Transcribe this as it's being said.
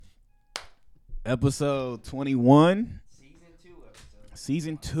Episode 21.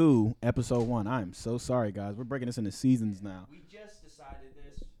 Season 2, episode 1. I am so sorry, guys. We're breaking this into seasons now. We just decided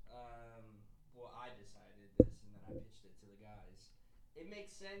this. I decided this, and then I pitched it to the guys. It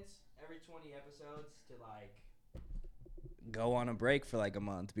makes sense every 20 episodes to, go on a break for, a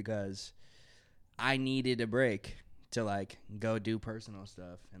month because I needed a break to, go do personal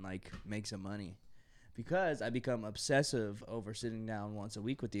stuff and, make some money. Because I become obsessive over sitting down once a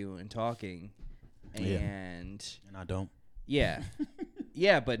week with you and talking. And I don't. Yeah.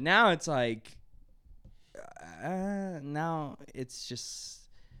 Yeah, but now it's now it's just,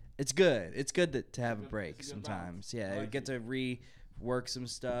 it's good. It's good to have a break sometimes. Yeah, you get to rework some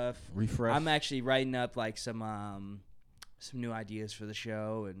stuff. Refresh. I'm actually writing up some new ideas for the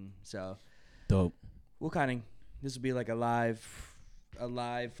show, and so dope. This will be like a live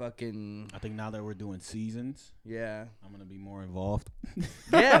fucking. I think now that we're doing seasons, yeah, I'm gonna be more involved.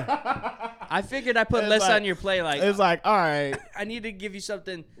 Yeah. I figured I put less on your plate. It's all right. I need to give you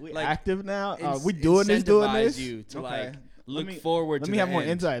something. We active now. We doing this. You to okay. look forward. Let to me the have more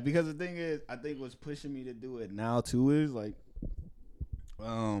end. insight, because the thing is, I think what's pushing me to do it now too is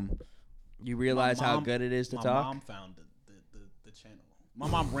you realize how good it is to talk. My mom found the channel. My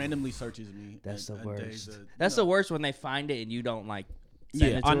mom randomly searches me. That's the worst. That's the worst when they find it and you don't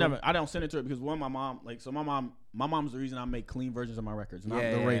send it to I don't send it to her because my mom my mom's the reason I make clean versions of my records, not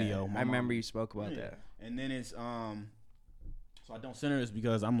the radio. I remember you spoke about that. And then it's so I don't send her this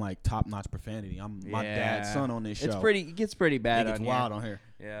because I'm top notch profanity. I'm my dad's son on this show. It gets pretty bad. It gets wild on here.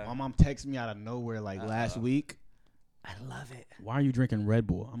 Yeah. My mom texted me out of nowhere last week. I love it. Why are you drinking Red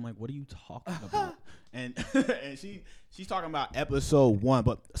Bull? I'm like, what are you talking about? and she's talking about episode 1.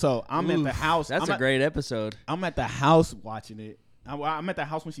 But so I'm at the house. That's a great episode. I'm at the house watching it. I'm at the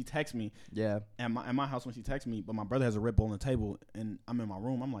house when she texts me. Yeah. And at my house when she texts me, but my brother has a Red Bull on the table, and I'm in my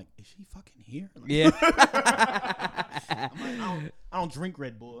room. I'm like, is she fucking here? Yeah. I'm like, I don't drink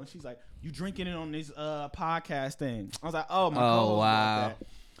Red Bull. And she's like, you drinking it on this podcast thing. I was like, oh, my God. Wow.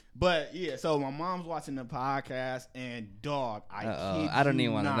 But yeah, so my mom's watching the podcast, and dog, I don't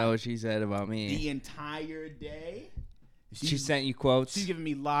even want to know what she said about me. The entire day. She sent you quotes. She's giving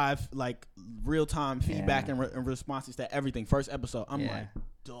me live, real time feedback and responses to everything. First episode, I'm like,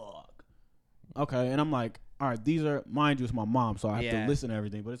 dog. Okay, and I'm like, all right, these are, mind you, it's my mom, so I have to listen to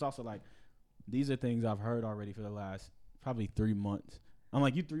everything. But it's also these are things I've heard already for the last probably 3 months. I'm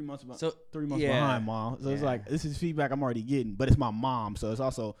like, you 3 months, 3 months behind, mom. So it's this is feedback I'm already getting, but it's my mom, so it's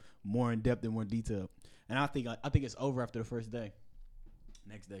also more in depth and more detailed. And I think it's over after the first day.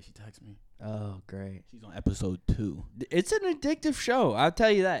 Next day, she texts me. Oh, great. She's on episode 2. It's an addictive show. I'll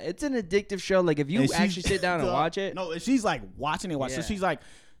tell you that. It's an addictive show. If you actually sit down and watch it. No, she's watching it. So she's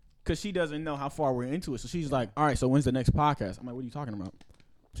because she doesn't know how far we're into it. So she's like, all right, so when's the next podcast? I'm like, what are you talking about?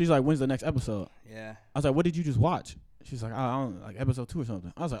 She's like, when's the next episode? Yeah. I was like, what did you just watch? She's like, I don't know, episode 2 or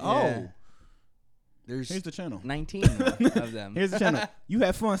something. I was like, oh. Here's the channel. 19 of them. Here's the channel. You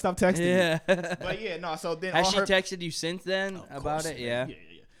had fun. Stop texting me. Yeah. But yeah, no. So then has she texted you since then about it? Yeah. Yeah.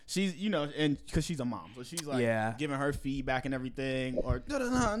 She's, and because she's a mom, so she's giving her feedback and everything, or I'm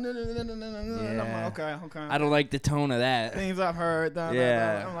like, okay. I don't like the tone of that. Things I've heard.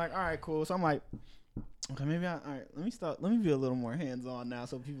 I'm like, all right, cool. So I'm like, okay, maybe all right. Let me be a little more hands on now,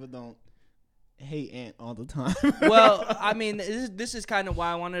 so people don't hate Aunt all the time. Well, I mean, this is kind of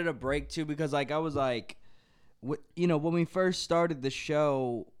why I wanted a break too, because I was when we first started the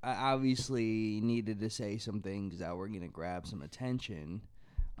show, I obviously needed to say some things that were gonna grab some attention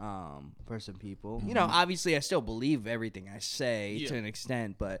for some people. Mm-hmm. Obviously I still believe everything I say to an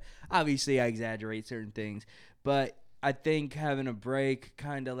extent, but obviously I exaggerate certain things. But I think having a break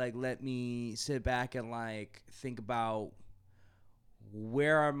kind of let me sit back and think about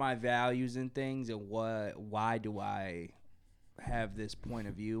where are my values and things, and why do I have this point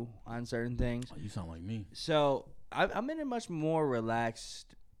of view on certain things. Oh, you sound like me. So I'm in a much more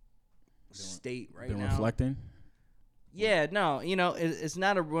relaxed state right now. Been reflecting? Yeah, no, it's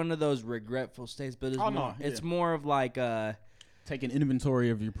not one of those regretful states, but it's more of taking inventory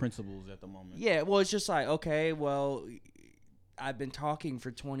of your principles at the moment. Yeah, well, it's just okay, well, I've been talking for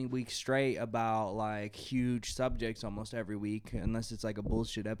 20 weeks straight about huge subjects almost every week, unless it's a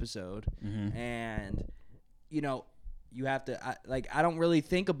bullshit episode. Mm-hmm. And you have to I don't really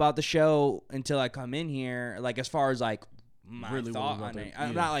think about the show until I come in here, as far as my really thought on it.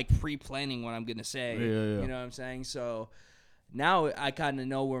 I'm not pre-planning what I'm gonna say. Yeah. You know what I'm saying? So now I kind of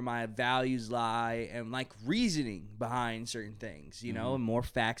know where my values lie and reasoning behind certain things, and more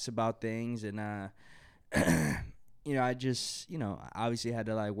facts about things. And I just obviously had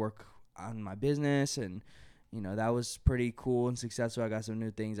to work on my business and that was pretty cool and successful. I got some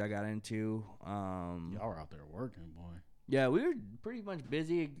new things I got into. Y'all were out there working, boy. Yeah, we were pretty much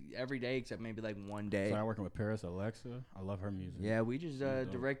busy every day except maybe like one day. Started working with Paris Alexa. I love her music. Yeah, we just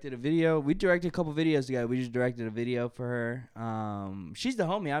directed a video. We directed a couple videos together. We just directed a video for her. She's the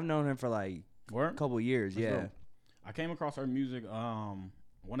homie. I've known her for like a couple years. That's dope. I came across her music.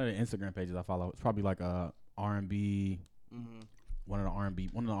 One of the Instagram pages I follow. It's probably like a R&B. Mm-hmm. One of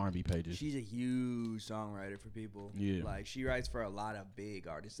the R&B pages. She's a huge songwriter for people. Yeah, like she writes for a lot of big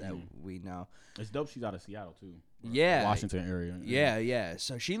artists that we know. It's dope. She's out of Seattle too. Yeah, Washington area. Yeah.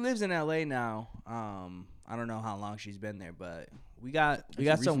 So she lives in LA now. I don't know how long she's been there, but we got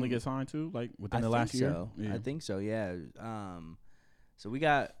recently get signed too, like within the last year. Yeah. I think so. Yeah. So we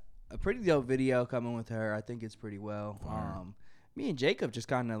got a pretty dope video coming with her. I think it's pretty well. Me and Jacob just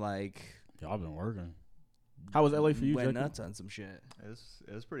kind of like y'all been working. How was LA for you? Went nuts on some shit.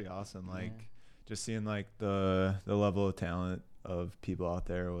 It was pretty awesome. Like just seeing like the level of talent of people out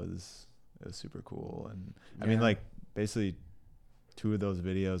there was super cool. And I mean, like basically 2 of those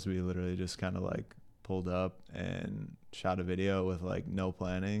videos we literally just kind of like pulled up and shot a video with like no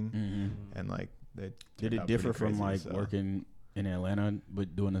planning, and like they did it differ from like working in Atlanta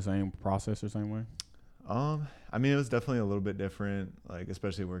but doing the same process or same way? I mean, it was definitely a little bit different, like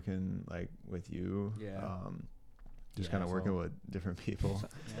especially working like with you. Just kind of working with different people.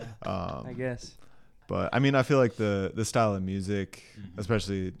 I guess. But I mean, I feel like the style of music,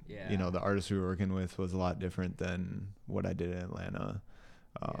 especially the artists we were working with, was a lot different than what I did in Atlanta.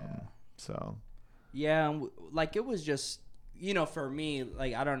 So. Yeah, like it was just. For me,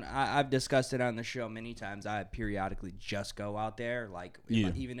 like I've discussed it on the show many times. I periodically just go out there, like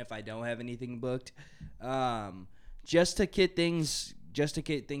even if I don't have anything booked, just to get things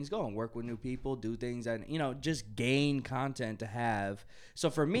going, work with new people, do things, and just gain content to have. So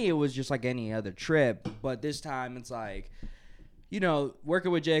for me, it was just like any other trip, but this time it's like.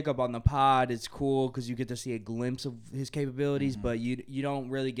 Working with Jacob on the pod, it's cool because you get to see a glimpse of his capabilities, but you don't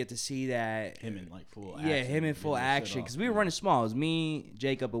really get to see that him in like full action. Yeah, him in full action because we were running small. It was me,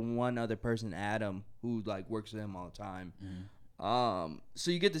 Jacob, and one other person, Adam, who like works with him all the time.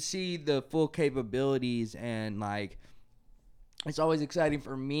 So you get to see the full capabilities, and like it's always exciting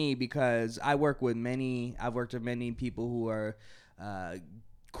for me because I've worked with many people who are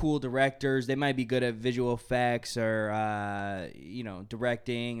cool directors. They might be good at visual effects or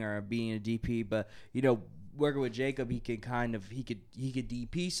directing or being a DP, but working with Jacob, he could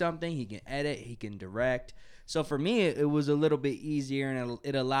DP something, he can edit, he can direct. So for me, it was a little bit easier, and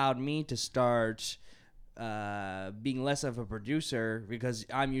it allowed me to start being less of a producer because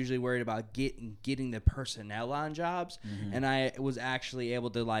I'm usually worried about getting the personnel on jobs, and I was actually able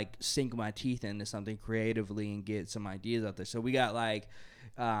to like sink my teeth into something creatively and get some ideas out there. So we got like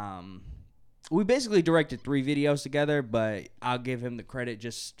we basically directed 3 videos together, but I'll give him the credit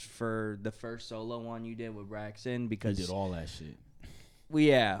just for the first solo one you did with Braxton because he did all that shit.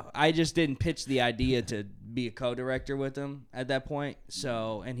 I just didn't pitch the idea to be a co-director with him at that point.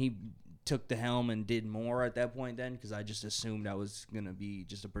 So, and he took the helm and did more at that point then because I just assumed I was going to be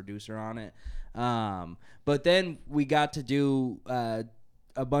just a producer on it. But then we got to do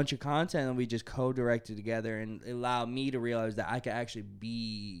a bunch of content and we just co-directed together, and it allowed me to realize that I could actually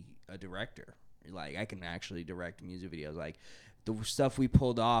be a director. Like I can actually direct music videos. Like the stuff we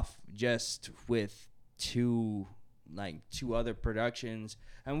pulled off just with 2 other productions,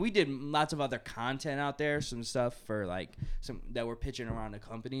 and we did lots of other content out there, some stuff for like some that we're pitching around to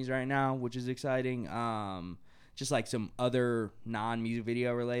companies right now, which is exciting. Just like some other non-music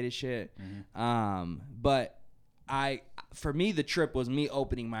video related shit. But for me, the trip was me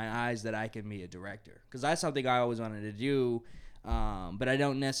opening my eyes that I can be a director, because that's something I always wanted to do. But I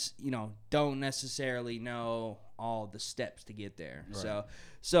don't necessarily know all the steps to get there. Right.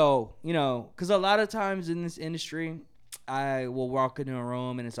 So because a lot of times in this industry, I will walk into a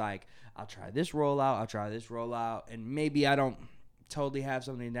room and it's like, I'll try this rollout, and maybe I don't totally have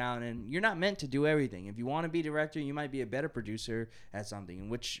something down. And you're not meant to do everything. If you want to be a director, you might be a better producer at something, in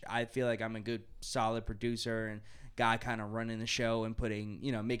which I feel like I'm a good, solid producer and guy kind of running the show and putting,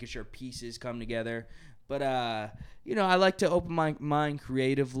 making sure pieces come together. But, I like to open my mind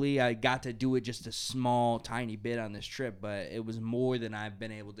creatively. I got to do it just a small, tiny bit on this trip, but it was more than I've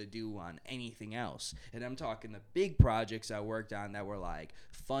been able to do on anything else. And I'm talking the big projects I worked on that were, like,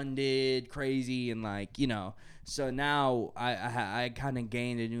 funded, crazy, and, like, So now I kind of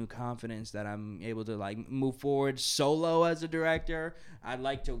gained a new confidence that I'm able to like move forward solo as a director. I'd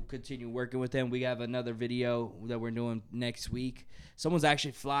like to continue working with him. We have another video that we're doing next week. Someone's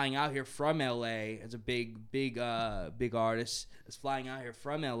actually flying out here from LA as a big artist. Is flying out here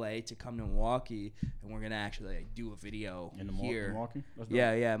from LA to come to Milwaukee, and we're gonna actually like, do a video in here. Milwaukee?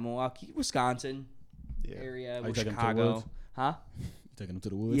 Yeah, Milwaukee, Wisconsin area with Chicago. Huh? Taking him to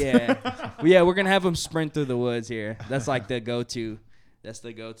the woods. Yeah, yeah. We're gonna have him sprint through the woods here. That's like the go-to. That's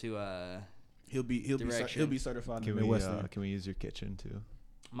the go-to. He'll be certified in the Midwestern. Can we use your kitchen too?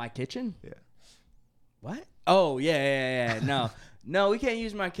 My kitchen? Yeah. What? Oh yeah. No, we can't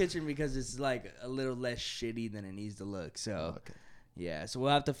use my kitchen because it's like a little less shitty than it needs to look. So. Okay. Yeah, so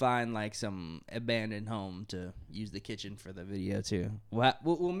we'll have to find like some abandoned home to use the kitchen for the video too.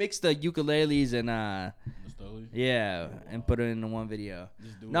 We'll mix the ukuleles and yeah, and put it into one video.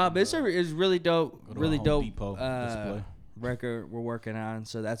 No, but it's really dope, really dope record we're working on.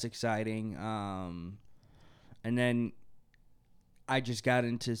 So that's exciting. And then I just got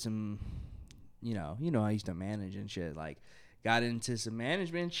into some, I used to manage and shit. Like, got into some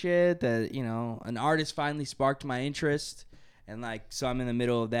management shit that an artist finally sparked my interest. And, like, so I'm in the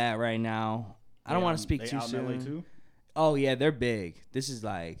middle of that right now. I don't want to speak too soon. LA too? Oh, yeah, they're big. This is,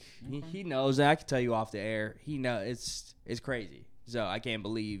 like, he knows. I can tell you off the air. He knows. It's crazy. So I can't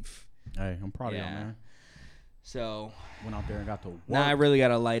believe. Hey, I'm proud of y'all, man. So. Went out there and got to work. Now I really got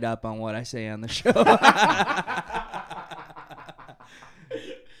to light up on what I say on the show. Fuck,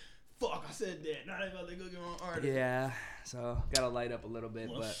 I said that. Now they about to go get my artist. Yeah, so got to light up a little bit.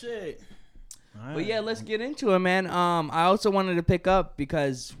 Well, but shit. But yeah, let's get into it, man. I also wanted to pick up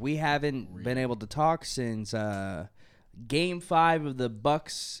because we haven't been able to talk since Game 5 of the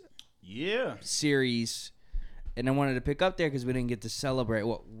Bucks series, and I wanted to pick up there because we didn't get to celebrate.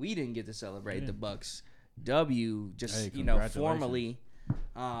 Well, we didn't get to celebrate the Bucks W, just formally.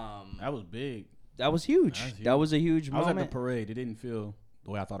 That was big. That was huge. That was a huge moment. I was at the parade. It didn't feel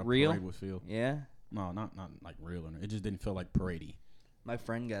the way I thought a parade would feel. Yeah. No, not like real. It just didn't feel like parade-y. My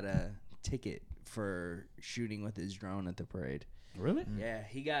friend got a ticket for shooting with his drone at the parade. Really? Yeah,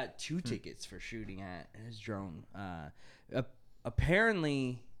 he got 2 tickets for shooting at his drone.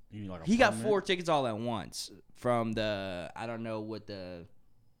 Apparently, he got 4 tickets all at once from I don't know what the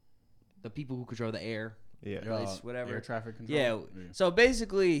people who control the air. Yeah. Place, whatever. Air traffic control. Yeah. So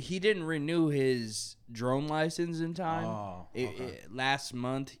basically, he didn't renew his drone license in time. Oh, okay. Last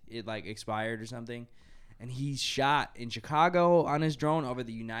month, it like expired or something. And he shot in Chicago on his drone over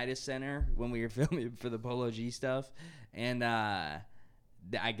the United Center when we were filming for the Polo G stuff. And I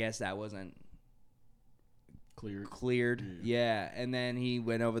guess that wasn't cleared. Yeah. And then he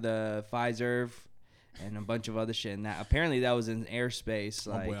went over the Pfizer and a bunch of other shit. And apparently that was in airspace.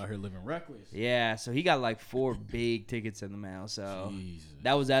 My boy out here living reckless. Yeah. So he got like 4 big tickets in the mail. So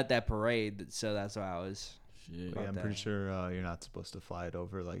that was at that parade. So that's why I was... Yeah, I'm pretty sure you're not supposed to fly it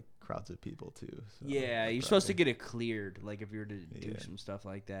over like crowds of people too. So yeah, you're supposed to get it cleared, like if you were to do some stuff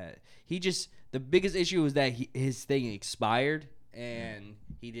like that. The biggest issue was that his thing expired and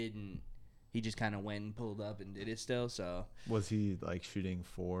he didn't. He just kind of went and pulled up and did it still. So was he like shooting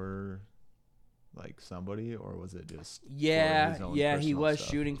for like somebody, or was it just for his own he was stuff?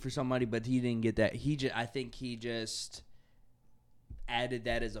 Shooting for somebody, but he didn't get that. I think he just added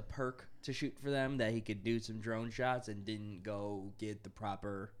that as a perk to shoot for them, that he could do some drone shots and didn't go get the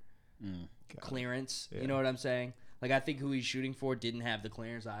proper clearance. Yeah. You know what I'm saying? Like, I think who he's shooting for didn't have the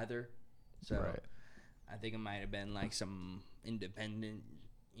clearance either. So I think it might have been like some independent,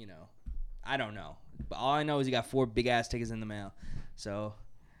 I don't know. But all I know is he got 4 big ass tickets in the mail. So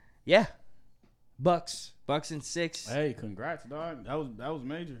yeah. Bucks in 6. Hey, congrats, dog. That was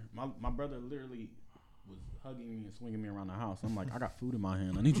major. My brother literally was hugging me and swinging me around the house. I'm like, I got food in my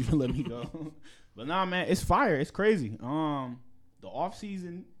hand. I need you to let me go. But nah, man, it's fire. It's crazy. The off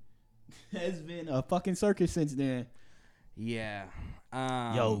season has been a fucking circus since then. Yeah.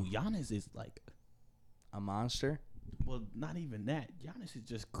 Yo, Giannis is like a monster. Well, not even that. Giannis is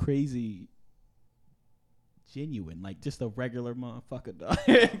just crazy genuine, like just a regular motherfucker, dog.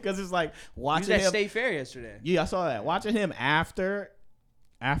 Because it's like watching him. He was at State Fair yesterday. Yeah, I saw that. Watching him after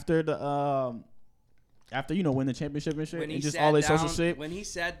the win the championship and shit, and just all this social shit. When he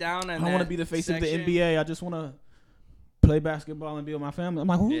sat down, and I want to be the face of the NBA. I just want to play basketball and be with my family. I'm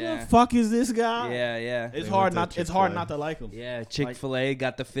like, who the fuck is this guy? Yeah. It's hard not to like him. Yeah, Chick-fil-A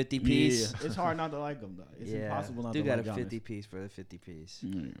got the 50 piece. Yeah, it's hard not to like him though. It's impossible not to like him. Dude got a 50 piece for the 50 piece.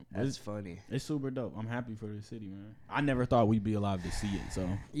 Yeah, that's funny. It's super dope. I'm happy for the city, man. I never thought we'd be alive to see it. So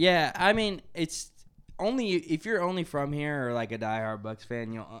yeah, I mean, it's if you're only from here or like a diehard Bucks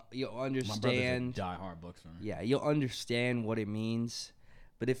fan, you'll understand. My brother's a diehard Bucks fan. Yeah, you'll understand what it means.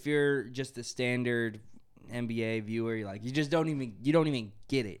 But if you're just a standard NBA viewer, you're like, you don't even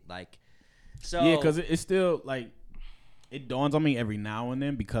get it. Like, so yeah, because it's still like it dawns on me every now and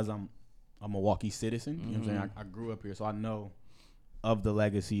then because I'm a Milwaukee citizen. You know what I'm saying? I grew up here, so I know of the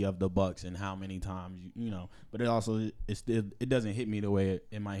legacy of the Bucks and how many times you know. But it doesn't hit me the way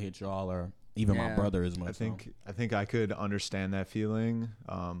it might hit y'all or even my brother as much. I think I could understand that feeling,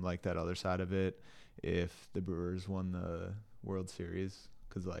 like that other side of it, if the Brewers won the World Series.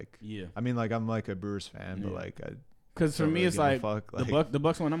 Cause like, I mean, like I'm like a Brewers fan, but like, cause for me it's like the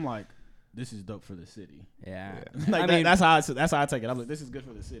Bucks one. I'm like, this is dope for the city. Yeah, like I mean, that's how I take it. I'm like, this is good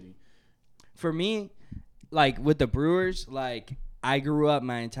for the city. For me, like with the Brewers, like I grew up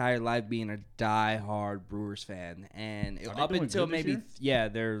my entire life being a die-hard Brewers fan, and up until maybe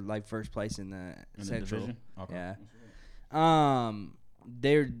they're like first place in the Central. Okay. Yeah.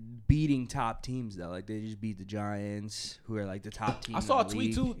 They're beating top teams though. Like they just beat the Giants, who are like the top team. I saw a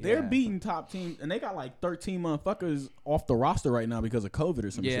tweet too. They're beating top teams, and they got like 13 motherfuckers off the roster right now because of COVID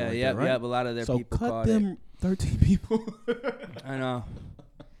or something. Yeah, yeah, a lot of their people cut them 13 people. I know.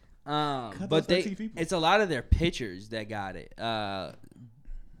 But it's a lot of their pitchers that got it.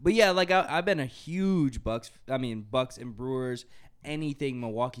 But yeah, like I've been a huge Bucks and Brewers, anything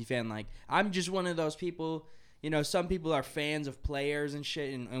Milwaukee fan. Like I'm just one of those people. You know, some people are fans of players and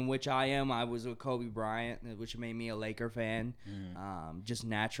shit, in which I am. I was with Kobe Bryant, which made me a Laker fan, just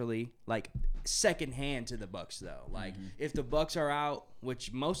naturally. Like, secondhand to the Bucks, though. Like, if the Bucks are out,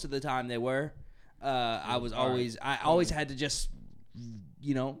 which most of the time they were, I always had to just,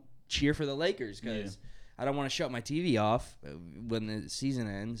 you know, cheer for the Lakers because I don't want to shut my TV off when the season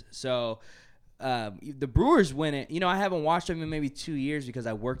ends. So the Brewers win it. You know, I haven't watched them in maybe 2 years because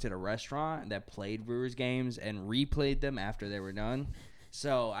I worked at a restaurant that played Brewers games and replayed them after they were done.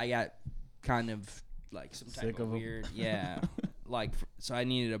 So I got kind of like some type of weird, like so I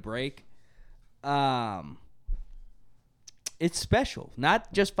needed a break. It's special,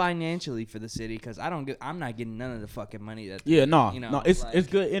 not just financially for the city because I'm not getting none of the fucking money that. It's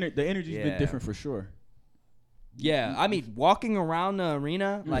good. The energy's been different for sure. Yeah, I mean, walking around the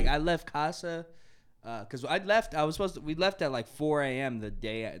arena, like I left Casa, because we left at like 4 a.m.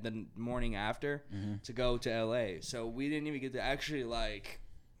 the morning after to go to LA. So we didn't even get to actually like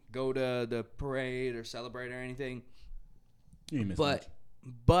go to the parade or celebrate or anything.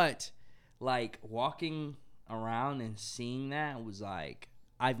 But like walking around and seeing that was like,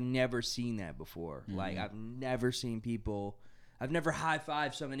 I've never seen that before. Like I've never seen people, I've never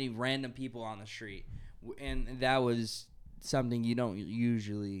high-fived so many random people on the street. And that was something you don't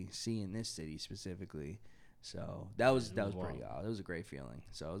usually see in this city specifically. So that was pretty odd. It was a great feeling.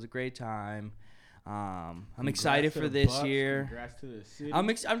 So it was a great time. I'm excited for this year. Congrats to the city.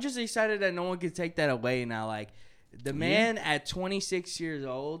 I'm just excited that no one can take that away now. Like the man at 26 years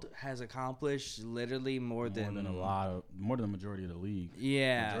old has accomplished literally more than the majority of the league.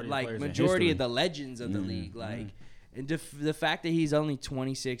 Yeah, majority of the legends of the league. Like. And the fact that he's only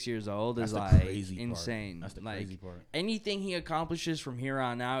 26 years old is like insane. That's the crazy part. Anything he accomplishes from here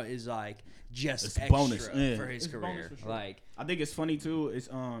on out is like just extra bonus for his career. For sure. Like I think it's funny too. It's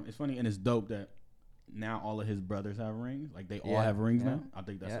funny and it's dope that now all of his brothers have rings. Like they all have rings now. I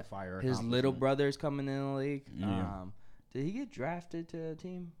think that's a fire. His little brother's coming in the league. Yeah. Did he get drafted to a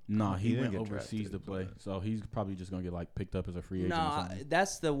team? No, he went overseas to play. So he's probably just gonna get like picked up as a free agent. No,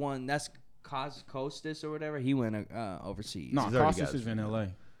 that's the one. That's Costas or whatever. He went overseas. No, Costas is in LA.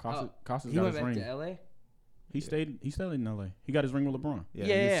 Costas he got went his back ring. to LA. He stayed in LA. He got his ring with LeBron.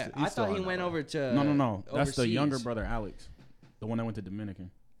 Yeah. I thought he went over to No. That's overseas. the younger brother, Alex, the one that went to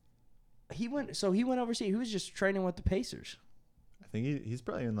Dominican. He went overseas. He was just training with the Pacers. I think he's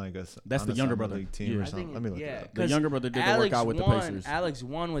probably in like that's the younger brother league team or something. Let me look it up. The younger brother did the workout with the Pacers. Alex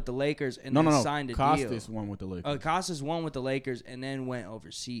won with the Lakers and then signed a deal. Costas won with the Lakers. Costas won with the Lakers and then went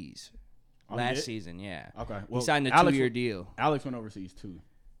overseas. Last season, yeah. Okay. Well, he signed a 2-year deal. Alex went overseas too,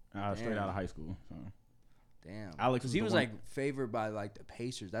 straight out of high school. So. Damn. Alex, he was like favored by like the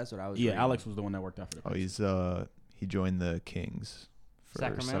Pacers. That's what I was. Yeah, reading. Alex was the one that worked out for the Pacers. He joined the Kings for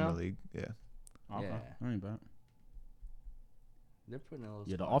Sacramento? Summer League. Yeah. Okay. Yeah. I ain't bad. They're putting a little.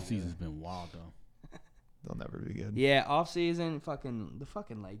 Yeah, the offseason's been wild though. They'll never be good. Yeah, offseason, the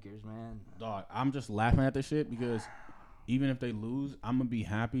fucking Lakers, man. Dog, I'm just laughing at this shit because. Even if they lose, I'm gonna be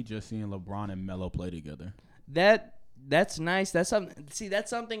happy just seeing LeBron and Melo play together. That's nice. That's something. See, that's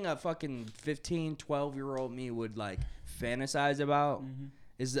something a fucking 15, 12-year-old me would like fantasize about.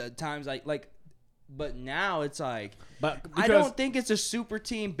 Is the times like But now it's like, but I don't think it's a super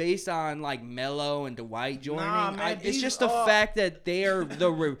team based on like Melo and Dwight joining. Nah, man, It's just the fact that they are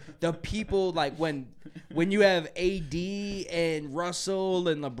the people. Like when you have AD and Russell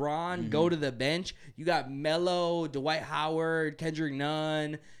and LeBron go to the bench, you got Melo, Dwight Howard, Kendrick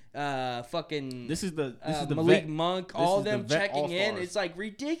Nunn. This is the Malik vet, Monk, all of them the checking in. All-Stars. It's like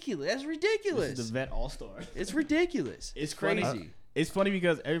ridiculous. That's ridiculous. This is the vet all-star. It's ridiculous. It's crazy. Funny. It's funny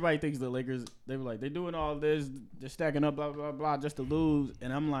because everybody thinks the Lakers. They were like they're doing all this, they're stacking up, blah blah blah, just to lose.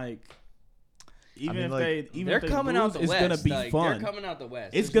 And I'm like, they're coming out the West. It's gonna be fun. They're coming out the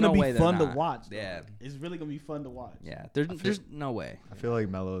West. It's gonna be fun to watch. Yeah, it's really gonna be fun to watch. Yeah, there's no way. I feel like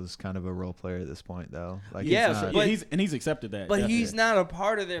Melo's kind of a role player at this point, though. Like, he's accepted that. But he's not a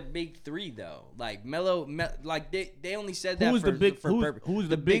part of their big three, though. Like Melo, like they only said that. Who's the big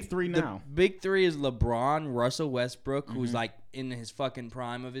three now? The big three is LeBron, Russell Westbrook, who's like in his fucking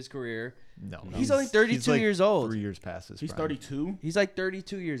prime of his career. No, he's only 32 years old. 3 years past his prime. He's 32. He's like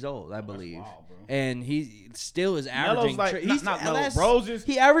 32 years old, I believe. Wow, bro. And he still is averaging.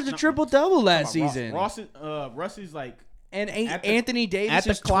 He averaged a triple double last season. Russ is like. And Anthony Davis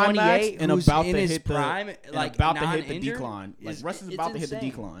is climax 28, and who's about in to his hit prime, like about to hit the decline. Like Russ is about to hit the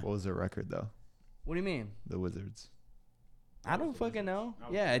decline. What was their record though? What do you mean? The Wizards. I don't fucking know.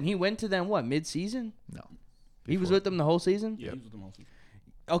 Yeah, and he went to them mid-season? No. He was with them the whole season? Yeah, he was with them the whole season.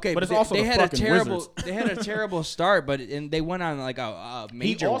 Okay, but it's also they the had a terrible Wizards. they had a terrible start, but they went on like a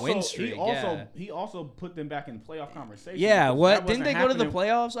major win streak. He also put them back in playoff conversation. Yeah, what didn't they go to the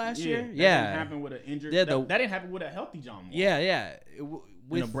playoffs last year? Yeah, that didn't happen with an injured. Yeah, that didn't happen with a healthy John Wall. Yeah.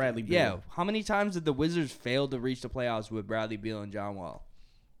 With Bradley Beal. Yeah, how many times did the Wizards fail to reach the playoffs with Bradley Beal and John Wall?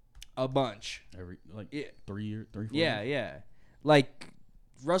 A bunch. 3 years, 3-4 years. Yeah. Like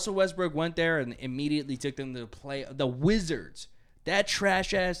Russell Westbrook went there and immediately took them to play. The Wizards, that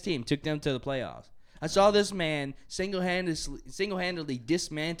trash ass team, took them to the playoffs. I saw this man single-handedly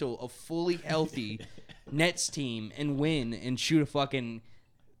dismantle a fully healthy Nets team and win and shoot a fucking.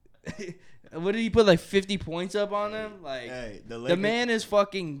 What did he put, like 50 points up on them? Like the man is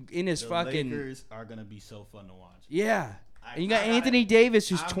fucking in his fucking. The Lakers are gonna be so fun to watch. Yeah, and you got Anthony Davis,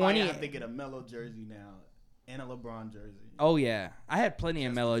 who's 20. I have to get a Melo jersey now and a LeBron jersey. Oh yeah, I had plenty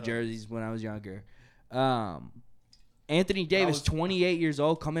of Melo jerseys when I was younger. Anthony Davis, 28 years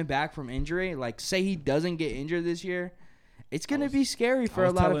old, coming back from injury. Like, say he doesn't get injured this year, it's gonna be scary for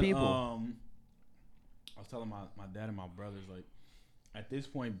a lot of people. I was telling my dad and my brothers, like, at this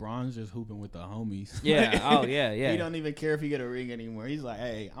point, Bron's just hooping with the homies. Yeah. He don't even care if he get a ring anymore. He's like,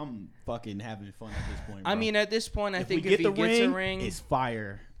 hey, I'm fucking having fun at this point. Bro. I mean, at this point, I think if he gets a ring, it's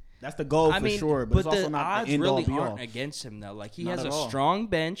fire. That's the goal for sure. But it's also not the end all be all. Aren't against him though. Like he has a strong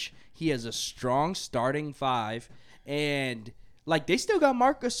bench. He has a strong starting five, and like they still got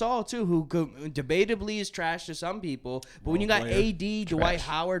Marc Gasol too, who debatably is trash to some people. But when you got AD, Dwight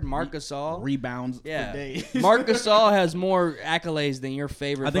Howard, Marc Gasol, rebounds, for days. Marc Gasol has more accolades than your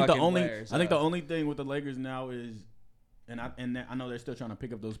favorite. I think the only thing with the Lakers now is, and I know they're still trying to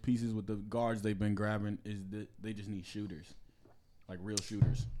pick up those pieces with the guards they've been grabbing, is that they just need shooters, like real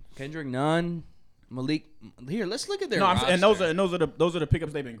shooters. Kendrick Nunn, Malik. Here, let's look at their roster. And those are the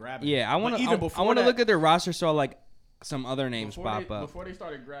pickups they've been grabbing. Yeah, I want to look at their roster so like some other names pop up. Before they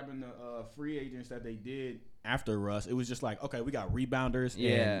started grabbing the free agents that they did after Russ, it was just like, okay, we got rebounders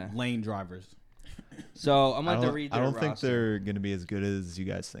and lane drivers. So I'm going to read their roster. I don't think they're going to be as good as you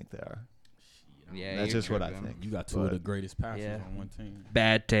guys think they are. Yeah, that's just what I think. You got two of the greatest passers on one team.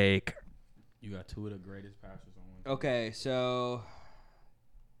 Bad take. You got two of the greatest passers on one team. Okay, so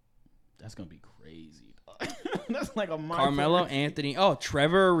that's gonna be crazy. That's like a Carmelo Anthony. Oh,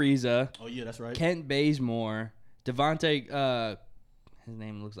 Trevor Ariza. Oh yeah, that's right. Kent Bazemore. Devontae. His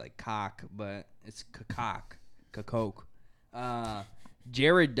name looks like cock, but it's Kakok.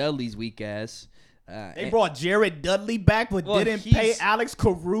 Jared Dudley's weak ass. They brought Jared Dudley back, but didn't pay Alex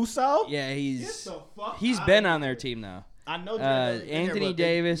Caruso. Yeah, he's been on their team though. I know Anthony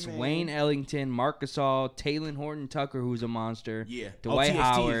Davis, Wayne Ellington, Marc Gasol, Talen Horton-Tucker, who's a monster. Yeah. Dwight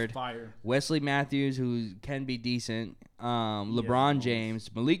Howard, Wesley Matthews, who can be decent. LeBron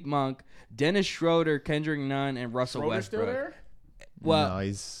James, Malik Monk, Dennis Schroeder, Kendrick Nunn, and Russell Westbrook. Still there? Well,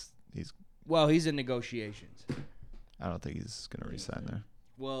 no, he's in negotiations. I don't think he's gonna resign there.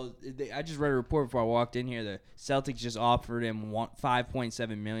 Well, I just read a report before I walked in here. The Celtics just offered him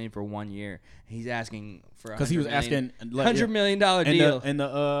 $5.7 million for 1 year. He's asking for because he was asking $100 million deal. And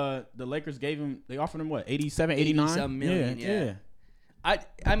the Lakers gave him. They offered him what 87, 89 $87 million. Yeah.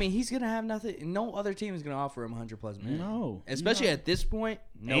 I mean, he's gonna have nothing. No other team is gonna offer him $100+ million. No, especially at this point.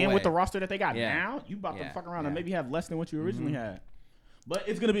 No way. With the roster that they got now, you about to fuck around and maybe have less than what you originally had. But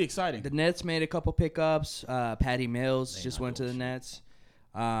it's gonna be exciting. The Nets made a couple pickups. Patty Mills just went to the Nets.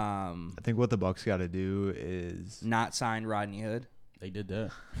 I think what the Bucks got to do is not sign Rodney Hood. They did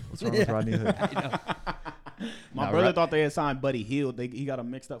that. What's wrong with Rodney Hood? My brother thought they had signed Buddy Hield. He got him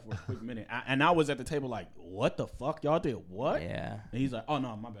mixed up for a quick minute. And I was at the table like, what the fuck? Y'all did what? Yeah. And he's like, oh,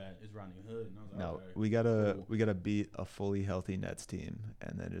 no, my bad. It's Rodney Hood. And I was like, No, okay, we gotta beat a fully healthy Nets team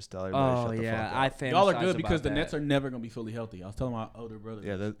and then just tell everybody shut the fuck up. y'all are good because the Nets are never going to be fully healthy. I was telling my older brother,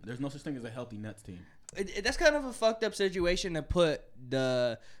 Yeah, there's no such thing as a healthy Nets team. That's kind of a fucked up situation to put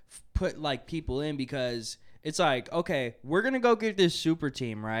like people in, because it's like, okay, we're gonna go get this super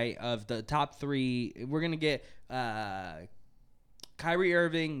team, right? Of the top 3, we're gonna get Kyrie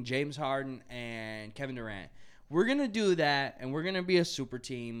Irving, James Harden, and Kevin Durant. We're gonna do that, and we're gonna be a super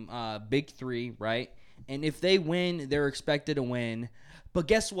team, big 3, right? And if they win, they're expected to win. But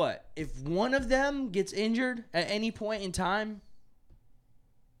guess what? If one of them gets injured at any point in time,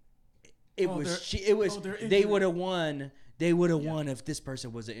 they would have won. They would have won if this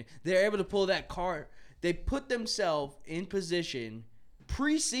person wasn't. They're able to pull that card. They put themselves in position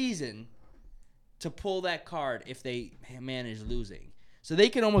preseason to pull that card if they manage losing. So they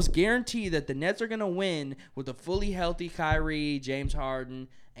can almost guarantee that the Nets are going to win with a fully healthy Kyrie, James Harden,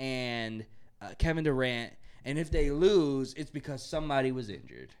 and Kevin Durant. And if they lose, it's because somebody was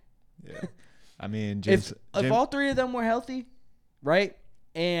injured. Yeah. I mean, if all 3 of them were healthy, right?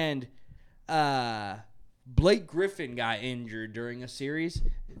 And Blake Griffin got injured during a series,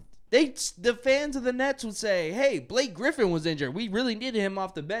 the fans of the Nets would say, hey, Blake Griffin was injured. We really needed him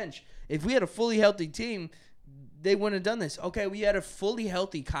off the bench. If we had a fully healthy team, they wouldn't have done this. Okay, we had a fully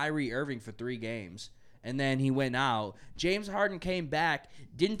healthy Kyrie Irving for 3 games, and then he went out. James Harden came back,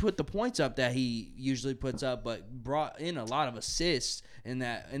 didn't put the points up that he usually puts up, but brought in a lot of assists in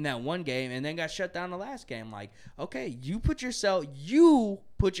that one game, and then got shut down the last game. Like, okay, you put yourself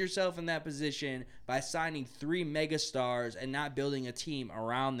in that position by signing 3 megastars and not building a team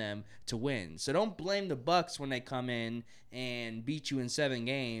around them to win. So don't blame the Bucks when they come in and beat you in 7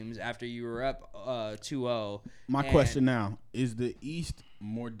 games after you were up 2-0. My question now, is the East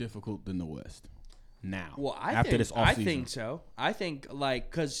more difficult than the West? Now, well, I think so. I think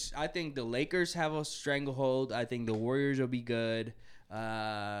because I think the Lakers have a stranglehold. I think the Warriors will be good.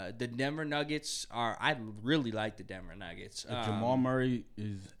 The Denver Nuggets I really like the Denver Nuggets. If Jamal Murray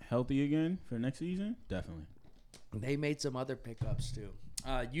is healthy again for next season, definitely. They made some other pickups too.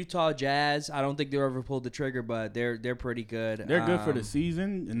 Utah Jazz, I don't think they'll ever pull the trigger, but they're pretty good. They're good for the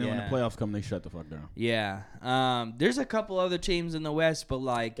season, and then when the playoffs come, they shut the fuck down. Yeah. There's a couple other teams in the West, but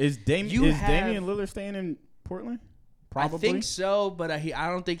like, is Damian Lillard staying in Portland? Probably. I think so, but I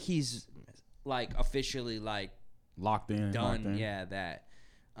don't think he's like officially like locked in. Done. Yeah, that.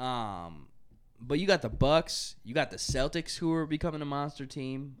 But you got the Bucks, you got the Celtics, who are becoming a monster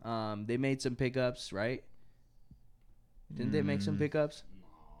team. They made some pickups, right? Didn't they make some pickups?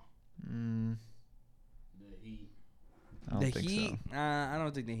 The Heat. I don't think so. I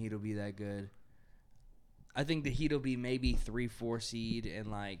don't think the Heat will be that good. I think the Heat will be maybe 3-4 seed and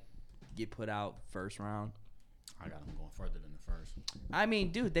like get put out first round. I got them going further than the first. I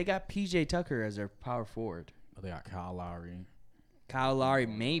mean, dude, they got PJ Tucker as their power forward. Oh, they got Kyle Lowry. Kyle Lowry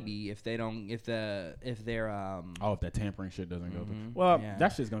maybe if they're if that tampering shit doesn't go through. Well, yeah. that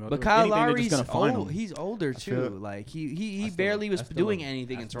shit's gonna go but through. Kyle Lowry's old. He's older too. Like he barely was doing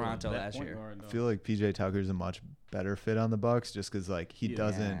anything in Toronto last year. I feel like PJ Tucker's a much better fit on the Bucks just because like he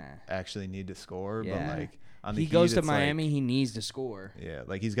doesn't actually need to score, but like on the he Heat, goes to Miami, he needs to score. Yeah,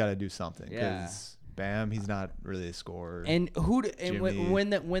 like he's got to do something because Bam, he's not really a scorer. And when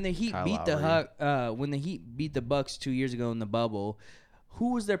the Heat beat when the Heat beat the Bucks 2 years ago in the bubble,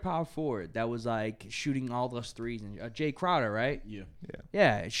 who was their power forward that was like shooting all those threes? And Jay Crowder, right?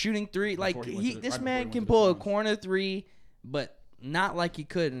 Yeah, shooting 3. Like this man can pull a corner 3, but not like he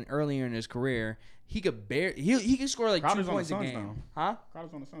could earlier in his career. He could he could score like Crowder's 2 points a game. Now. Huh?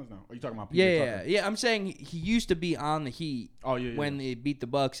 Crowder's on the Suns now. Are you talking about PJ Tucker? Yeah. I'm saying he used to be on the Heat. Oh yeah. When they beat the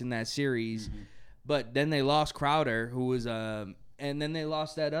Bucks in that series. Mm-hmm. But then they lost Crowder, who was and then they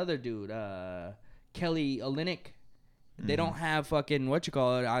lost that other dude, Kelly Olynyk. They don't have fucking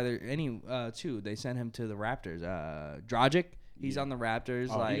two. They sent him to the Raptors. Dragic, he's on the Raptors.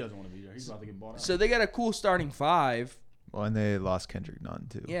 Oh, he doesn't want to be there. He's about to get bought out. So they got a cool starting 5. Well, and they lost Kendrick Nunn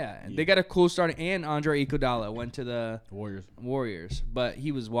too. Yeah, they got a cool starting, and Andre Iguodala went to the Warriors, but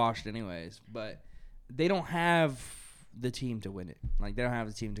he was washed anyways. But they don't have the team to win it. Like they don't have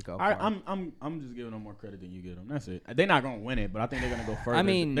the team to go far. I'm just giving them more credit than you give them. That's it. They're not gonna win it, but I think they're gonna go further. I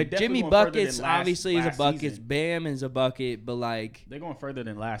mean, Jimmy Buckets obviously is a bucket. Season. Bam is a bucket, but like they're going further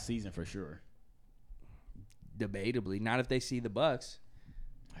than last season for sure. Debatably, not if they see the Bucks.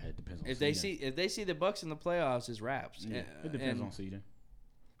 It depends on if they see the Bucks in the playoffs, it's wraps. Yeah, it depends on seeding.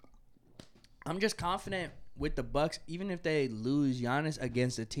 I'm just confident with the Bucks, even if they lose Giannis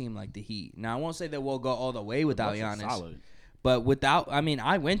against a team like the Heat. Now I won't say that we'll go all the way without Giannis, solid. But without, I mean,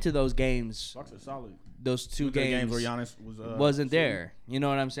 I went to those games. Bucks are solid. Those two games where Giannis wasn't there. You know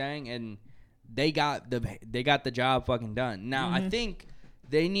what I'm saying? And they got the job fucking done. Now I think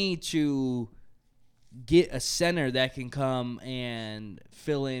they need to get a center that can come and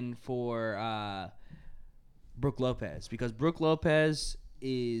fill in for Brook Lopez, because Brook Lopez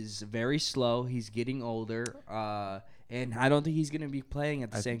is very slow. He's getting older, and I don't think he's going to be playing at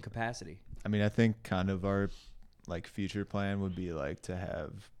the same capacity. I mean, I think kind of our future plan would be to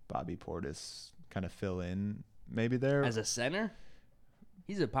have Bobby Portis kind of fill in maybe there as a center.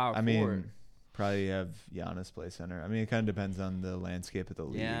 He's a power forward. Mean, probably have Giannis play center. I mean, it kind of depends on the landscape of the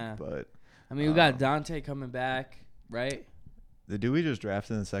league. Yeah. But I mean, we got Dante coming back, right? The dude we just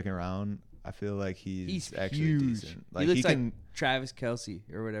drafted in the second round, I feel like he's actually huge. decent. He looks like Travis Kelce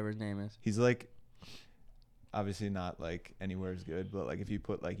or whatever his name is. He's obviously not anywhere as good, but if you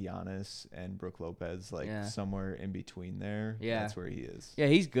put Giannis and Brook Lopez somewhere in between there, that's where he is. Yeah,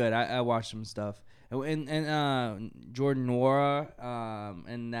 he's good. I watched some stuff, and Jordan Nwora,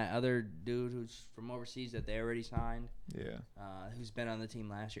 and that other dude who's from overseas that they already signed. Yeah, who's been on the team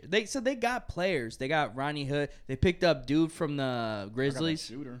last year. They got players. They got Ronnie Hood. They picked up dude from the Grizzlies.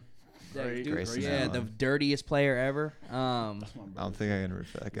 Shooter. The dirtiest player ever. I don't think I can root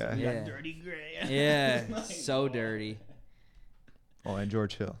for that guy. Yeah, dirty gray. Yeah, so dirty. Oh, and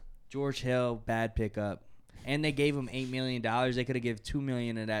George Hill. George Hill, bad pickup, and they gave him $8 million. They could have given $2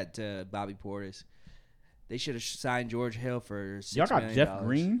 million of that to Bobby Portis. They should have signed George Hill for $6 Y'all got million. Jeff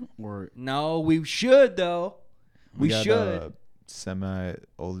Green or no? We should though. We should. Semi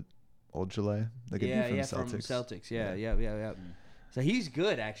old Ojale. From Celtics. Yeah. So he's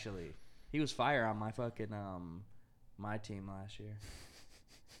good actually. He was fire on my fucking my team last year.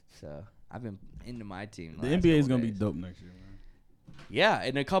 So I've been into my team. The NBA is gonna be dope next year, man. Yeah,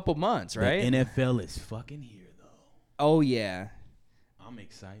 in a couple months, right? The NFL is fucking here though. Oh yeah. I'm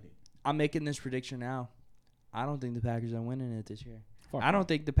excited. I'm making this prediction now. I don't think the Packers are winning it this year. I don't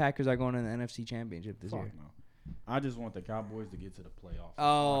think the Packers are going to the NFC Championship this year. No. I just want the Cowboys to get to the playoffs.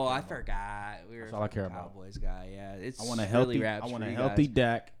 Oh, I forgot. That's all I care about. Cowboys guy, yeah. I want a healthy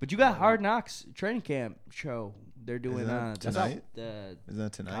Dak. But you got Hard Knocks training camp show. They're doing tonight. Isn't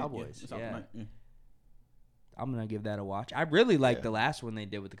that tonight? Cowboys. Yeah. I'm gonna give that a watch. I really liked the last one they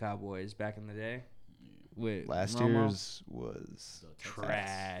did with the Cowboys back in the day. With last Romo. Year's was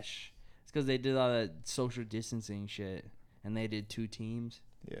trash. It's because they did all that social distancing shit, and they did 2 teams.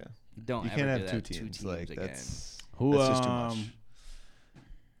 Yeah. You can't have two teams again. That's just too much.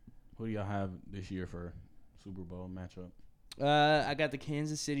 Who do y'all have this year for Super Bowl matchup? I got the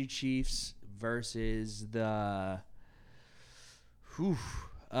Kansas City Chiefs versus the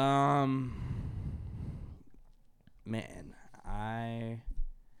man, I'm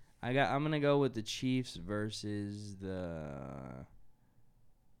gonna go with the Chiefs versus the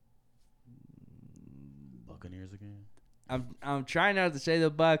Buccaneers again. I'm trying not to say the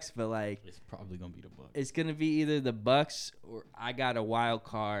Bucks, but it's probably gonna be the Bucks. It's gonna be either the Bucks or I got a wild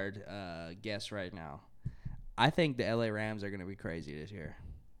card guess right now. I think the LA Rams are gonna be crazy this year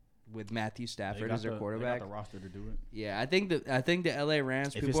with Matthew Stafford as their quarterback. They got the roster to do it. Yeah, I think the LA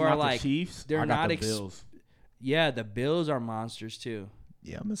Rams if people are the Chiefs, they're not the Bills. Yeah, the Bills are monsters too.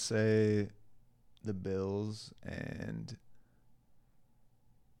 Yeah, I'm gonna say the Bills and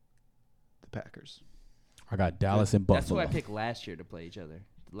the Packers. I got Dallas and Buffalo. That's who I picked last year to play each other.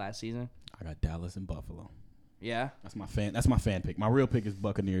 Last season. I got Dallas and Buffalo. Yeah. That's my fan pick. My real pick is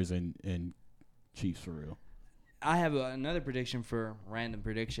Buccaneers and Chiefs for real. I have another prediction for random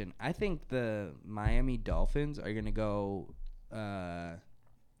prediction. I think the Miami Dolphins are going to go 13-4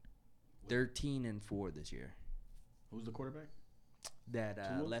 this year. Who's the quarterback?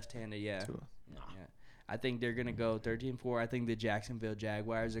 That left-handed, yeah. Tua. Yeah. I think they're going to go 13-4. I think the Jacksonville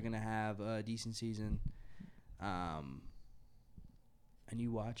Jaguars are going to have a decent season. And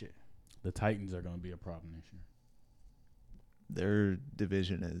you watch it. The Titans are going to be a problem this year. Their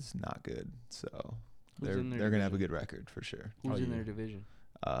division is not good, so they're going to have a good record for sure. Who's in their division?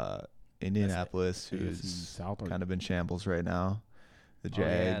 Indianapolis, who's kind of in shambles right now. The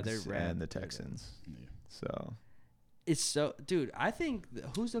Jags and the Texans. Yeah. So it's so, dude. I think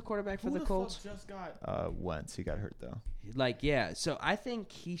who's the quarterback for the Colts? Fuck just got Wentz. He got hurt though. So I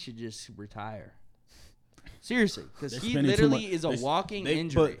think he should just retire. Seriously, because he spending literally is a walking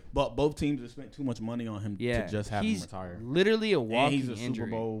injury. But both teams have spent too much money on him to just have him retire. Literally a walking and he's a injury.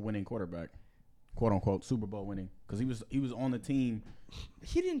 Super Bowl winning quarterback, quote unquote Super Bowl winning, because he was on the team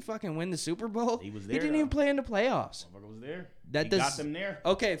He didn't fucking win the Super Bowl. He was there. He didn't even play in the playoffs. Motherfucker was there. He got them there.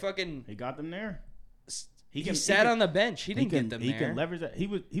 Okay, fucking. He got them there. He sat on the bench. He didn't get them there. He can leverage that. He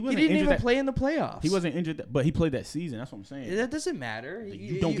wasn't didn't even injured play in the playoffs. He wasn't injured, but he played that season. That's what I'm saying. That doesn't matter.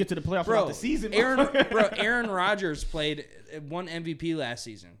 You don't get to the playoffs without the season. Aaron Rodgers won MVP last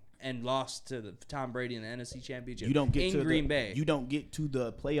season and lost to Tom Brady in the NFC Championship. You don't get in to Green Bay. You don't get to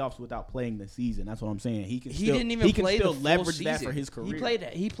the playoffs without playing the season. That's what I'm saying. He can still leverage season. that for his career.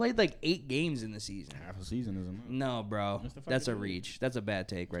 He played like 8 games in the season. Half a season isn't enough. No, bro. That's a reach. That's a bad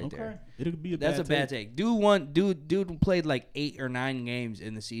take right there. It'll be That's bad take. Dude played like 8 or 9 games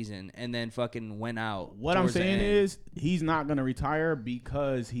in the season and then fucking went out. What I'm saying is he's not gonna retire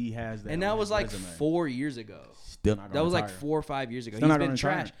because he has that. And that was like resume. 4 years ago. Still not gonna That was retire. like 4 or 5 years ago. Still He's not been gonna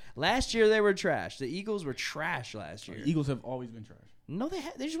trash. retire. Last year they were trash. The Eagles were trash last year. The Eagles have always been trash. No,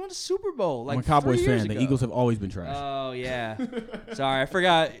 they just won the Super Bowl. Like I'm a Cowboys 3 years fan. ago. The Eagles have always been trash. Oh yeah. Sorry, I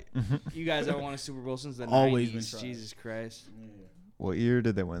forgot. You guys haven't won a Super Bowl since the Always 90s. been trash. Jesus Christ. What year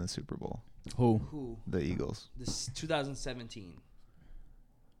did they win the Super Bowl? Who? The Eagles. This 2017.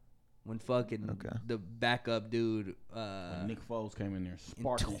 When fucking Okay. the backup dude When Nick Foles came in there, and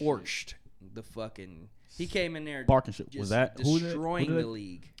sparking torched the fucking. He came in there Sparking shit. just Was that destroying the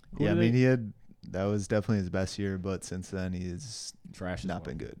league. Yeah, I mean that was definitely his best year, but since then he's trash. not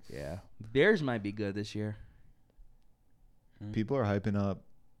been good. Yeah, Bears might be good this year. People are hyping up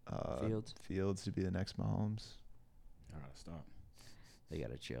Fields to be the next Mahomes. I gotta stop. They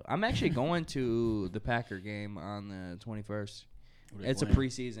gotta chill. I'm actually going to the Packer game on the 21st. It's playing? a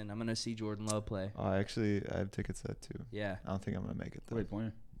preseason. I'm gonna see Jordan Love play. Oh, actually, I have tickets to that too. Yeah. I don't think I'm gonna make it Who though. they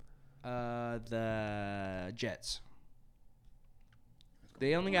playing? The Jets.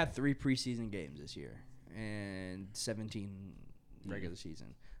 They only got 3 preseason games this year and 17 regular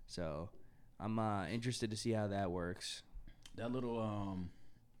season. So I'm interested to see how that works. That little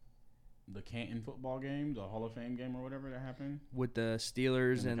the Canton football game, the Hall of Fame game or whatever that happened With the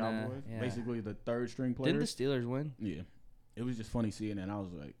Steelers and the Cowboys. yeah. Basically the third string players. Didn't the Steelers win? Yeah, it was just funny seeing it. And I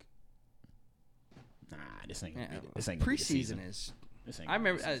was like, nah, this ain't. Yeah. This ain't gonna be the season. Preseason is. This ain't I gonna be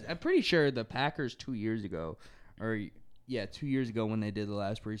remember. the season. I'm pretty sure the Packers 2 years ago, 2 years ago when they did the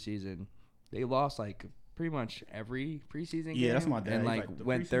last preseason, they lost like pretty much every preseason game. Yeah, that's my dad. And He's like the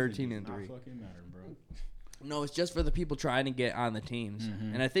went preseason 13 does and not 3. fucking matter, bro. No, it's just for the people trying to get on the teams,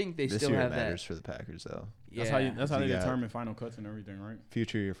 Mhm. and I think they This still year have it matters that. for the Packers though. Yeah, That's how they You got- determine final cuts and everything, right?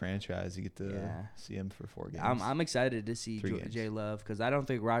 Future of your franchise, you get to Yeah. see him for 4 games. I'm excited to see 3 games. Jay Love because I don't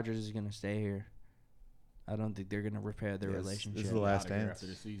think Rodgers is gonna stay here. I don't think they're gonna repair their Yes, relationship. this is the last Outta here dance. after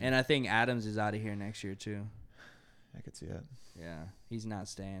this season. And I think Adams is out of here next year too. I could see that. Yeah, he's not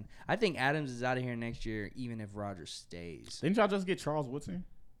staying. I think Adams is out of here next year, even if Rodgers stays. Didn't y'all just get Charles Woodson?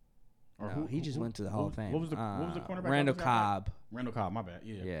 No, he just went to the Hall of Fame. What was the cornerback? Randall y'all just got Cobb. back? Randall Cobb. My bad.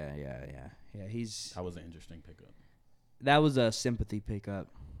 Yeah. Yeah. He's That was an interesting pickup. that was a sympathy pickup.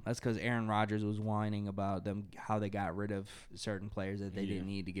 That's because Aaron Rodgers was whining about them how they got rid of certain players that they didn't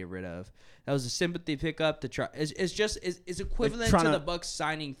need to get rid of. That was a sympathy pickup to try. It's equivalent to the Bucks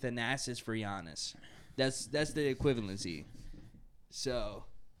signing Thanasis for Giannis. That's the equivalency. So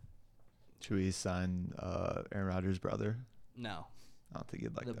Should we sign Aaron Rodgers' brother? no. I don't think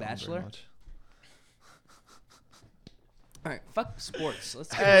he'd like The that one very Bachelor? much. All right, fuck sports.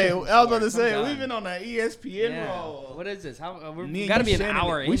 Let's. Hey, I was about to I'm say done. we've been on an ESPN Yeah. roll. What is this? How Me we and got to you be an Shannon-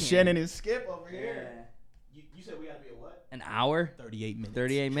 hour in. We here. Shannon and Skip over Yeah. here. You said we got to be at what? An hour. 38 minutes.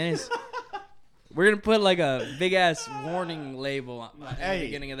 38 minutes. We're gonna put like a big ass warning label at the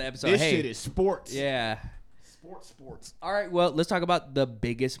beginning of the episode. This hey, shit is sports. yeah. Sports. All right. Well, let's talk about the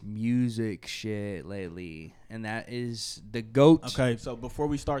biggest music shit lately, and that is the GOAT. Okay, so before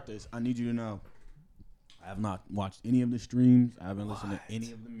we start this, I need you to know I have not watched any of the streams. I haven't listened to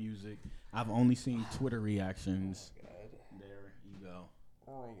any of the music. I've only seen Twitter reactions. There you go.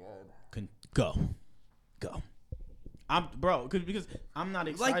 Oh my god. Go. Because I'm not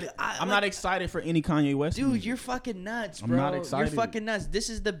excited. I- I'm not excited for any Kanye West. Dude, music. you're fucking nuts, I'm bro. not excited. You're fucking nuts. This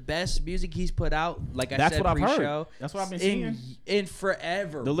is the best music he's put out. Like I That's said what I've heard. pre-show. That's what I've been in, seeing. in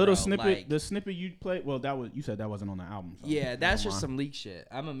forever. The little bro. snippet, Like, the snippet you played. Well, you said that wasn't on the album. So yeah, that's never just mind. some leak shit.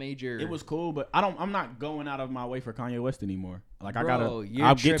 I'm a major. It was cool, but I'm not going out of my way for Kanye West anymore. Like Bro, I gotta. you're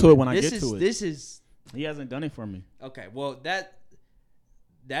I'll get to tripping. it when I This get is- to it. This is He hasn't done it for me. okay. Well,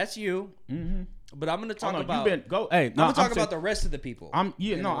 that's you. Mm-hmm. But I'm gonna talk Oh, no, about. you been go. Hey, I'm gonna talk about the rest of the people.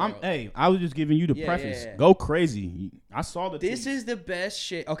 Hey, I was just giving you the Yeah, preface. yeah. Go crazy. I saw the. This tweets. is the best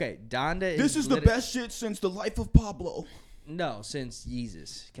shit. Okay, Donda. This is the best shit since the life of Pablo. No, since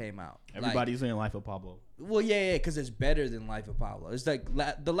Yeezus came out. Everybody's saying Life of Pablo. Well, yeah, because it's better than Life of Pablo. It's like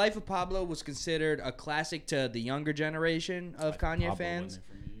the Life of Pablo was considered a classic to the younger generation of Kanye fans.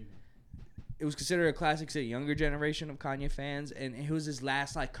 It was considered a classic to the younger generation of Kanye fans, and it was his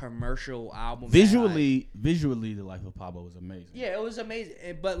last like commercial album. Visually, the Life of Pablo was amazing. Yeah, it was amazing.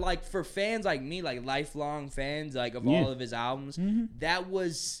 But like for fans like me, like lifelong fans, like of all of his albums, that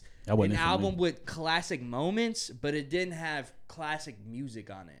was an album with classic moments, but it didn't have classic music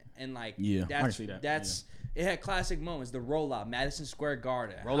on it. And like, I can see that. It had classic moments. The rollout, Madison Square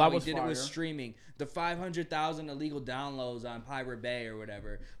Garden. Rollout was did fire. It with streaming. The 500,000 illegal downloads on Pirate Bay or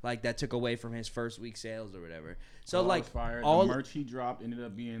whatever. Like that took away from his first week sales or whatever. So Rollout like was fire. all the merch he dropped ended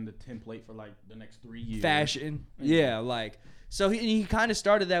up being the template for like the next 3 years. Fashion, yeah, like. So he kind of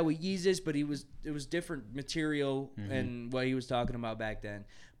started that with Yeezus, but it was different material and what he was talking about back then.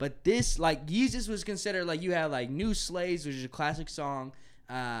 But this, like, Yeezus was considered, like, you had, like, New Slaves, which is a classic song,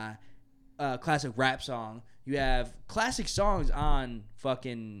 classic rap song. You have classic songs on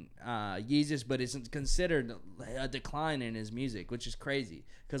fucking Yeezus, but it's considered a decline in his music, which is crazy.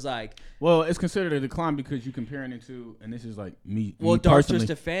 Because, like... Well, it's considered a decline because you're comparing it to... And this is, like, me Dark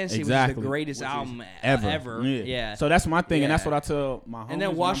Twisted Fantasy was the greatest album ever. Yeah. So that's my thing, and that's what I tell my homies. And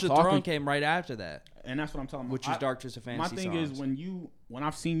then Watch the Throne came right after that. And that's what I'm talking about. Which is Dark Twisted Fantasy. My thing is when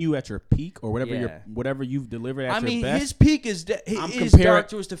I've seen you at your peak or whatever you've delivered at your best. His peak is Dark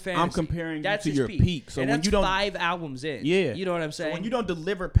Twisted Fantasy. I'm comparing you to your peak. So and when that's you don't 5 albums in. Yeah. You know what I'm saying? So when you don't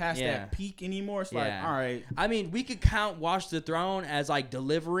deliver past that peak anymore, it's like, all right. I mean, we could count Watch the Throne as like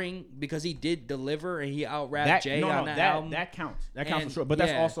delivering because he did deliver and he out-rapped Jay on that album. That counts. That counts for sure. But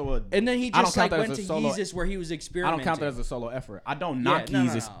that's also a... And then he just like went to Yeezus where he was experimenting. I don't count that as a solo effort. I don't knock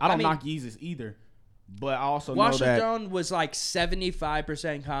Yeezus. I don't knock Yeezus either. But I also know that Washington was like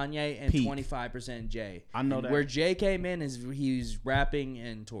 75% Kanye and 25% Jay. I know that. Where Jay came in is he's rapping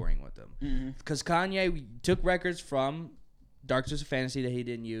and touring with them. Because Kanye took records from Dark Twisted Fantasy that he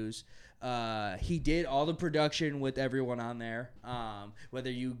didn't use. He did all the production with everyone on there.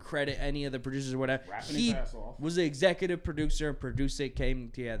 Whether you credit any of the producers or whatever, he was the executive producer and produced it,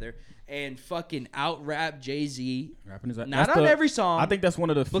 came together, and fucking out-rap Jay-Z. Not on every song. I think that's one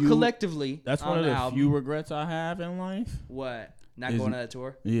of the few. But collectively, that's one of the few regrets I have in life. What? Not going to that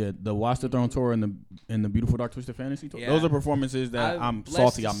tour? Yeah, the Watch the Throne tour and the Beautiful Dark Twisted Fantasy tour. Yeah. Those are performances that I'm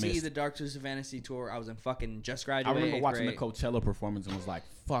salty I missed. See the Dark Twisted Fantasy tour. I was in fucking just graduated. I remember watching the Coachella performance and was like,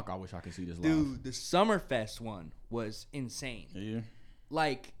 "Fuck, I wish I could see this live." Dude, the Summerfest one was insane. Yeah.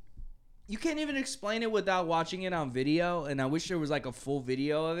 Like, you can't even explain it without watching it on video, and I wish there was like a full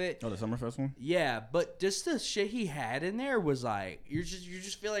video of it. Oh, the Summerfest one? Yeah, but just the shit he had in there was like you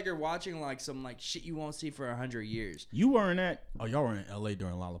just feel like you're watching like some like shit you won't see for 100 years. You weren't at y'all were in LA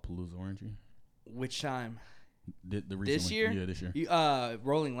during Lollapalooza, weren't you? Which time? The this year? Yeah, this year.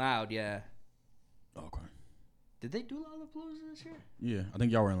 Rolling Loud, yeah. Okay. Did they do Lollapalooza this year? Yeah, I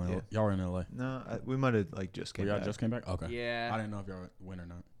think y'all were in LA. Y'all were in LA. No, we might have like just came back. Y'all just came back? Okay. Yeah. I didn't know if y'all went or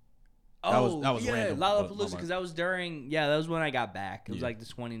not. That was yeah, random, Lollapalooza, because that was during, that was when I got back. It was like the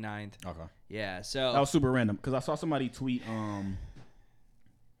 29th. Okay. Yeah, so. That was super random, because I saw somebody tweet,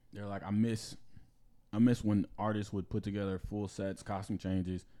 they're like, I miss when artists would put together full sets, costume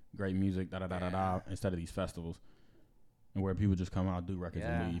changes, great music, da-da-da-da-da, instead of these festivals, and where people just come out, do records,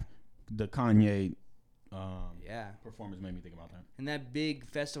 and leave. The Kanye performance made me think about that. And that big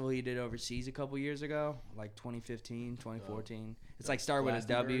festival he did overseas a couple years ago, like 2015, 2014. It's like started with a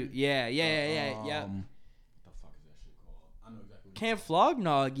W. Yeah. What the fuck is that shit called? I know exactly. Can't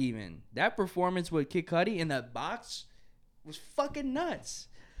Flognog even. That performance with Kid Cudi in that box was fucking nuts.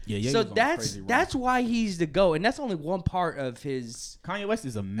 Yeah. So that's why he's the GOAT, and that's only one part of his Kanye West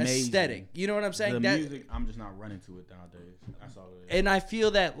is amazing aesthetic. You know what I'm saying? The music, I'm just not running to it nowadays. That's all it is. And I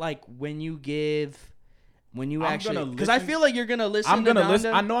feel that like when you actually, because I feel like you're gonna listen. I'm gonna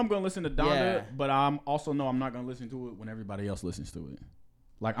listen. I know I'm gonna listen to Donda, but I'm also know I'm not gonna listen to it when everybody else listens to it.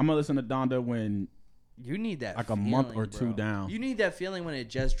 Like I'm gonna listen to Donda when you need that, like a month or two down. You need that feeling when it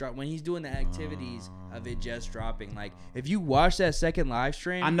just dropped. When he's doing the activities of it just dropping. Like if you watch that second live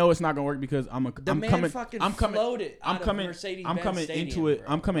stream, I know it's not gonna work because I'm coming into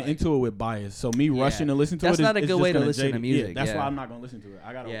it with bias. So me rushing to listen to that's not a good way to listen to music. Yeah, that's why I'm not gonna listen to it.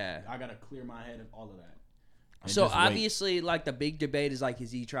 I gotta clear my head of all of that. So obviously, like the big debate is like,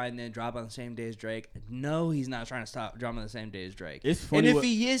 is he trying to drop on the same day as Drake? No, he's not trying to stop drop on the same day as Drake. It's funny, and if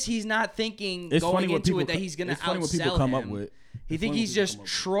he is, he's not thinking going into it that he's gonna outsell him. He think he's just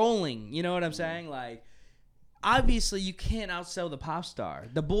trolling. You know what I'm saying? Like, obviously, you can't outsell the pop star.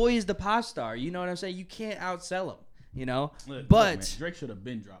 The boy is the pop star. You know what I'm saying? You can't outsell him. you know. Look, but man, Drake should have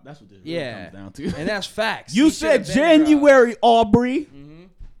been dropped. That's what this really comes down to. And that's facts. You said January, Aubrey. Mm-hmm.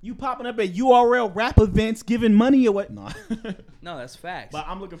 You popping up at URL rap events, giving money away. No, no, that's facts. But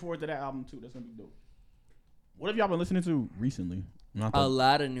I'm looking forward to that album too. That's gonna be dope. What have y'all been listening to recently? A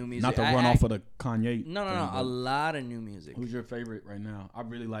lot of new music. Not to run off of the Kanye. No. A lot of new music. Who's your favorite right now? I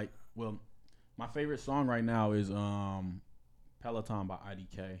really like. Well, my favorite song right now is Peloton by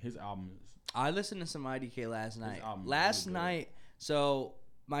IDK. His album is. I listened to some IDK last night. Last night, so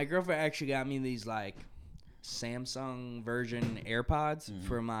my girlfriend actually got me these like Samsung version AirPods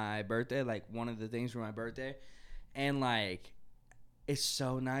for my birthday. Like one of the things for my birthday, and like it's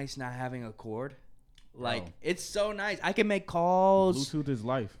so nice not having a cord. Like it's so nice. I can make calls. Bluetooth is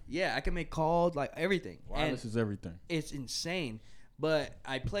life. Yeah, I can make calls, like everything. Wireless is everything. It's insane. But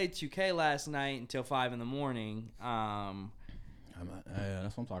I played 2K last night until 5 a.m.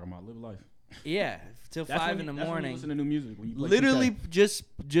 That's what I'm talking about. Live life. Yeah, till 5 a.m. That's when you listen to new music. When you play Literally 2K.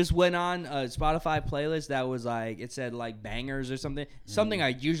 just went on a Spotify playlist that was like, it said like bangers or something. Something I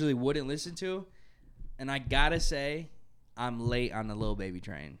usually wouldn't listen to. And I gotta say, I'm late on the Lil Baby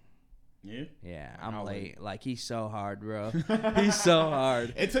train. Yeah, I'm late. Like he's so hard, bro. He's so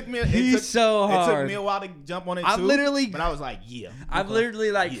hard. It took me. So hard. It took me a while to jump on it too. But I was like, yeah. I'm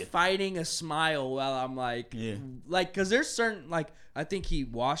literally like fighting a smile while I'm like, like, cause there's certain like I think he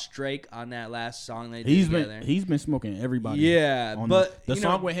washed Drake on that last song they did together. He's been smoking everybody. Yeah, but the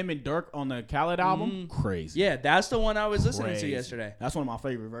song with him and Durk on the Khaled album, crazy. Yeah, that's the one I was listening to yesterday. That's one of my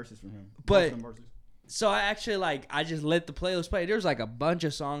favorite verses from him. But. So I actually I just let the playlist play. There was like a bunch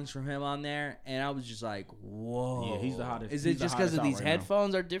of songs from him on there, and I was just like, "Whoa!" Yeah, he's the hottest. Is it just because of these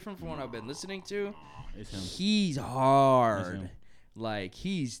headphones are different from what I've been listening to? It's him. He's hard, like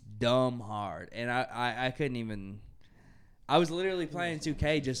he's dumb hard, and I couldn't even. I was literally playing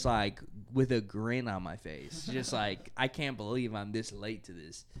 2K just like with a grin on my face, just like I can't believe I'm this late to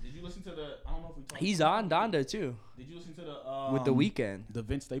this. Did you listen to the? I don't know if we talked. He's on Donda too. Did you listen to the with The Weeknd, the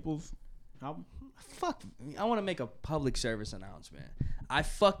Vince Staples album? Fuck, I want to make a public service announcement. I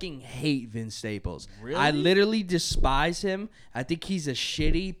fucking hate Vince Staples. Really? I literally despise him. I think he's a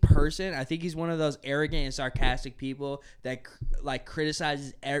shitty person. I think he's one of those arrogant and sarcastic people that like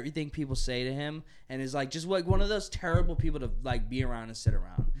criticizes everything people say to him and is like just like one of those terrible people to like be around and sit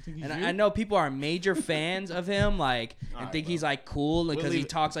around. And I know people are major fans of him, like, and think he's like cool because he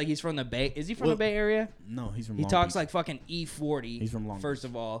talks like he's from the Bay. Is he from the Bay Area? No, he's from. He talks like fucking E40. He's from Long Beach. First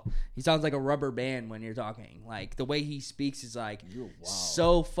of all, he sounds like a rubber band when you're talking. Like the way he speaks is like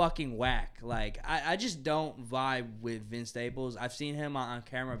so fucking whack. Like I just don't vibe with Vince Staples. I've seen him on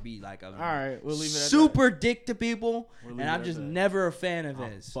camera be like a all right, we'll leave it at super dick to people, and I'm just never a fan of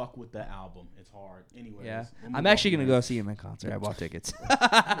his. Fuck with the album. It's hard. Anyways, yeah, I'm actually gonna go see him in concert. I bought tickets. So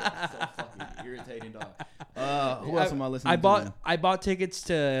fucking irritating, dog. Who else am I listening to? I bought tickets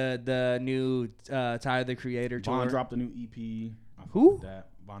to the new Tyler the Creator tour. Von dropped a new EP. Who? That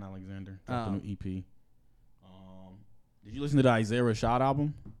Von Alexander dropped a new EP. Did you listen to the Isaiah Rashad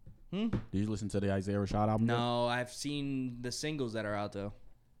album? Did you listen to the Isaiah Rashad album? No, I've seen the singles that are out though.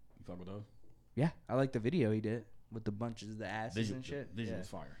 You fuck with those? Yeah, I like the video he did with the bunches of the asses and shit. Vision is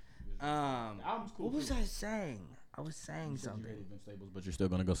fire. The album's cool. What was I saying? I was saying something. You hated Vince Staples, but you're still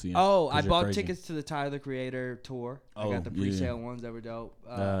gonna go see him. Oh, I bought tickets to the Tyler the Creator tour. I got the pre-sale ones that were dope.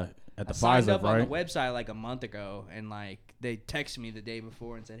 At the I signed up right? on the website like a month ago, and like they texted me the day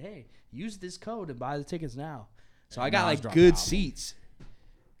before and said, "Hey, use this code and buy the tickets now." So I got like good seats.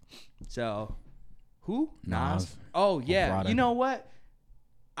 So, who? Nas. Oh yeah. You know what?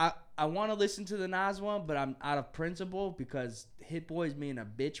 I want to listen to the Nas one, but I'm out of principle because Hit Boy's being a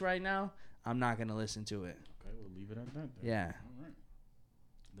bitch right now. I'm not gonna listen to it. Okay, we'll leave it at that. Then. Yeah. All right.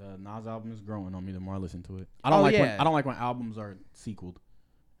 The Nas album is growing on me the more I listen to it. I don't like when albums are sequeled.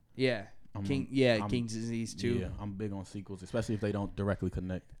 Yeah. King's Disease too. Yeah, I'm big on sequels, especially if they don't directly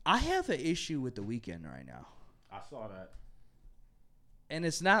connect. I have an issue with The Weeknd right now. I saw that. And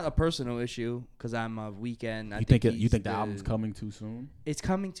it's not a personal issue because I'm a Weeknd. You think the album's coming too soon? It's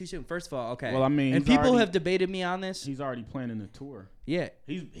coming too soon. First of all, okay. Well, I mean, and people have debated me on this. He's already planning the tour. Yeah,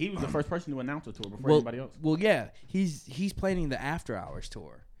 he was the first person to announce a tour before anybody else. Well, yeah, he's planning the After Hours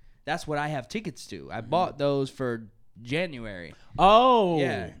tour. That's what I have tickets to. I bought those for January. Oh,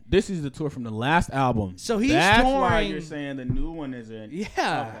 yeah. This is the tour from the last album. So he's That's touring. Why you're saying the new one isn't. Yeah. Okay,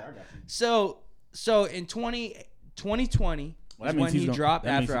 I got you. So in 2020. Well, when he dropped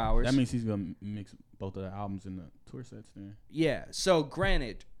After Hours. That means he's going to mix both of the albums in the tour sets then. Yeah. So,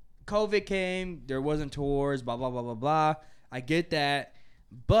 granted, COVID came. There wasn't tours, blah, blah, blah, blah, blah. I get that.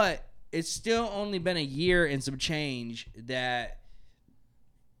 But it's still only been a year and some change that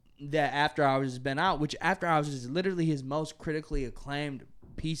that After Hours has been out, which After Hours is literally his most critically acclaimed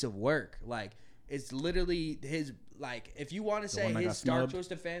piece of work. Like, it's literally his, like, if you want to say his Dark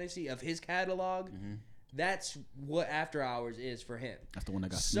Twisted Fantasy of his catalog, that's what After Hours is for him. That's the one that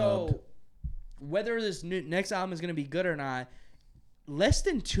got snubbed. So, whether this next album is going to be good or not, less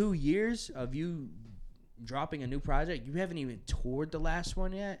than 2 years of you dropping a new project, you haven't even toured the last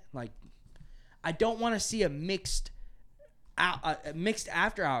one yet. Like, I don't want to see a mixed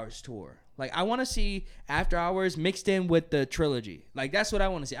After Hours tour. Like, I want to see After Hours mixed in with the trilogy. Like, that's what I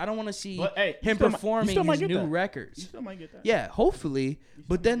want to see. I don't want to see him performing his new records. You still might get that. Yeah, hopefully.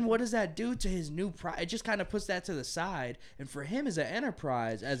 But then what does that do to his new it just kind of puts that to the side. And for him as an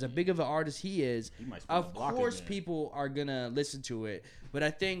enterprise, as a big of an artist he is, of course people are going to listen to it. But I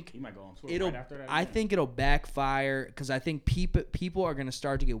think he might go on tour right after that. I think it'll backfire because I think people are going to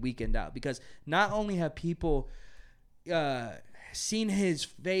start to get weakened out. Because not only have people seen his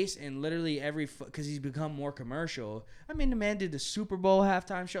face in literally every because he's become more commercial. I mean, the man did the Super Bowl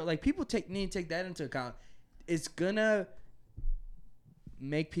halftime show. Like, people need to take that into account. It's gonna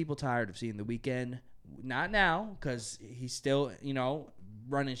make people tired of seeing The Weeknd. Not now, because he's still,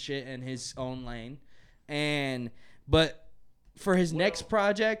 running shit in his own lane. But for his next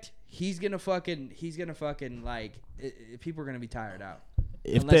project, he's gonna fucking like people are gonna be tired out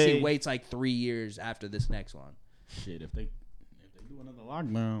unless he waits like 3 years after this next one. Shit, if they do another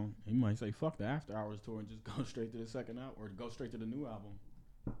lockdown, he might say fuck the After Hours tour and just go straight to the second album or go straight to the new album.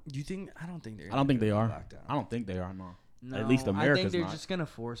 Do you think? I don't think they're. I don't think they are. Lockdown. I don't think they are. No, at least America's I think they're not. just gonna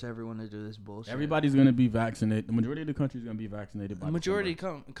force everyone to do this bullshit. Everybody's gonna be vaccinated. The majority of the country is gonna be vaccinated. By the majority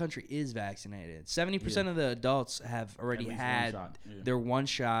of the country is vaccinated. 70% of the adults have already had their one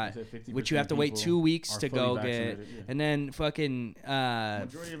shot, which you have to wait 2 weeks to go get. Yeah. And then fucking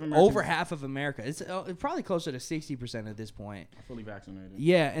over half of America. It's probably closer to 60% at this point. Are fully vaccinated.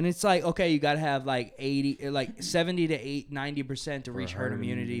 Yeah, and it's like, okay, you gotta have like 70 to 90% to reach herd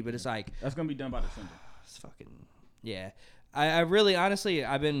immunity, but it's like that's gonna be done by December. It's fucking. Yeah, I really, honestly,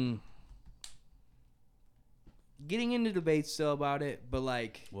 I've been getting into debates still about it, but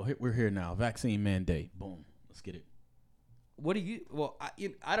like... Well, we're here now. Vaccine mandate. Boom. Let's get it. What do you... Well,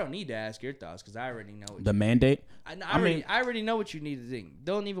 I don't need to ask your thoughts because I already know... The mandate? I already know what you need to think.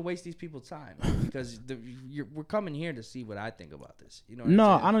 Don't even waste these people's time because we're coming here to see what I think about this. You know what I'm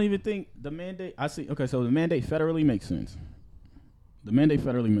saying? I don't even think the mandate... Okay, so the mandate federally makes sense. The mandate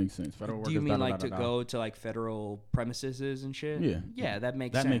federally makes sense. Federal workers. Do you mean go to like federal premises and shit? Yeah. Yeah, that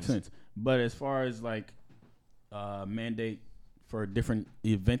makes sense. That makes sense. But as far as like mandate for different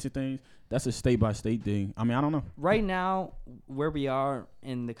events and things, that's a state by state thing. I mean, I don't know. Right now, where we are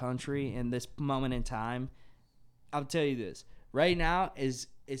in the country in this moment in time, I'll tell you this. Right now it's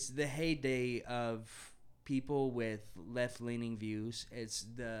the heyday of people with left-leaning views. It's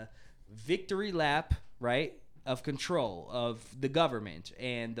the victory lap, right? Of control of the government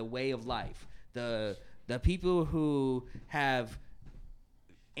and the way of life. The people who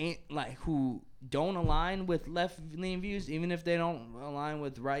who don't align with left-leaning views, even if they don't align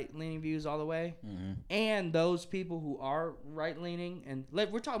with right-leaning views all the way, and those people who are right-leaning, and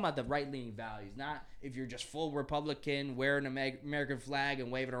we're talking about the right-leaning values, not if you're just full Republican, wearing an American flag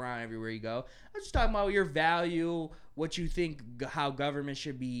and waving around everywhere you go. I'm just talking about your value, what you think, how government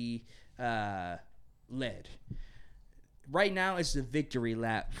should be led. Right now, it's the victory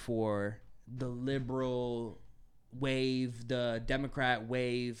lap for the liberal wave, the Democrat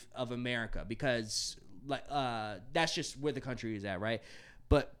wave of America, because that's just where the country is at, right?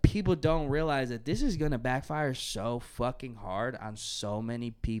 But people don't realize that this is gonna backfire so fucking hard on so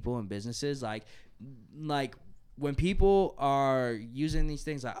many people and businesses. Like when people are using these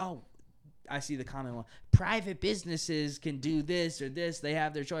things, like, oh, I see the comment one, private businesses can do this or this, they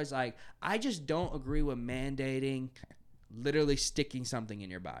have their choice. Like, I just don't agree with mandating literally sticking something in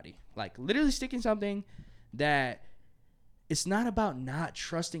your body. Like, literally sticking something that it's not about not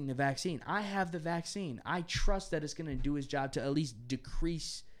trusting the vaccine. I have the vaccine. I trust that it's going to do its job to at least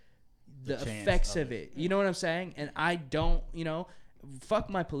decrease the effects of it. You know what I'm saying? And I don't, fuck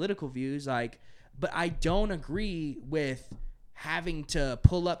my political views, like, but I don't agree with having to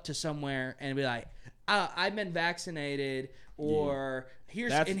pull up to somewhere and be like, I've been vaccinated, or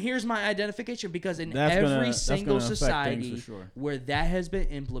here's my identification, because in every single society where that has been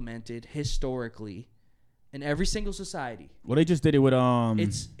implemented historically, in every single society, well, they just did it with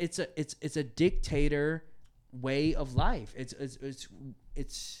it's a dictator way of life.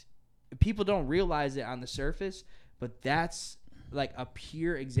 It's people don't realize it on the surface, but that's like a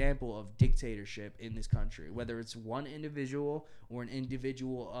pure example of dictatorship in this country, whether it's one individual or an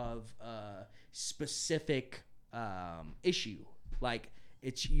individual of a specific issue. Like,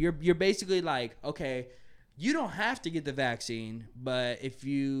 You're basically like, okay, you don't have to get the vaccine, but if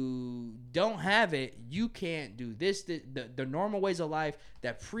you don't have it, you can't do this. The normal ways of life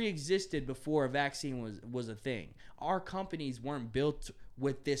that pre-existed before a vaccine was a thing. Our companies weren't built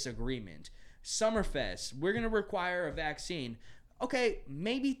with this agreement. Summerfest, we're going to require a vaccine. Okay,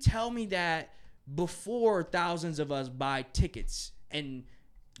 maybe tell me that before thousands of us buy tickets and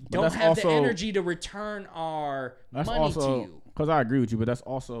don't have the energy to return our money to you. Because I agree with you, but that's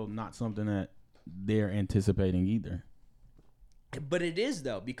also not something that they're anticipating either. But it is,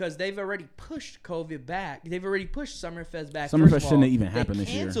 though, because they've already pushed COVID back. They've already pushed Summerfest back. Summerfest shouldn't have even happened this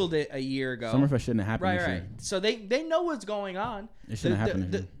year. They canceled it a year ago. Summerfest shouldn't have happened this year. So they know what's going on. It shouldn't have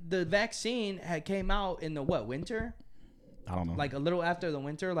happened this year. The vaccine had came out in the winter? I don't know. Like a little after the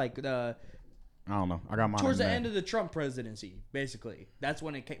winter, like the... I don't know. I got mine towards the end of the Trump presidency, basically. That's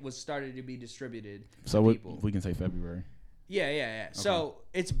when it was started to be distributed. So we can say February. Yeah. Okay. So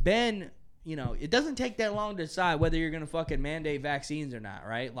it's been, it doesn't take that long to decide whether you're gonna fucking mandate vaccines or not,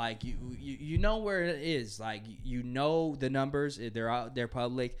 right? Like you know where it is. Like the numbers, they're out, they're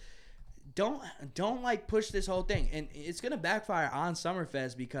public. Don't like push this whole thing, and it's gonna backfire on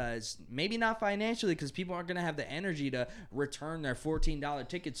Summerfest because maybe not financially, because people aren't gonna have the energy to return their $14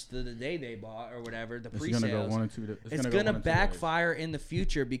 tickets to the day they bought or whatever. The pre-sales. It's gonna backfire in the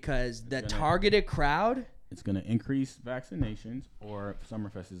future because the targeted crowd. It's gonna increase vaccinations, or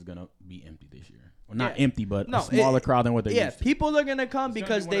Summerfest is gonna be empty this year. Well, not empty, but a smaller crowd than what they used to. People are gonna come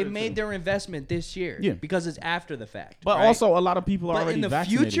because they made their investment this year. Yeah, because it's after the fact. But also, a lot of people are already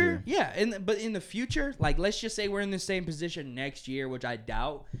vaccinated. But in the future, like let's just say we're in the same position next year, which I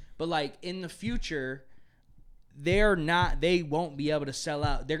doubt. But like in the future, they won't be able to sell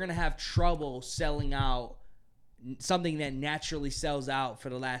out. They're gonna have trouble selling out something that naturally sells out for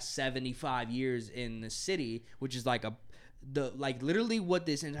the last 75 years in the city, which is literally what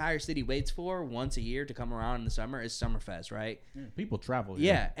this entire city waits for once a year to come around in the summer is Summerfest, right? Yeah, people travel.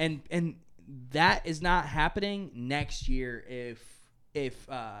 Yeah, and that is not happening next year if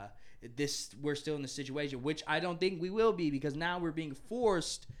we're still in the situation, which I don't think we will be, because now we're being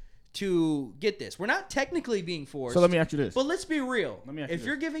forced to get this. We're not technically being forced. So let me ask you this. But let's be real. If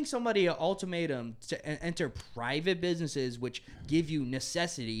you're giving somebody an ultimatum to enter private businesses which give you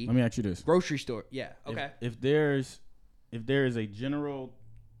necessity. Let me ask you this. Grocery store. Yeah. Okay. If there is a general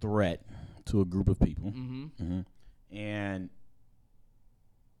threat to a group of people, and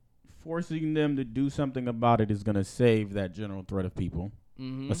forcing them to do something about it is going to save that general threat of people,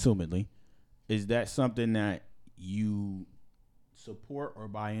 assumedly, is that something that you support or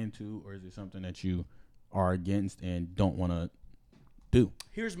buy into, or is it something that you are against and don't want to do?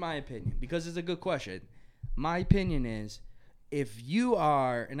 Here's my opinion, because it's a good question. My opinion is, if you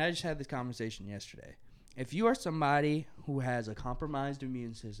are, and I just had this conversation yesterday, if you are somebody who has a compromised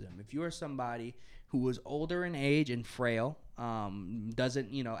immune system, if you are somebody who is older in age and frail,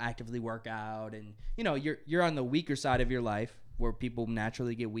 doesn't actively work out, and you're on the weaker side of your life where people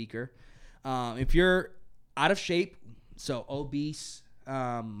naturally get weaker, if you're out of shape, so obese,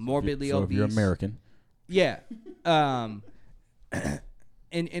 morbidly obese. If you're American. Yeah. And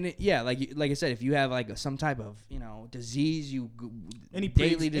like I said, if you have like some type of, disease, any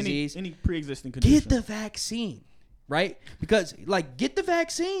pre-existing condition, get the vaccine, right? Because get the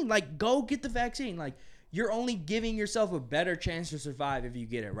vaccine, go get the vaccine. You're only giving yourself a better chance to survive if you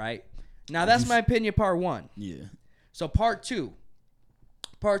get it, right? Now that's my opinion, part one. Yeah. So part two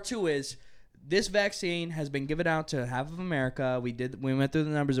is, this vaccine has been given out to half of America. We went through the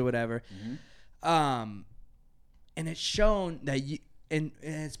numbers or whatever. And it's shown that and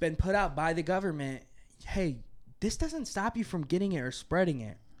it's been put out by the government, hey, this doesn't stop you from getting it or spreading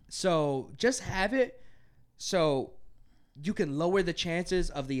it. So just have it so you can lower the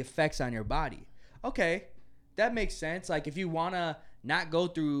chances of the effects on your body. Okay, that makes sense. Like if you want to not go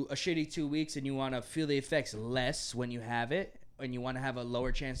through a shitty 2 weeks and you want to feel the effects less when you have it, and you want to have a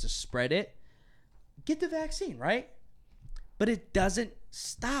lower chance to spread it, get the vaccine, right? But it doesn't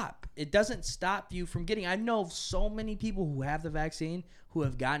stop. It doesn't stop you from getting. I know so many people who have the vaccine who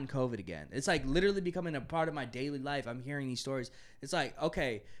have gotten COVID again. It's literally becoming a part of my daily life. I'm hearing these stories. It's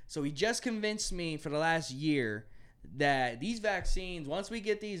okay, so he just convinced me for the last year that these vaccines, once we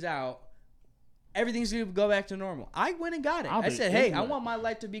get these out, everything's going to go back to normal. I went and got it. I said, hey, I want my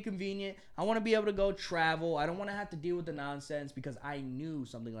life to be convenient. I want to be able to go travel. I don't want to have to deal with the nonsense, because I knew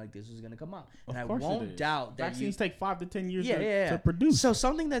something like this was going to come up. And I won't doubt that vaccines take 5 to 10 years to produce. So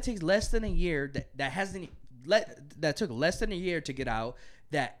something that takes less than a year, that took less than a year to get out,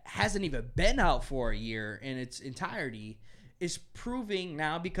 that hasn't even been out for a year in its entirety, is proving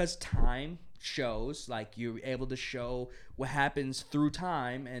now, because time shows, like you're able to show what happens through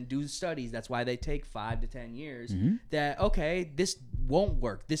time and do studies. That's why they take 5 to 10 years. That, okay, this won't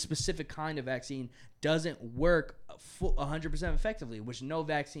work. This specific kind of vaccine doesn't work 100% effectively, which no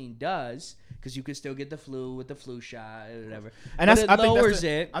vaccine does, because you can still get the flu with the flu shot or whatever. And I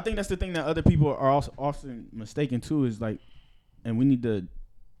think that's the thing that other people are also often mistaken too, is like, and we need to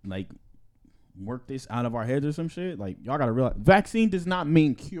like work this out of our heads or some shit. Like, y'all gotta realize, vaccine does not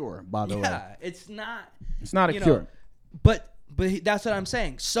mean cure, by the way. Yeah, it's not a cure. But that's what I'm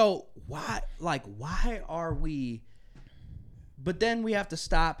saying. So why are we? But then we have to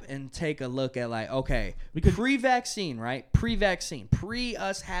stop and take a look at, like, okay, because pre-vaccine, right? Pre-vaccine,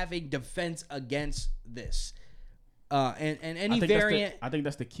 us having defense against this, and any variant. I think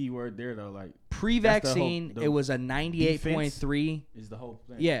that's the key word there, though. Like, pre-vaccine, it was a 98.3. Is the whole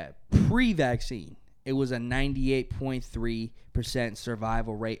thing. Yeah, pre-vaccine, it was a 98.3%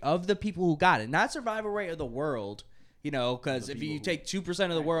 survival rate of the people who got it. Not survival rate of the world, because if you take 2%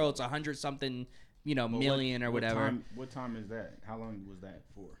 of the world, it's 100 something. Million or whatever. What time is that? How long was that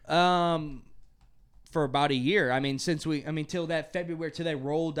for? For about a year. I mean, till that February, till they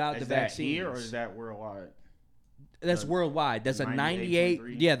rolled out the vaccines. Is that here or is that worldwide? That's worldwide. That's a 98.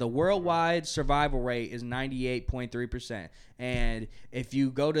 Yeah, the worldwide survival rate is 98.3%. And if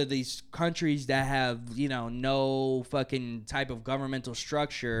you go to these countries that have, no fucking type of governmental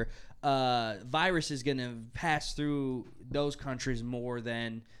structure, virus is gonna pass through those countries more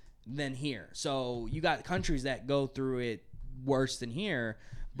than here. So you got countries that go through it worse than here,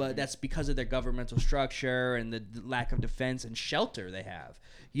 but that's because of their governmental structure and the lack of defense and shelter they have.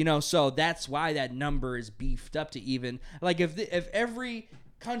 So that's why that number is beefed up to even, like, if every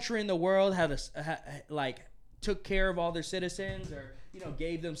country in the world had took care of all their citizens, or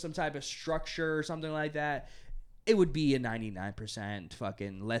gave them some type of structure or something like that, it would be a 99%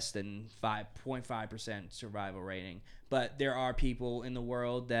 fucking less than 5.5% survival rating. But there are people in the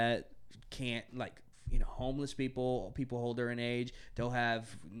world that can't, like, homeless people older in age, they'll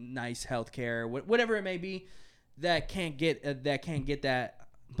have nice health care, whatever it may be, that can't get that.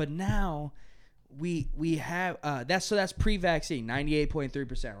 But now we have that's pre-vaccine,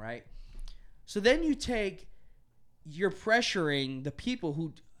 98.3%, right? So then you're pressuring the people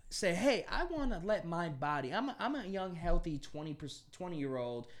who say, hey, I want to let my body, I'm a young, healthy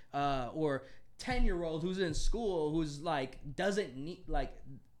 20-year-old or 10-year-old who's in school, who's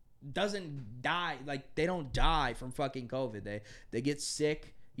doesn't die, they don't die from fucking COVID. They get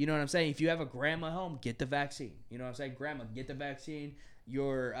sick. You know what I'm saying? If you have a grandma home, get the vaccine. You know what I'm saying? Grandma, get the vaccine.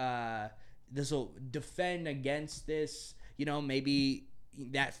 This will defend against this. Maybe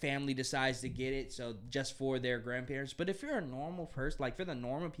that family decides to get it, so just for their grandparents. But if you're a normal person, for the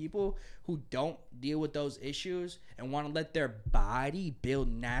normal people who don't deal with those issues and want to let their body build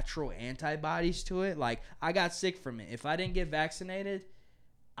natural antibodies to it, I got sick from it. If I didn't get vaccinated,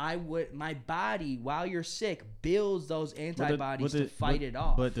 my body, while you're sick, builds those antibodies to fight it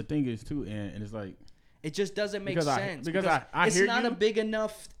off. But the thing is too, and it's like, it just doesn't make sense because it's not a big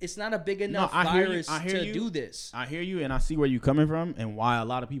enough virus to do this. I hear you, and I see where you're coming from, and why a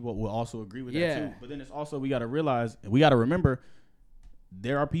lot of people will also agree with that too. But then it's also, we got to realize, we got to remember,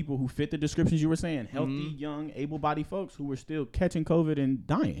 there are people who fit the descriptions you were saying, healthy, young, able-bodied folks who were still catching COVID and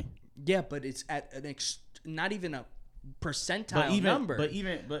dying. Yeah, but it's at not even a percentile number. But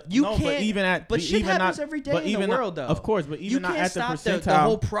shit happens every day in the world, though. Of course, but even not at the percentile. The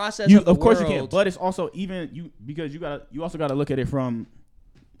whole process of the world. Of course you can. But it's also because you also got to look at it from,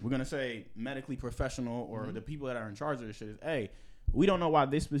 we're gonna say, medically professional, or the people that are in charge of this shit. Is, hey, we don't know why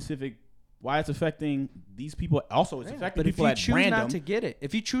it's affecting these people. Also, it's affecting people at random.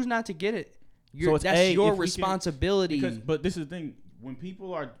 If you choose not to get it, that's your responsibility. But this is the thing. When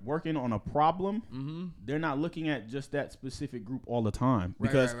people are working on a problem, they're not looking at just that specific group all the time,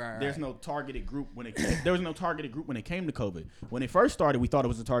 because there's no targeted group there was no targeted group when it came to COVID. When it first started, we thought it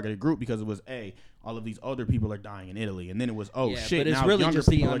was a targeted group because it was all of these older people are dying in Italy, and then it was shit, now really younger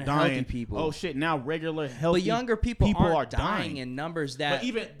people are dying. Oh shit, now regular healthy but younger people are dying in numbers that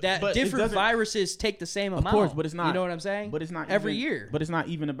different viruses take the same amount. Of course, but it's not. You know what I'm saying? But it's not every year. But it's not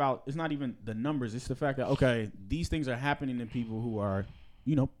even the numbers. It's the fact that these things are happening to people who are,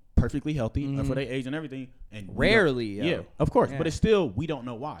 perfectly healthy for their age and everything, and rarely, of course. But it's still, we don't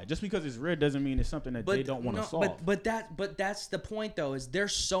know why. Just because it's rare doesn't mean it's something that they don't want to solve. But that's the point, though. Is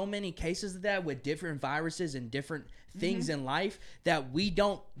there's so many cases of that with different viruses and different things in life that we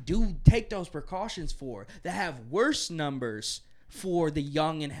don't take those precautions for, that have worse numbers for the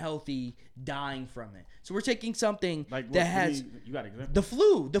young and healthy dying from it. So we're taking something that has you got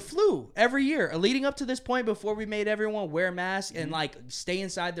examples? the flu every year leading up to this point, before we made everyone wear masks and like stay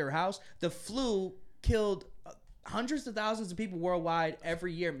inside their house. The flu killed hundreds of thousands of people worldwide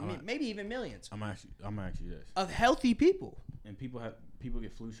every year, maybe even millions. I'm actually this of healthy people. And people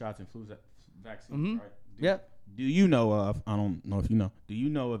get flu shots and flu vaccines, right? Do you know of? I don't know if you know. Do you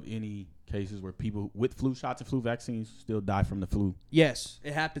know of any cases where people with flu shots and flu vaccines still die from the flu? Yes,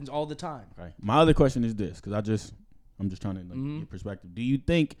 it happens all the time. Okay. My other question is this, because I'm just trying to get perspective. Do you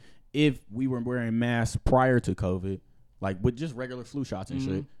think if we were wearing masks prior to COVID, like with just regular flu shots and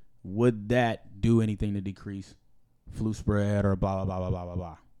shit, would that do anything to decrease flu spread or blah blah blah blah blah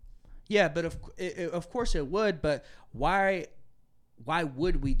blah? Yeah, but of course it would. But why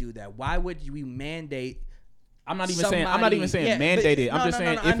would we do that? Why would we mandate? I'm not even saying mandated. I'm just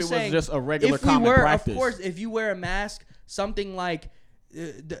saying if it was just a regular common practice. Of course, if you wear a mask, something like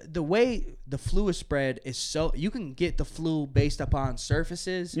the way the flu is spread is so you can get the flu based upon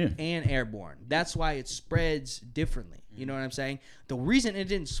surfaces and airborne. That's why it spreads differently. You know what I'm saying? The reason it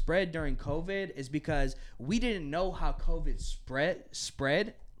didn't spread during COVID is because we didn't know how COVID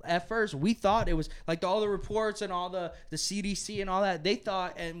spread. At first, we thought it was like all the reports and all the CDC and all that. They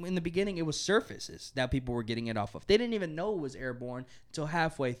thought, and in the beginning, it was surfaces that people were getting it off of. They didn't even know it was airborne until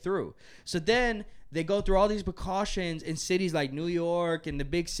halfway through. So then they go through all these precautions in cities like New York and the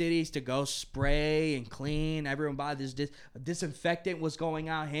big cities to go spray and clean. Everyone buy this disinfectant was going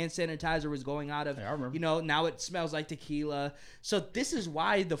out. Hand sanitizer was going out of, now it smells like tequila. So this is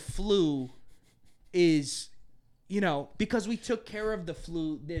why the flu is... because we took care of the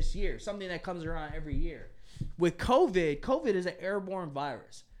flu this year, something that comes around every year. With COVID is an airborne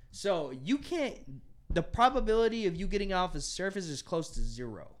virus. So the probability of you getting off a surface is close to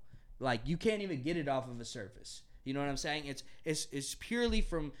zero. Like, you can't even get it off of a surface. You know what I'm saying? It's purely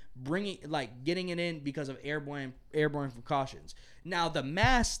from getting it in because of airborne precautions. Now, the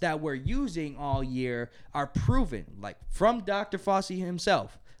masks that we're using all year are proven, like from Dr. Fauci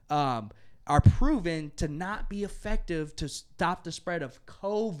himself, are proven to not be effective to stop the spread of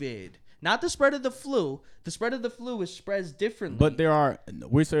COVID. Not the spread of the flu. The spread of the flu spreads differently. But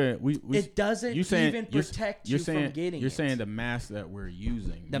we're saying it doesn't even protect you from getting it. You're saying the masks that we're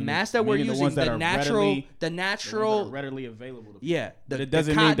using. The masks that we're using, the natural readily available to people. Yeah. But it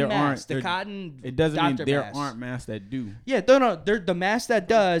doesn't mean there aren't. It doesn't mean there aren't masks that do. Yeah, no. The mask that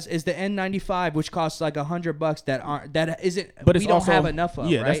does is the N95, which costs like $100 that isn't. But we don't have enough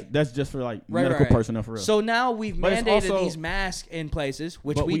of. Yeah, right? that's just for like medical personnel for real. So now we've mandated these masks in places,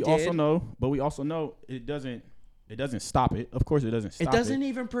 which we did. But we also know it doesn't stop it. Of course, it doesn't stop it. It doesn't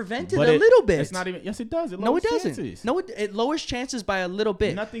even prevent it a little bit. It's not even. Yes, it does. No, it doesn't. No, it lowers chances by a little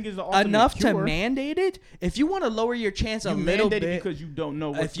bit. Nothing is the ultimate enough cure. To mandate it. If you want to lower your chance a little bit, because you don't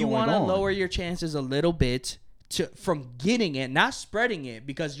know what's going on. If you want to lower your chances a little bit from getting it, not spreading it,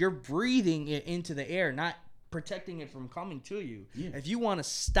 because you're breathing it into the air, not protecting it from coming to you. Yeah. If you want to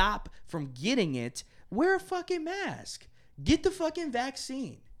stop from getting it, wear a fucking mask. Get the fucking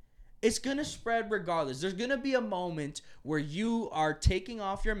vaccine. It's going to spread regardless. There's going to be a moment where you are taking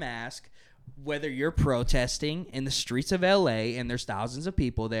off your mask, whether you're protesting in the streets of LA and there's thousands of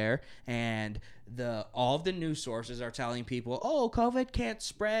people there, and all of the news sources are telling people, oh, COVID can't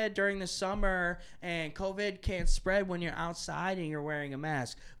spread during the summer and COVID can't spread when you're outside and you're wearing a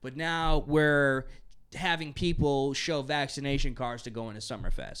mask. But now we're having people show vaccination cards to go into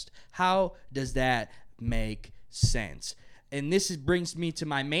Summerfest. How does that make sense? And this brings me to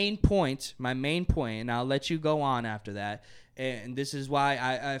my main point, and I'll let you go on after that. And this is why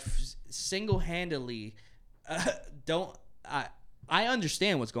I single-handedly I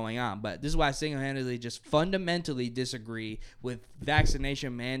understand what's going on, but this is why I single-handedly just fundamentally disagree with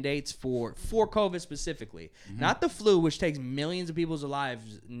vaccination mandates for COVID specifically. Mm-hmm. Not the flu, which takes millions of people's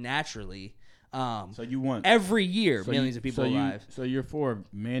lives naturally. So you want every year millions of people alive. So you're for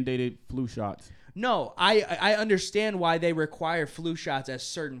mandated flu shots? No, I understand why they require flu shots at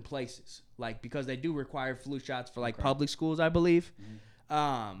certain places, like because they do require flu shots for like public schools, I believe,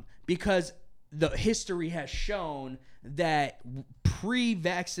 because the history has shown that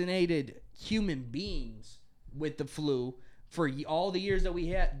pre-vaccinated human beings with the flu for all the years that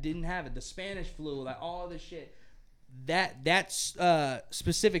we didn't have it, the Spanish flu, like all this shit, that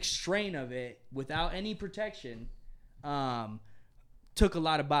specific strain of it without any protection took a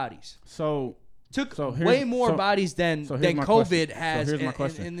lot of bodies. So took way more bodies than COVID has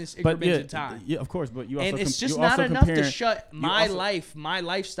in this increment of time. Yeah, of course, but you also and it's just not enough to shut my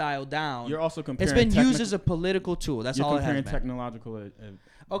lifestyle down. You're also comparing. It's been used as a political tool. That's all it has been. You're comparing technological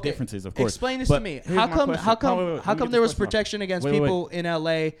differences, of course. Explain this to me. How come there was protection against people in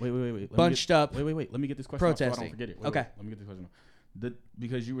LA bunched up? Wait. Let me get this question protesting. So I don't forget it. Okay. Let me get this question.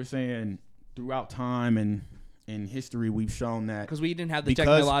 Because you were saying throughout time and in history, we've shown that because we didn't have the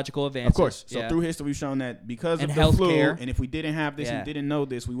technological advances. Of course. So through history, we've shown that because of the flu, and if we didn't have this and didn't know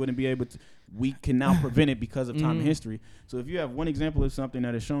this, we wouldn't be able to. We can now prevent it because of time and history. So if you have one example of something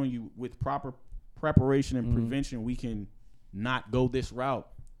that is showing you with proper preparation and prevention, we can not go this route.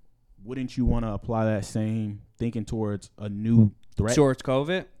 Wouldn't you want to apply that same thinking towards a new threat? Towards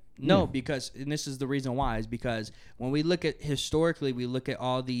COVID? No, because, and this is the reason why, is because when we look at historically, we look at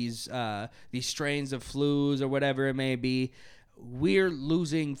all these strains of flus or whatever it may be, we're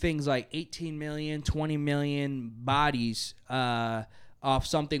losing things like 18 million, 20 million bodies off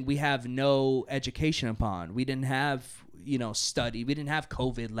something we have no education upon. We didn't have, study. We didn't have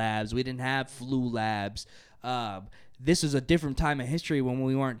COVID labs. We didn't have flu labs. This is a different time in history when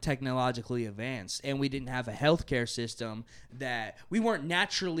we weren't technologically advanced and we didn't have a healthcare system that we weren't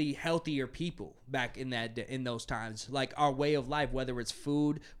naturally healthier people back in those times. Like our way of life, whether it's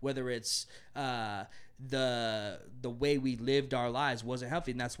food, whether it's the way we lived our lives wasn't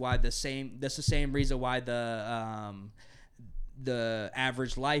healthy, and that's the same reason why the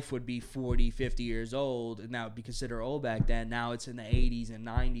average life would be 40, 50 years old, and that would be considered old back then. Now it's in the 80s and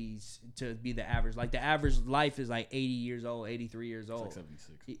 90s to be the average. Like the average life is like 80 years old, 83 years old. It's like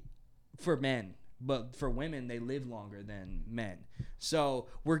 76. For men. But for women, they live longer than men. So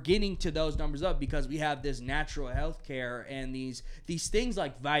we're getting to those numbers up because we have this natural health care and these things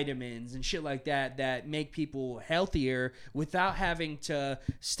like vitamins and shit like that make people healthier without having to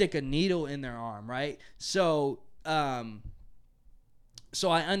stick a needle in their arm, right? So I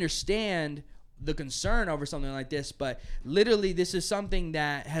understand the concern over something like this, but literally this is something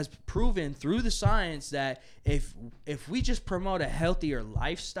that has proven through the science that if we just promote a healthier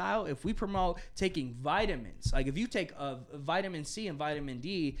lifestyle, if we promote taking vitamins, like if you take vitamin C and vitamin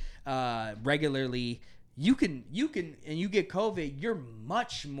D regularly, you can and you get COVID, you're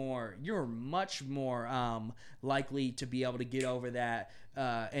much more likely to be able to get over that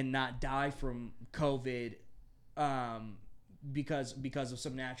and not die from COVID because of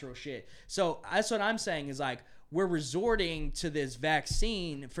some natural shit. So that's what I'm saying is like we're resorting to this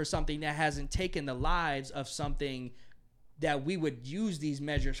vaccine for something that hasn't taken the lives of something that we would use these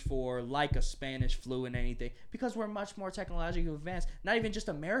measures for, like a Spanish flu and anything, because we're much more technologically advanced. Not even just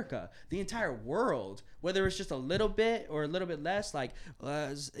America, the entire world, whether it's just a little bit or a little bit less. Like,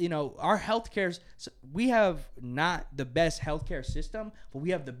 our healthcare, we have not the best healthcare system, but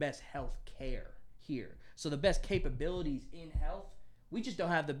we have the best healthcare here. So the best capabilities in health, we just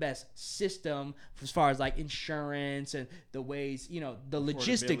don't have the best system as far as like insurance and the ways, the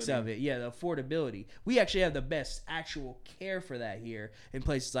logistics of it. Yeah, the affordability. We actually have the best actual care for that here in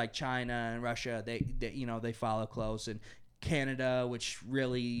places like China and Russia. They follow close, and Canada, which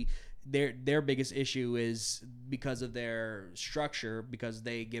really their biggest issue is because of their structure, because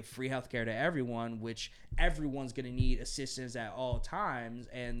they give free healthcare to everyone, which everyone's going to need assistance at all times,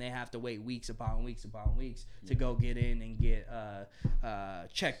 and they have to wait weeks upon weeks to go get in and get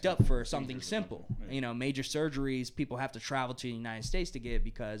checked up for something simple. Major surgeries people have to travel to the United States to get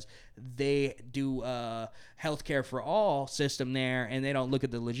because they do healthcare for all system there, and they don't look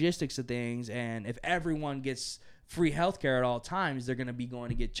at the logistics of things. And if everyone gets free healthcare at all times, they're going to be going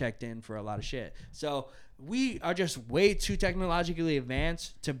to get checked in for a lot of shit. So we are just way too technologically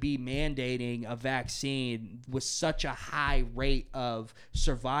advanced to be mandating a vaccine with such a high rate of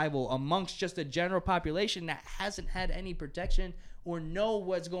survival amongst just a general population that hasn't had any protection or know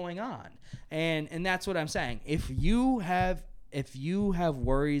what's going on. And that's what I'm saying. If you have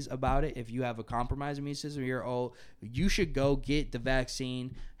worries about it, if you have a compromised immune system, you're old, you should go get the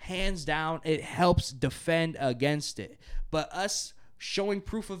vaccine. Hands down, it helps defend against it. But us showing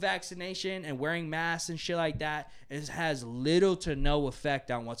proof of vaccination and wearing masks and shit like that has little to no effect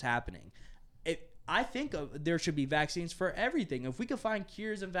on what's happening. I think there should be vaccines for everything. If we can find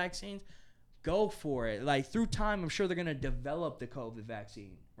cures and vaccines, go for it. Like through time, I'm sure they're going to develop the COVID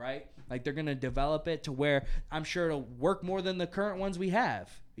vaccine, right? Like they're going to develop it to where I'm sure it'll work more than the current ones we have.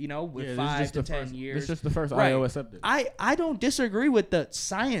 with 5 to 10 years. It's just the first iOS update. I don't disagree with the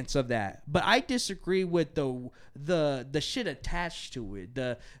science of that, but I disagree with the shit attached to it.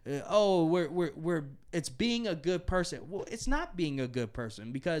 We're it's being a good person. Well, it's not being a good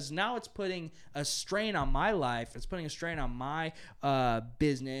person, because now it's putting a strain on my life. It's putting a strain on my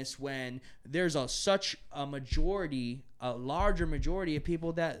business, when there's such a larger majority of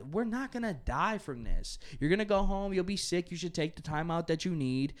people that we're not going to die from this. You're going to go home. You'll be sick. You should take the time out that you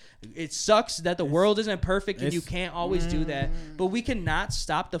need. It sucks that the world isn't perfect and you can't always do that. But we cannot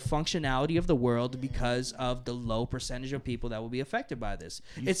stop the functionality of the world because of the low percentage of people that will be affected by this.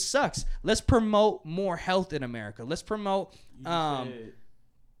 It sucks. Let's promote more health in America. Let's promote...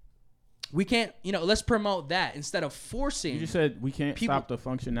 we can't, let's promote that instead of forcing... You just said we can't stop the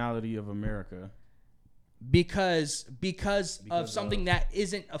functionality of America. Because of something that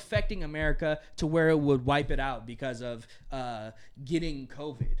isn't affecting America to where it would wipe it out because of getting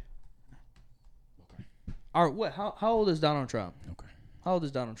COVID. Okay. All right, what? How old is Donald Trump? Okay. How old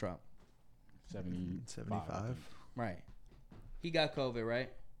is Donald Trump? 75. Right. He got COVID, right?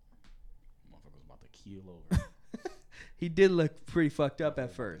 Motherfucker was about to keel over. He did look pretty fucked up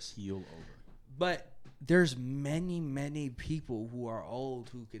at first. Keel over. But there's many people who are old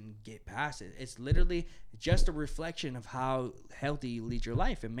who can get past it. It's literally just a reflection of how healthy you lead your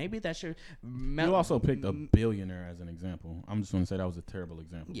life, and maybe that should. You also picked a billionaire as an example. I'm just going to say that was a terrible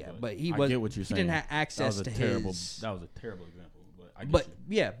example. Yeah, but I get what you're saying. He didn't have access to That was a terrible example.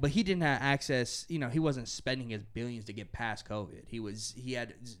 But he didn't have access. He wasn't spending his billions to get past COVID. He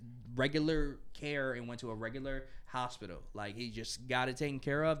had regular care and went to a regular hospital. Like, he just got it taken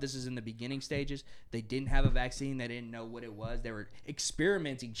care of. This is in the beginning stages. They didn't have a vaccine. They didn't know what it was. They were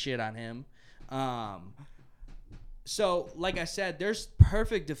experimenting shit on him. So, like I said, there's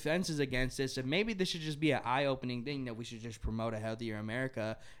perfect defenses against this, and maybe this should just be an eye-opening thing that we should just promote a healthier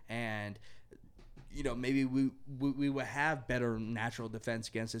America, and maybe we would have better natural defense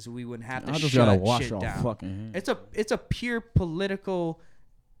against this. We wouldn't have to shut shit down. Fucking hands. It's a pure political.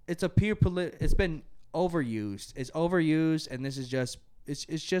 It's been overused. It's overused, and this is just it's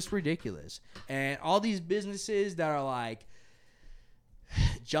just ridiculous. And all these businesses that are like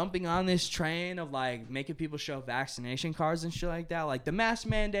jumping on this train of like making people show vaccination cards and shit like that, like the mask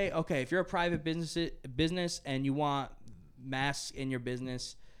mandate. Okay, if you're a private business and you want masks in your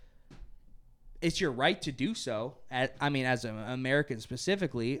business, it's your right to do so. As an American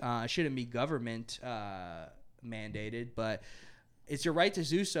specifically, it shouldn't be government mandated, but it's your right to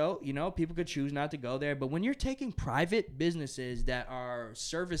do so. People could choose not to go there. But when you're taking private businesses that are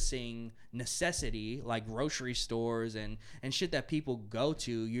servicing necessity, like grocery stores and shit that people go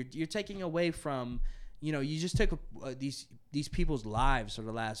to, you're taking away from, you just took these people's lives for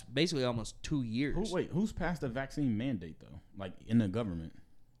the last basically almost 2 years. Who's passed the vaccine mandate though? Like in the government?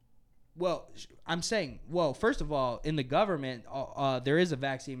 Well, I'm saying, first of all, in the government, there is a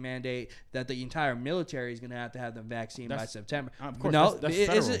vaccine mandate that the entire military is going to have the vaccine by September. Of course, no, that's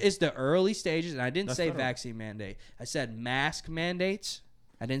it's the early stages, and I didn't say federal. Vaccine mandate. I said mask mandates.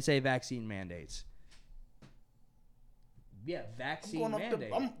 I didn't say vaccine mandates. Yeah, vaccine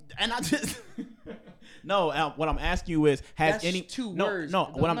mandate. No, what I'm asking you is, That's two words.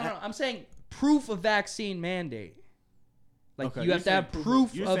 I'm saying proof of vaccine mandate. Like, okay, you have to have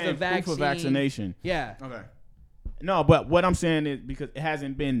proof of the vaccine. Proof of vaccination. Yeah. Okay. No, but what I'm saying is because it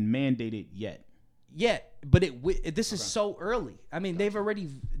hasn't been mandated yet. But this is so early. I mean,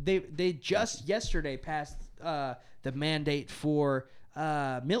 they just yesterday passed the mandate for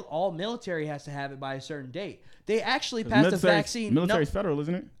all military has to have it by a certain date. They actually passed a vaccine. Military's federal,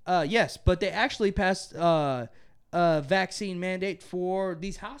 isn't it? Yes, but they actually passed a vaccine mandate for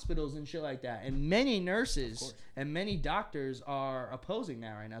these hospitals and shit like that. And many nurses and many doctors are opposing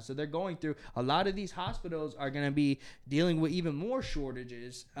that right now. So they're going through, a lot of these hospitals are going to be dealing with even more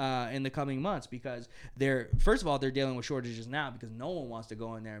shortages in the coming months, because first of all, they're dealing with shortages now because no one wants to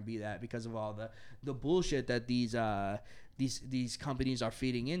go in there and be that because of all the bullshit that these companies are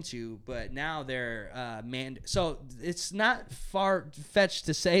feeding into. But now they're so it's not far-fetched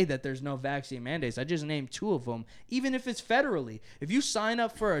to say that there's no vaccine mandates. I just named two of them. Even if it's federally, if you sign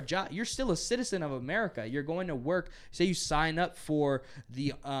up for a job, you're still a citizen of America. You're going to work. Say you sign up for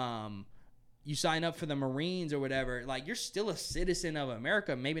the Marines or whatever, like, you're still a citizen of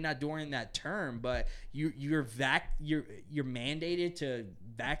America. Maybe not during that term, but you're mandated to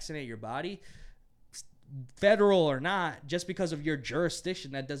vaccinate your body. Federal or not, just because of your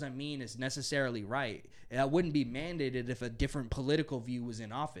jurisdiction, that doesn't mean it's necessarily right. That wouldn't be mandated if a different political view was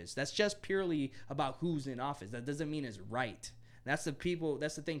in office. That's just purely about who's in office. That doesn't mean it's right. That's the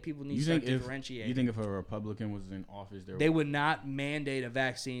thing people need to start differentiating. You think if a Republican was in office, they would not mandate a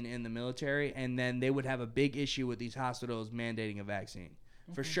vaccine in the military, and then they would have a big issue with these hospitals mandating a vaccine.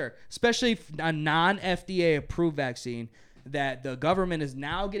 For sure. Especially a non-FDA approved vaccine that the government is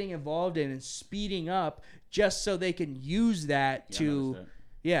now getting involved in and speeding up just so they can use that to...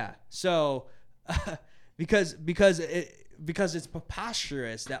 Yeah. So, because it's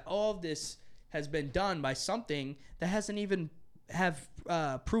preposterous that all of this has been done by something that hasn't even have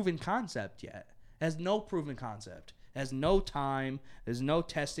proven concept yet. It has no proven concept. It has no time. There's no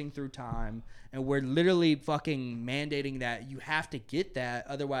testing through time. And we're literally fucking mandating that you have to get that.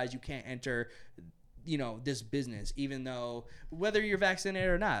 Otherwise, you can't enter, this business, even though whether you're vaccinated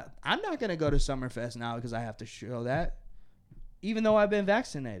or not. I'm not going to go to Summerfest now because I have to show that. Even though I've been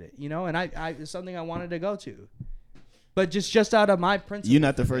vaccinated, and I it's something I wanted to go to. But just out of my principle. You're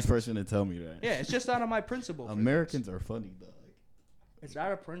not the first person to tell me that. Yeah, it's just out of my principle. Americans are funny, dog. It's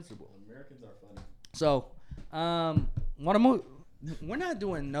out of principle. Americans are funny. So, we're not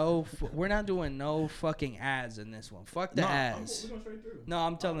doing no fucking ads in this one. Fuck the ads. We're going straight through. No,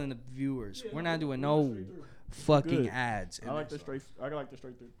 I'm telling the viewers, we're not doing no fucking ads. I like the straight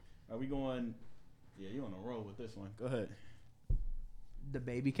through. Are we going? Yeah, you on a roll with this one. Go ahead. The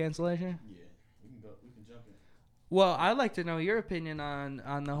baby cancellation? Yeah, we can jump in. Well, I'd like to know your opinion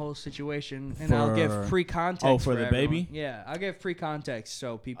on the whole situation, and I'll give free context. Oh, for the everyone. baby? Yeah, I'll give free context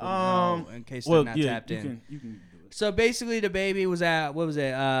so people know in case they're not tapped in. You can do it. So basically, the baby was at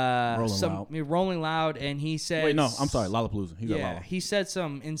Rolling Loud, and he said, "Wait, no, I'm sorry, Lollapalooza." He's at Lollapalooza. He said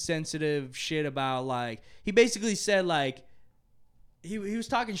some insensitive shit about he basically said he was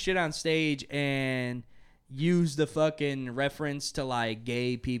talking shit on stage and used the fucking reference to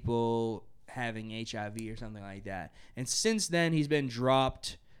gay people having HIV or something like that. And since then, he's been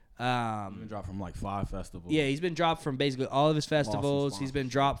dropped. He's been dropped from 5 festivals. Yeah, he's been dropped from basically all of his festivals. He's been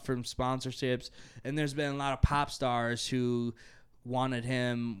dropped from sponsorships. And there's been a lot of pop stars who wanted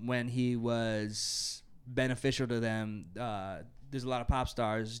him when he was beneficial to them. There's a lot of pop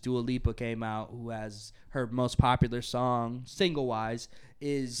stars. Dua Lipa came out, who has her most popular song, single-wise,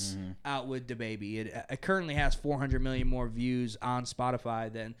 is out with DaBaby. It currently has 400 million more views on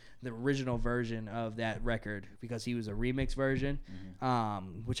Spotify than the original version of that record because he was a remix version,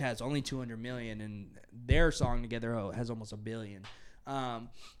 which has only 200 million, and their song together has almost 1 billion.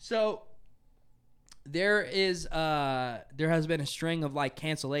 So there has been a string of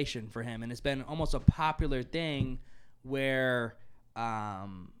cancellation for him, and it's been almost a popular thing where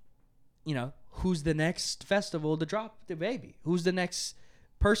who's the next festival to drop DaBaby? Who's the next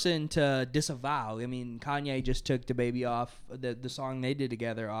person to disavow? I mean, Kanye just took DaBaby off the song they did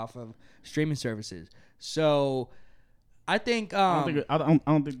together off of streaming services. So I think I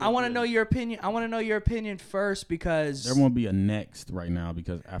don't think I want to know your opinion. I want to know your opinion first because there won't be a next right now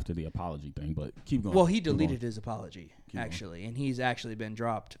because after the apology thing. But keep going. Well, he deleted his apology actually, and he's actually been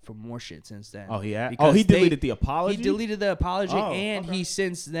dropped for more shit since then. Oh, he deleted the apology. He deleted the apology, and he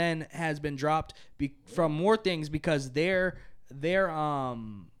since then has been dropped from more things because their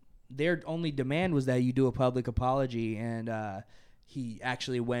only demand was that you do a public apology, and he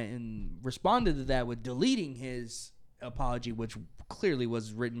actually went and responded to that with deleting his apology, which clearly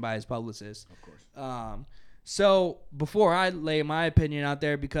was written by his publicist. Of course. So before I lay my opinion out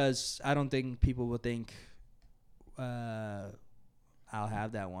there, because I don't think people will think I'll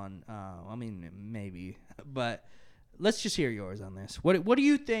have that one. I mean, maybe, but let's just hear yours on this. What do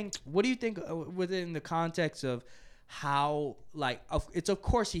you think? What do you think within the context of how it's of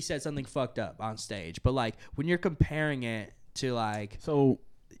course he said something fucked up on stage, but when you're comparing it to so.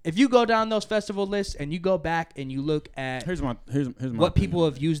 If you go down those festival lists and you go back and you look at here's my what people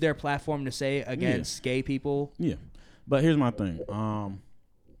have used their platform to say against gay people. Yeah, but here's my thing.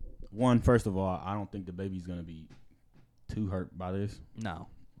 One, first of all, I don't think DaBaby's gonna be too hurt by this. No,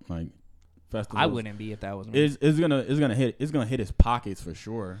 festivals. I wouldn't be if that was me. It's gonna hit his pockets for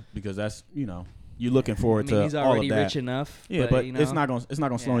sure because that's you're looking forward to he's already all of that. Rich enough. Yeah, but it's not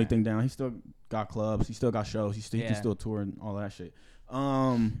gonna slow anything down. He still got clubs. He still got shows. He can still tour and all that shit.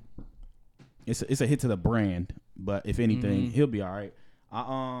 It's a hit to the brand, but if anything, he'll be all right.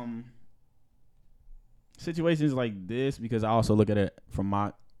 Situations like this, because I also look at it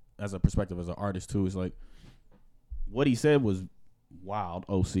from as a perspective as an artist too. It's what he said was wild.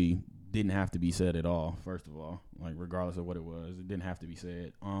 OC didn't have to be said at all. First of all, regardless of what it was, it didn't have to be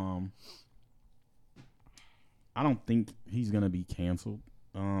said. I don't think he's gonna be canceled.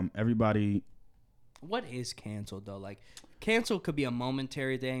 Everybody. What is canceled though? Cancel could be a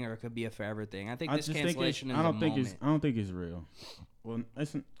momentary thing or it could be a forever thing. I think this cancellation is a moment. I don't think it's real. Well,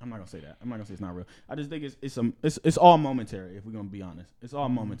 I'm not gonna say that. I'm not gonna say it's not real. I just think it's all momentary. If we're gonna be honest, it's all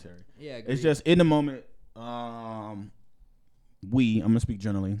momentary. Yeah, agreed. It's just in the moment. I'm gonna speak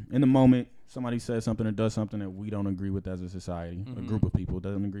generally. In the moment, somebody says something or does something that we don't agree with as a society. A group of people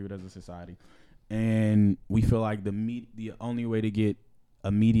doesn't agree with as a society, and we feel like the only way to get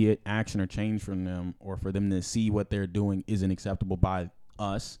immediate action or change from them, or for them to see what they're doing isn't acceptable by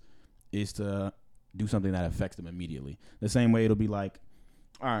us, is to do something that affects them immediately. The same way it'll be like,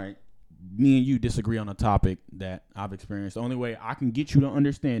 all right, me and you disagree on a topic that I've experienced. The only way I can get you to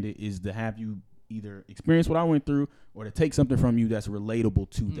understand it is to have you either experience what I went through or to take something from you that's relatable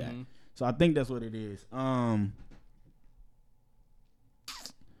to that. So I think that's what it is.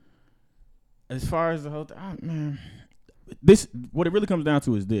 As far as the whole thing, man, this, what it really comes down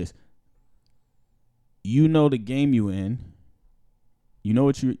to is this. You know the game you in. You know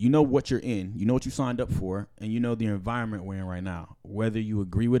what you're in. You know what you signed up for, and you know the environment we're in right now. Whether you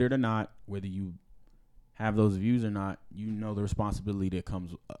agree with it or not, whether you have those views or not, you know the responsibility that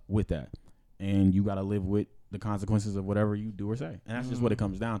comes with that, and you got to live with the consequences of whatever you do or say. And that's just what it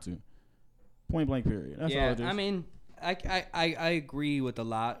comes down to. Point blank. Period. That's all it is. I mean, I agree with a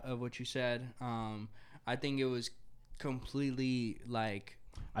lot of what you said. I think it was completely like.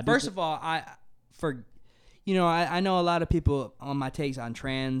 First of all, I know a lot of people on my takes on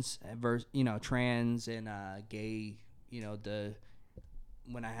trans and gay,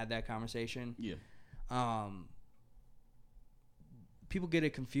 when I had that conversation. Yeah. People get it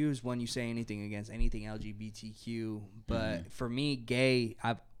confused when you say anything against anything LGBTQ, but for me, gay,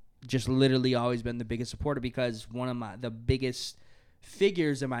 I've just literally always been the biggest supporter, because one of the biggest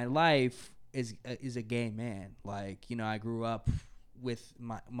figures in my life is a gay man. Like, I grew up with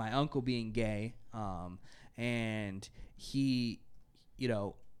my uncle being gay, and he,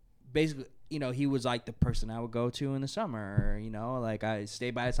 basically, he was like the person I would go to in the summer. Like I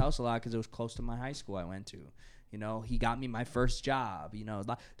stayed by his house a lot because it was close to my high school I went to. He got me my first job.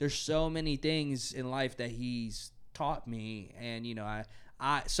 There's so many things in life that he's taught me, and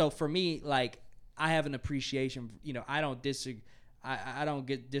so for me, like, I have an appreciation. I don't disagree. I don't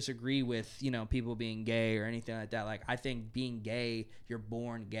disagree with people being gay or anything like that. Like, I think being gay, you're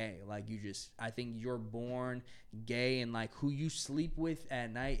born gay. Like, I think you're born gay, and like who you sleep with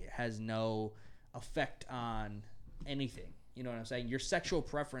at night has no effect on anything. You know what I'm saying? Your sexual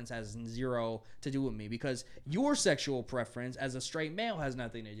preference has zero to do with me, because your sexual preference as a straight male has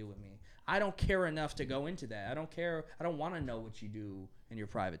nothing to do with me. I don't care enough to go into that. I don't care. I don't want to know what you do in your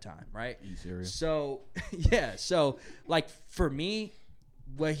private time, right? Are you serious? So, yeah. So, like, for me,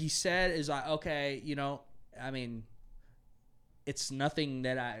 what he said is like, okay, I mean, it's nothing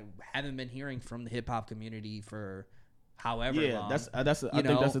that I haven't been hearing from the hip hop community for however long. I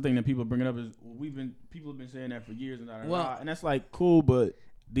think that's the thing that people are bringing up is people have been saying that for years, and that's like cool, but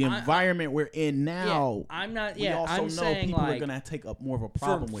the environment we're in now, I'm not. We also I'm know saying people like, are gonna take up more of a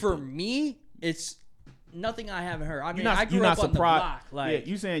problem with it. For me, it's nothing I haven't heard. I mean, I grew up on the block. Like,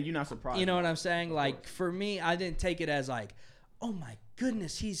 you saying you're not surprised? You know what I'm saying? Like, for me, I didn't take it as like, oh my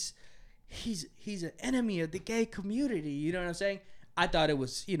goodness, he's an enemy of the gay community. You know what I'm saying? I thought it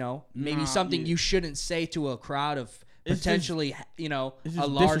was maybe something you shouldn't say to a crowd of potentially a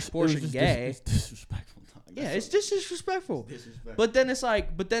large portion gay. It's disrespectful. It's disrespectful. But then it's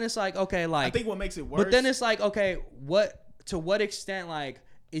like, okay, like, I think what makes it worse. But then it's like, okay, to what extent, like,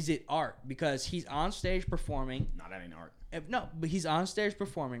 is it art? Because he's on stage performing. No, that ain't art. No, but he's on stage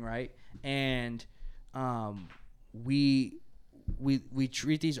performing, right? And we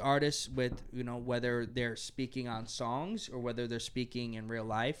treat these artists with, whether they're speaking on songs or whether they're speaking in real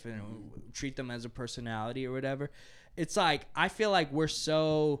life, and treat them as a personality or whatever. It's like, I feel like we're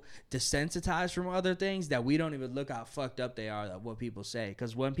so desensitized from other things that we don't even look how fucked up they are at what people say.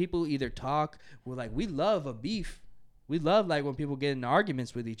 Because when people either talk, we're like, we love a beef. We love, like, when people get in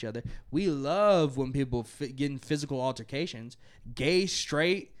arguments with each other. We love when people get in physical altercations. Gay,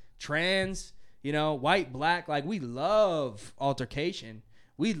 straight, trans, white, black. Like, we love altercation.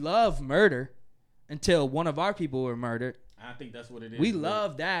 We love murder until one of our people were murdered. I think that's what it is. We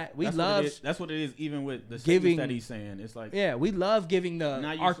love that. That's what it is. Even with the statements that he's saying, it's like, we love giving the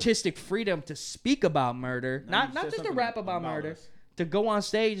artistic freedom to speak about murder, not just to rap about murder, to go on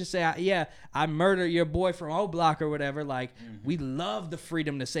stage and say, I murdered your boy from O Block or whatever. Like, we love the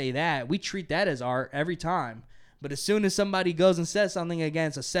freedom to say that. We treat that as art every time. But as soon as somebody goes and says something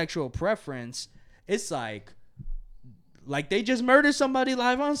against a sexual preference, it's like they just murdered somebody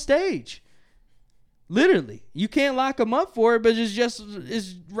live on stage. Literally, you can't lock him up for it, but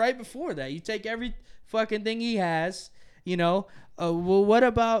it's right before that. You take every fucking thing he has, well, what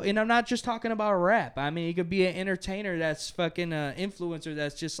about? And I'm not just talking about rap. I mean, it could be an entertainer that's fucking influencer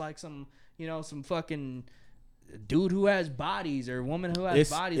that's just like some fucking dude who has bodies or woman who has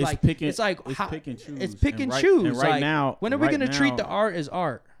bodies. It's like pick and choose. It's pick and choose. And right now, when are we gonna treat the art as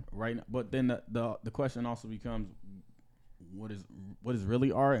art? Right now, but then the question also becomes, what is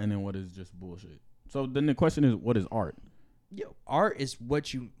really art, and then what is just bullshit. So then the question is, what is art? Yo, art is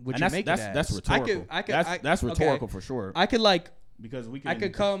what you make it as. That's rhetorical. That's rhetorical for sure. I could like because we can. I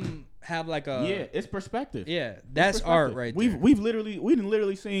could come have like a it's perspective. Yeah, that's art right there. We've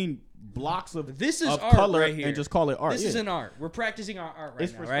literally seen blocks of this is of art color right here. And just call it art. This isn't art. We're practicing our art right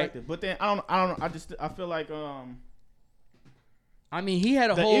it's now, perspective. Right? But then I don't know. I feel like I mean, he had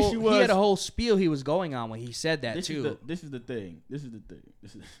a whole spiel he was going on when he said that too. This is the thing. This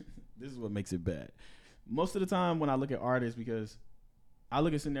is what makes it bad. Most of the time when I look at artists, because I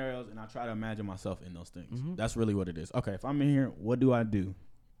look at scenarios and I try to imagine myself in those things. Mm-hmm. That's really what it is. Okay, if I'm in here, what do I do?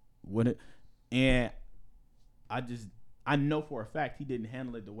 And I know for a fact he didn't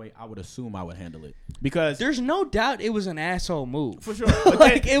handle it the way I would assume I would handle it. Because there's no doubt it was an asshole move. For sure.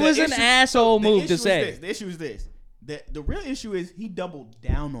 Like it was an asshole move to say. The issue is this. The real issue is he doubled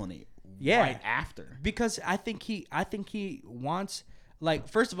down on it right after. Because I think he wants, like,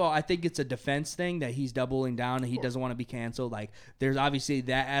 first of all, I think it's a defense thing that he's doubling down and he doesn't want to be canceled. Like, there's obviously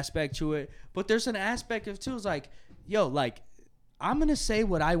that aspect to it, but there's an aspect of too is like, yo, like, I'm gonna say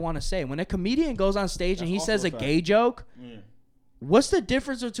what I want to say. When a comedian goes on stage and he says a gay joke, what's the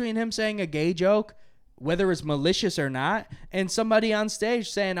difference between him saying a gay joke, whether it's malicious or not, and somebody on stage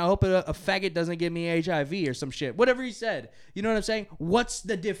saying, I hope a faggot doesn't give me HIV or some shit. Whatever he said. You know what I'm saying? What's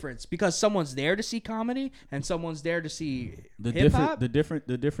the difference? Because someone's there to see comedy and someone's there to see hip-hop? The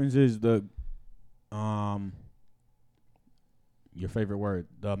difference is your favorite word,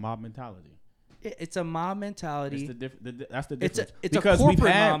 the mob mentality. It's a mob mentality. That's the difference. It's a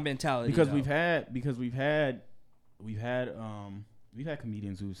corporate mob mentality. Because we've had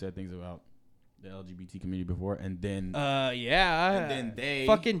comedians who said things about the LGBT community before, and then and then they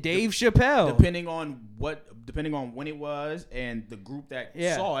fucking Dave Chappelle, depending on when it was and the group that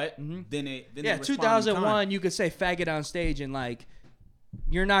saw it, then 2001 you could say faggot on stage and like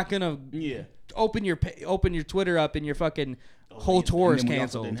you're not gonna open your Twitter up and your fucking whole tour is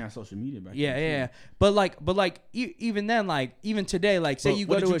canceled. Didn't have social media back then. Yeah. But even then, like even today, like say you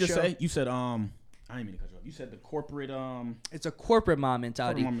go to a show. Say? You said I didn't mean to cut you off. You said the corporate it's a corporate mob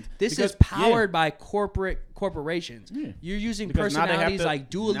mentality. This is powered by corporations. Yeah. You're using because personalities like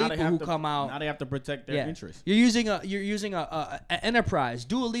Dua Lipa who come out. Now they have to protect their interests. You're using a enterprise.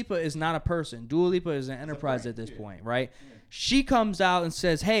 Dua Lipa is not a person. Dua Lipa is an enterprise at this point, right? Yeah. She comes out and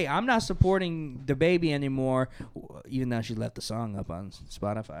says, "Hey, I'm not supporting DaBaby anymore," even though she left the song up on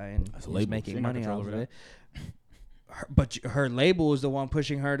Spotify and is making money off of it. But her label is the one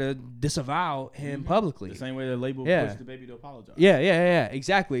pushing her to disavow him publicly. The same way the label pushed DaBaby to apologize. Yeah,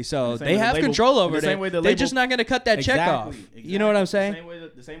 exactly. So they have control over it. They're just not going to cut that check off. Exactly. You know what I'm saying?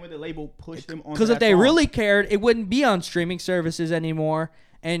 The same way the label pushed him on. Because if they really cared, it wouldn't be on streaming services anymore,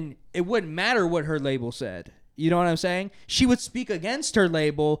 and it wouldn't matter what her label said. You know what I'm saying? She would speak against her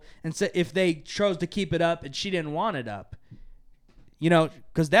label and say if they chose to keep it up and she didn't want it up. You know,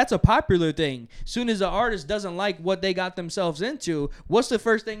 because that's a popular thing. Soon as an artist doesn't like what they got themselves into, what's the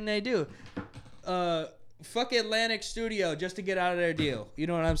first thing they do? Fuck Atlantic Studio just to get out of their deal. You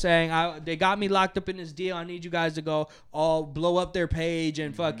know what I'm saying? They got me locked up in this deal. I need you guys to go all blow up their page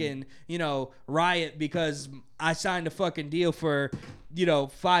and fucking, riot because I signed a fucking deal for,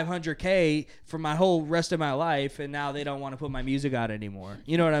 $500K for my whole rest of my life, and now they don't want to put my music out anymore.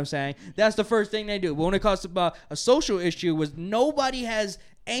 You know what I'm saying? That's the first thing they do. But when it comes about a social issue, was nobody has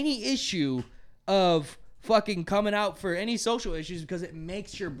any issue of fucking coming out for any social issues because it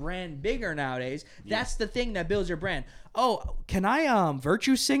makes your brand bigger nowadays. Yeah. That's the thing that builds your brand. Oh, can I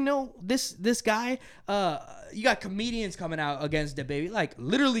virtue signal this guy? You got comedians coming out against DaBaby, like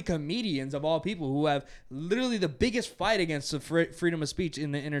literally comedians of all people who have literally the biggest fight against the freedom of speech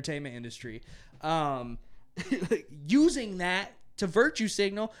in the entertainment industry. Using that to virtue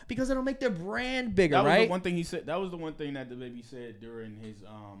signal because it'll make their brand bigger, right? That was the one thing he said. That was the one thing that DaBaby said during his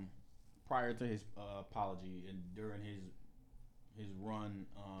prior to his apology and during his run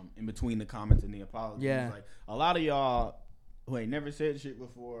in between the comments and the apology. Yeah. Like a lot of y'all who ain't never said shit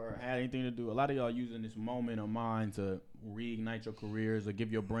before, had anything to do, a lot of y'all using this moment of mine to reignite your careers or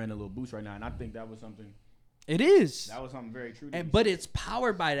give your brand a little boost right now. And I think that was something. It is. That was something very true. But it's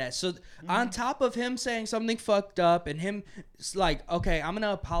powered by that. So on top of him saying something fucked up and him like, okay, I'm going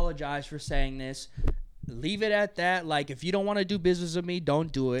to apologize for saying this. Leave it at that. Like, if you don't want to do business with me,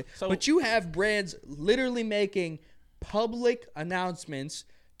 don't do it. But you have brands literally making public announcements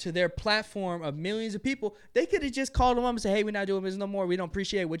to their platform of millions of people, they could have just called them up and said, hey, we're not doing business no more. We don't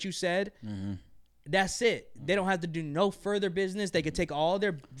appreciate what you said. Mm-hmm. That's it. They don't have to do no further business. They could take all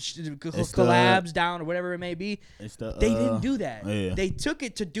their collabs down or whatever it may be. They didn't do that. Yeah. They took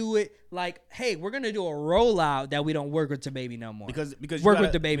it to do it like, hey, we're going to do a rollout that we don't work with DaBaby no more. Because work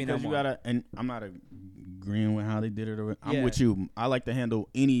with DaBaby no more. And I'm not agreeing with how they did it. I'm with you. I like to handle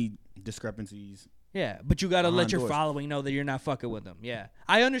any discrepancies. Yeah, but you got to let your following know that you're not fucking with them. Yeah,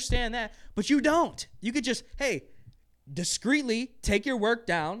 I understand that, but you don't. You could just, hey, discreetly take your work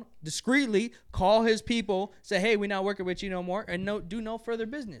down, discreetly call his people, say, hey, we're not working with you no more, and do no further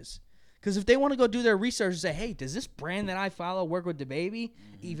business. Because if they want to go do their research and say, hey, does this brand that I follow work with DaBaby,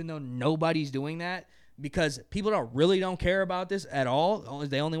 even though nobody's doing that, because people don't care about this at all,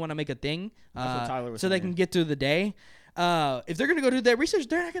 they only want to make a thing so they can get through the day. If they're going to go do that research,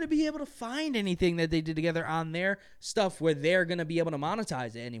 they're not going to be able to find anything that they did together on their stuff where they're going to be able to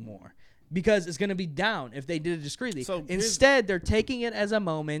monetize it anymore. Because it's going to be down if they did it discreetly. So instead, they're taking it as a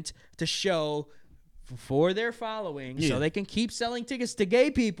moment to show for their following so they can keep selling tickets to gay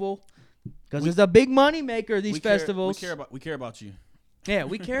people because it's a big money maker, these festivals. We care about you. Yeah,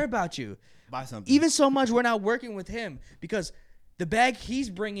 we care about you. Buy something. Even so much we're not working with him because the bag he's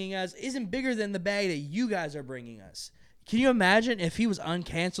bringing us isn't bigger than the bag that you guys are bringing us. Can you imagine if he was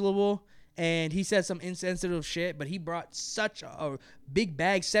uncancelable and he said some insensitive shit, but he brought such a big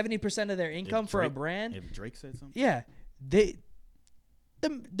bag, 70% of their income for a brand? If Drake said something? Yeah. They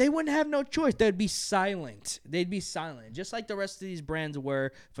wouldn't have no choice. They'd be silent. They'd be silent, just like the rest of these brands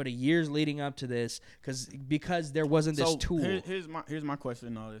were for the years leading up to this because there wasn't this tool. Here's my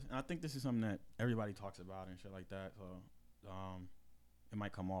question on this. And I think this is something that everybody talks about and shit like that. So it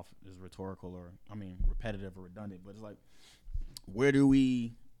might come off as rhetorical or, repetitive or redundant, but it's like, where do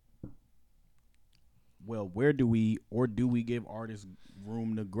we give artists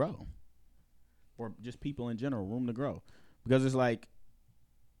room to grow? Or just people in general, room to grow? Because it's like,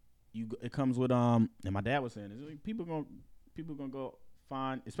 it comes with, and my dad was saying, like people gonna go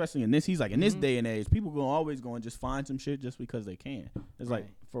find, especially in this, he's like, in this day and age, people gonna always go and just find some shit just because they can. It's like,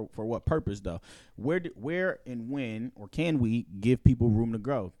 for what purpose though? Where and when, or can we give people room to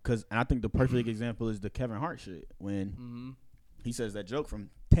grow? Because I think the perfect example is the Kevin Hart shit when he says that joke from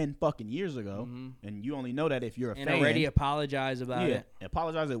 10 fucking years ago, and you only know that if you're a fan. And already apologize about it.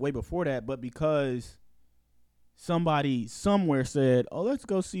 Apologize it way before that, but because somebody somewhere said, oh, let's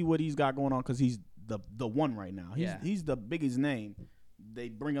go see what he's got going on because he's the one right now. He's the biggest name. They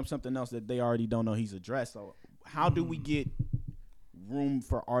bring up something else that they already don't know he's addressed. So how do we get room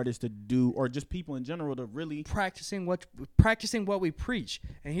for artists to do, or just people in general to really practicing what we preach?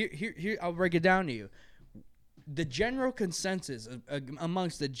 And here I'll break it down to you. The general consensus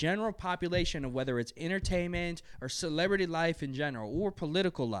amongst the general population of whether it's entertainment or celebrity life in general or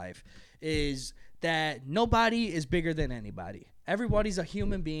political life is that nobody is bigger than anybody. Everybody's a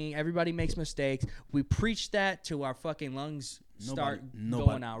human being. Everybody makes mistakes. We preach that till our fucking lungs start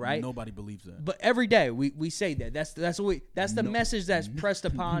going out, right? Nobody believes that. But every day we say that. That's the message that's pressed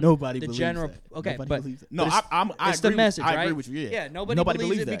upon nobody the believes general. That. Okay, nobody but believes that. No, it's the message, right? I agree with you. Yeah, nobody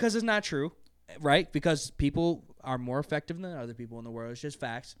believes it because it's not true, right? Because people are more effective than other people in the world. It's just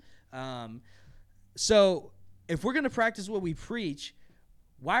facts. So if we're gonna practice what we preach,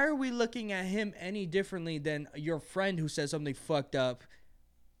 why are we looking at him any differently than your friend who says something fucked up?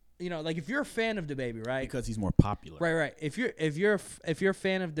 You know, like if you're a fan of DaBaby, right? Because he's more popular. Right. If you're a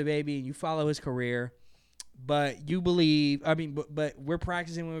fan of DaBaby and you follow his career, but you believe, but we're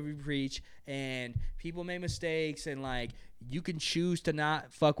practicing what we preach, and people make mistakes, and like you can choose to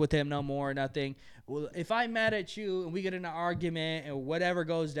not fuck with him no more or nothing. Well, if I'm mad at you and we get in an argument and whatever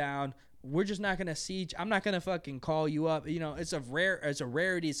goes down, we're just not gonna see. I'm not gonna fucking call you up. You know, it's a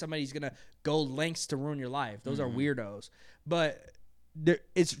rarity. Somebody's gonna go lengths to ruin your life. Those are weirdos. But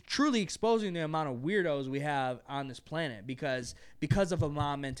it's truly exposing the amount of weirdos we have on this planet because of a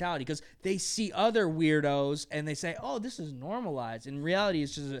mob mentality. Because they see other weirdos and they say, "Oh, this is normalized." In reality,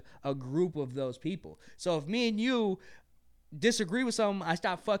 it's just a group of those people. So if me and you disagree with something, I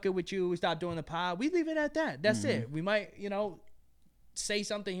stop fucking with you. We stop doing the pod. We leave it at that. That's it. We might, say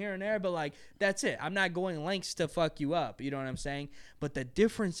something here and there, but like that's it. I'm not going lengths to fuck you up. You know what I'm saying? But the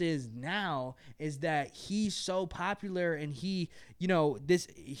difference is now is that he's so popular and he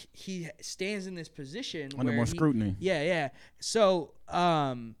stands in this position under more scrutiny. Yeah. So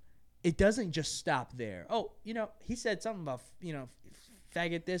it doesn't just stop there. Oh, he said something about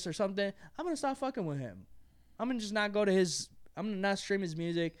faggot this or something. I'm gonna stop fucking with him. I'm gonna just not go to his. I'm gonna not stream his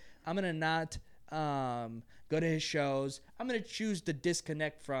music. I'm gonna not go to his shows. I'm going to choose to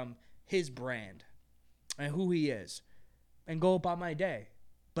disconnect from his brand and who he is. and go about my day.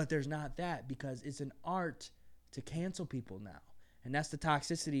 But there's not that, because it's an art to cancel people now. And that's the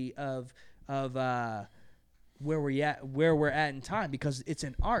toxicity of where we're at in time, because it's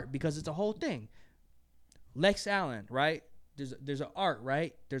an art, because it's a whole thing. Lex Allen, right? There's an art,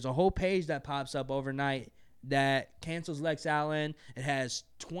 right? There's a whole page that pops up overnight that cancels Lex Allen. It has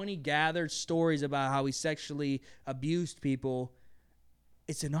 20 gathered stories about how he sexually abused people.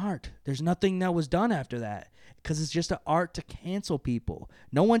 It's an art. There's nothing that was done after that, because it's just an art to cancel people.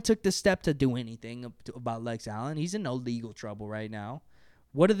 No one took the step to do anything about Lex Allen. He's in no legal trouble right now.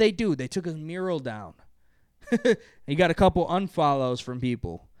 What did they do? They took his mural down. He got a couple unfollows from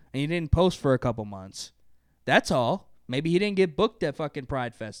people, and he didn't post for a couple months. That's all. Maybe he didn't get booked at fucking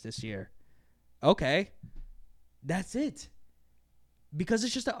Pride Fest this year. Okay. That's it. Because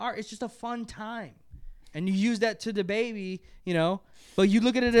it's just an art. It's just a fun time. And you use that to the baby, you know. But you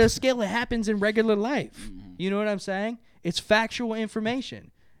look at it at a scale, it happens in regular life. You know what I'm saying? It's factual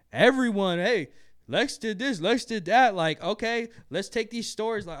information. Everyone, hey, Lex did this, Lex did that. Like, okay, let's take these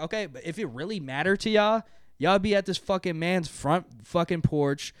stories. Like, okay, but if it really mattered to y'all, y'all be at this fucking man's front fucking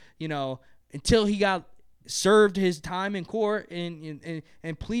porch, you know, until he got served his time in court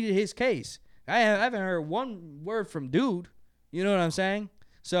and pleaded his case. I haven't heard one word from dude. You know what I'm saying?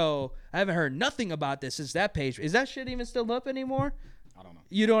 So I haven't heard nothing about this since that page. Is that shit even still up anymore? I don't know.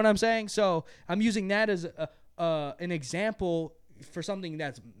 You know what I'm saying? So I'm using that as an example for something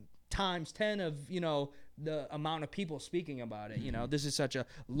that's times 10 of, you know, the amount of people speaking about it. You know, this is such a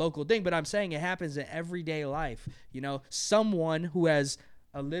local thing, but I'm saying it happens in everyday life. You know, someone who has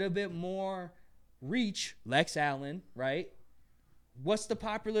a little bit more reach, Lex Allen, right? What's the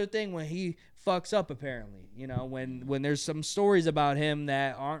popular thing when he fucks up, apparently? You know, when there's some stories about him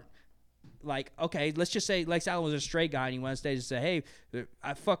that aren't, like, okay, let's just say Lex Allen was a straight guy and he went on stage and said, hey,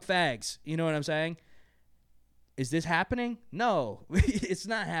 I fuck fags. You know what I'm saying? Is this happening? No, it's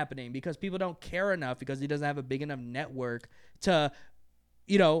not happening, because people don't care enough, because he doesn't have a big enough network to,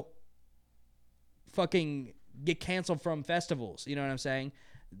 you know, fucking get canceled from festivals. You know what I'm saying?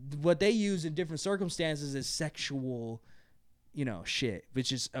 What they use in different circumstances is sexual, you know, shit,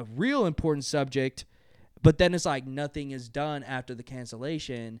 which is a real important subject. But then it's like nothing is done after the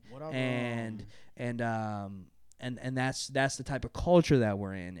cancellation, and that's the type of culture that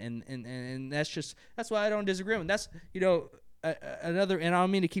we're in, and that's why I don't disagree with him. That's, you know, another, and I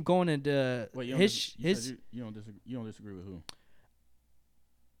don't mean to keep going into you don't disagree with who?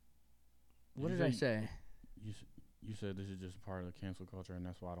 What did I say? You said this is just part of the cancel culture, and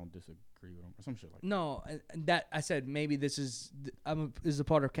that's why I don't disagree with them, or some shit like that. No, that I said maybe this is a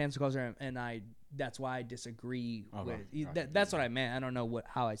part of cancel culture, and that's why I disagree with. That's what I meant. I don't know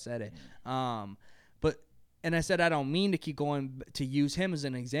how I said it. And I said I don't mean to keep going to use him as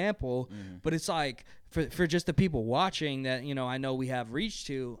an example, but it's like for just the people watching that, you know, I know we have reach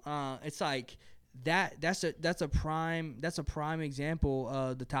to. It's like that's a prime example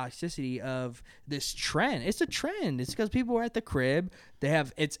of the toxicity of this trend. It's a trend. It's because people are at the crib.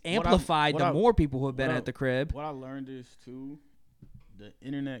 It's amplified the more people who have been at the crib. What I learned is too, the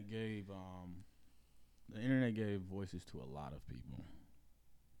internet gave voices to a lot of people.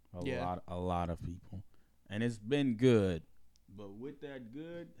 A lot of people. And it's been good. But with that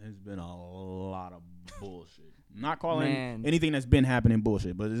good has been a lot of bullshit. Not calling anything that's been happening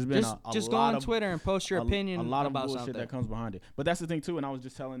bullshit, but it's been just go on Twitter and post your opinion a lot about of bullshit something that comes behind it. But that's the thing too, and I was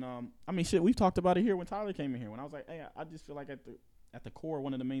just telling I mean shit, we've talked about it here when Tyler came in here, when I was like, hey, I just feel like at the core,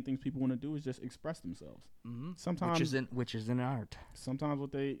 one of the main things people want to do is just express themselves. Sometimes which is an art. Sometimes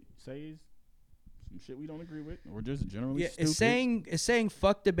what they say is some shit we don't agree with, or just generally stupid. It's saying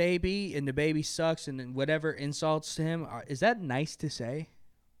fuck the baby and the baby sucks and then whatever insults to him. Is that nice to say?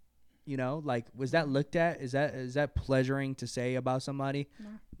 You know, like, was that looked at? Is that pleasuring to say about somebody?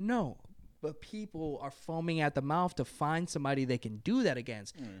 No. But people are foaming at the mouth to find somebody they can do that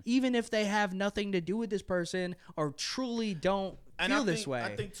against, even if they have nothing to do with this person or truly don't feel this way.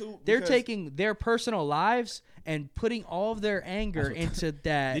 I think too, they're taking their personal lives and putting all of their anger into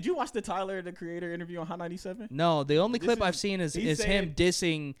that. Did you watch the Tyler, the Creator, interview on Hot 97? No, the only clip I've seen is him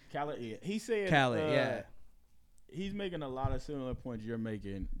dissing Khaled. Yeah. He said Khaled. He's making a lot of similar points you're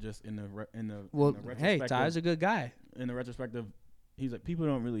making, just in the retrospective. Hey, Tyler's a good guy. In the retrospective, he's like, people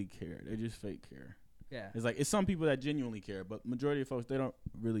don't really care. They just fake care. Yeah. It's like, it's some people that genuinely care, but majority of folks, they don't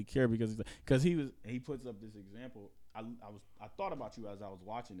really care because he puts up this example. I thought about you as I was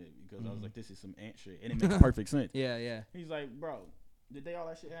watching it, because I was like, this is some ant shit, and it makes perfect sense. Yeah. He's like, bro, the day all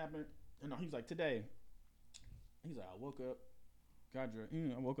that shit happened, and he's like, today, he's like, I woke up, got dressed,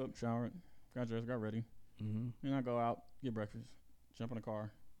 I woke up, showered, got dressed, got ready, and I go out, get breakfast, jump in the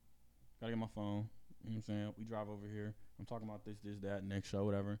car, gotta get my phone, you know what I'm saying? We drive over here. I'm talking about this, that, next show,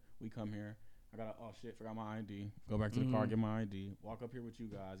 whatever. We come here. I got forgot my ID. Go back to the car, get my ID. Walk up here with you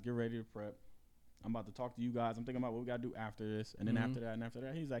guys. Get ready to prep. I'm about to talk to you guys. I'm thinking about what we got to do after this. And then after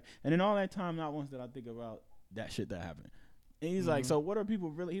that, he's like, and then all that time, not once did I think about that shit that happened. And he's like, so what are people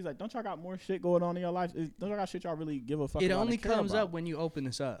really, he's like, don't y'all got more shit going on in your life? Don't y'all got shit y'all really give a fuck about? It only comes up when you open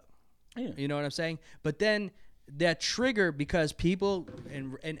this up. Yeah. You know what I'm saying? But then that trigger, because people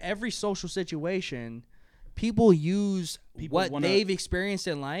in every social situation, people use what they've experienced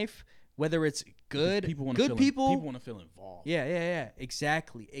in life, whether it's good, people want to feel involved. Yeah.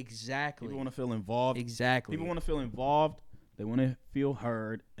 Exactly. People want to feel involved. Exactly. People want to feel involved. They want to feel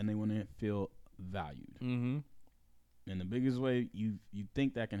heard, and they want to feel valued. Mm-hmm. And the biggest way you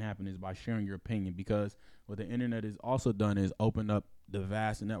think that can happen is by sharing your opinion, because what the internet has also done is open up the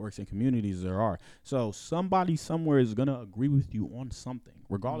vast networks and communities there are. So somebody somewhere is going to agree with you on something,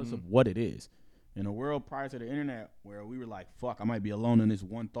 regardless of what it is. In a world prior to the internet where we were like, fuck, I might be alone in this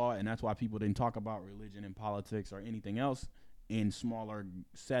one thought, and that's why people didn't talk about religion and politics or anything else in smaller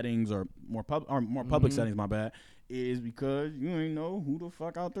settings or more public settings, my bad, is because you ain't know who the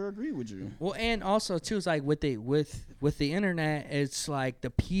fuck out there agree with you. Well, and also too, it's like with the internet, it's like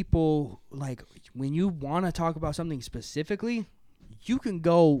the people, like when you want to talk about something specifically, you can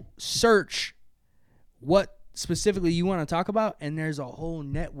go search what specifically you want to talk about, and there's a whole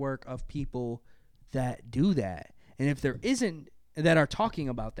network of people that do that. And if there isn't, that are talking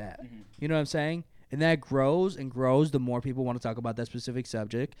about that, you know what I'm saying? And that grows and grows the more people want to talk about that specific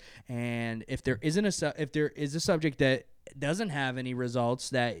subject. And if there is a subject that doesn't have any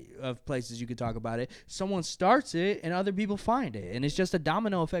results of places you could talk about it, someone starts it and other people find it, and it's just a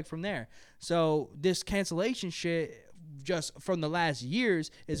domino effect from there. So this cancellation shit, just from the last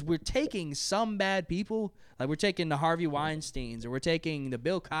years, is we're taking some bad people, like we're taking the Harvey Weinsteins, or we're taking the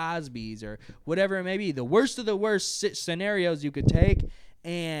Bill Cosbys, or whatever it may be, the worst of the worst scenarios you could take,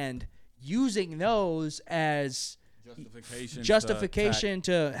 and using those as justification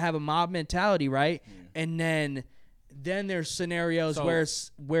to have a mob mentality, right? And then there's scenarios where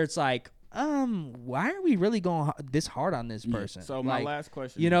it's like, why are we really going this hard on this person? So my last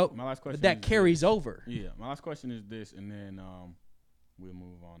question, that carries over. Yeah, my last question is this, and then we'll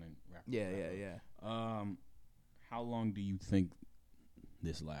move on and wrap. Yeah. How long do you think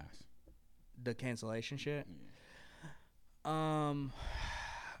this lasts? The cancellation shit. Yeah.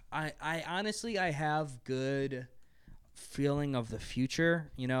 I honestly, I have good feeling of the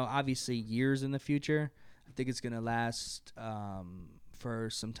future. You know, obviously years in the future. I think it's gonna last for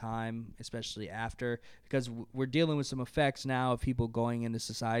some time, especially after, because we're dealing with some effects now of people going into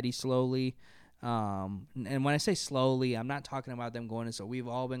society slowly. And when I say slowly, I'm not talking about them going to. So we've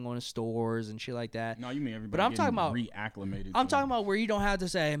all been going to stores and shit like that. No, you mean everybody. But I'm talking about reacclimated. I'm talking about where you don't have to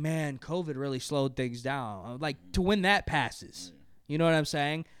say, "Man, COVID really slowed things down." Like to when that passes. You know what I'm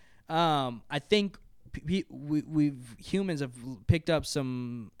saying? I think we've humans have picked up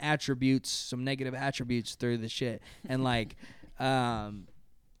some negative attributes through the shit, and like,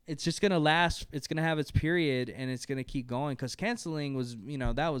 it's just gonna last. It's gonna have its period, and it's gonna keep going. Because canceling was,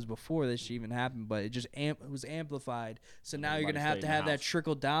 that was before this shit even happened, but it just was amplified. So now you're gonna have to have that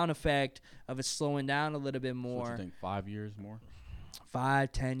trickle down effect of it slowing down a little bit more. So what you think, 5 years more?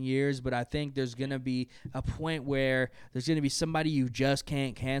 5-10 years, but I think there's gonna be a point where there's gonna be somebody you just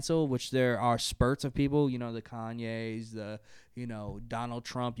can't cancel, which there are spurts of people, the Kanyes, the Donald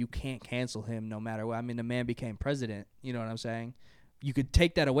Trump. You can't cancel him no matter what. I mean, the man became president. You know what I'm saying? You could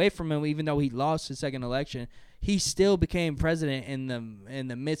take that away from him, even though he lost his second election. He still became president in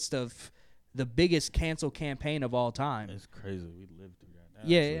the midst of the biggest cancel campaign of all time. It's crazy. We lived through that.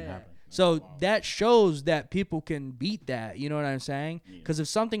 Yeah. So that shows that people can beat that. You know what I'm saying? Because if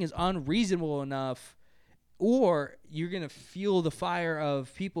something is unreasonable enough, or you're going to fuel the fire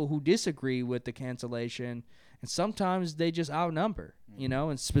of people who disagree with the cancellation, and sometimes they just outnumber,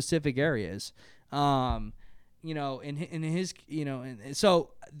 in specific areas. In his, and so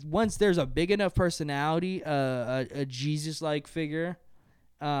once there's a big enough personality, a Jesus-like figure,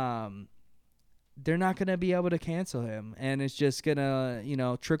 they're not going to be able to cancel him, and it's just going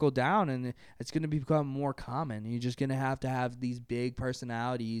to, trickle down, and it's going to become more common. You're just going to have these big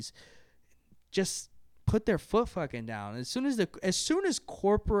personalities just put their foot fucking down. As soon as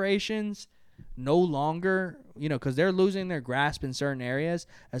corporations no longer, because they're losing their grasp in certain areas,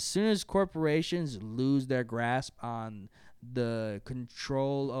 as soon as corporations lose their grasp on the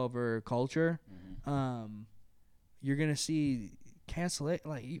control over culture, you're going to see cancel it.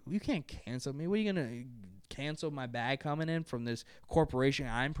 Like, you can't cancel me. What are you gonna cancel my bag coming in from this corporation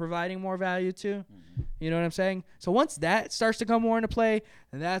I'm providing more value to. You know what I'm saying? So once that starts to come more into play,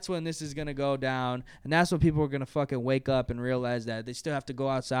 and that's when this is going to go down. And that's when people are going to fucking wake up and realize that they still have to go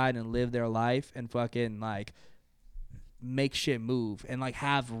outside and live their life and fucking like make shit move and like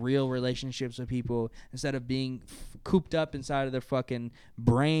have real relationships with people instead of being cooped up inside of their fucking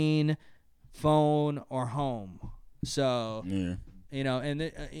brain, phone, or home. So, you know, and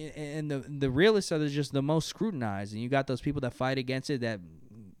the realists are just the most scrutinized. And you got those people that fight against it that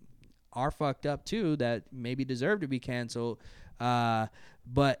are fucked up too, that maybe deserve to be canceled.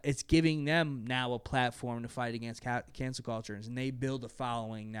 But it's giving them now a platform to fight against cancel culture. And they build a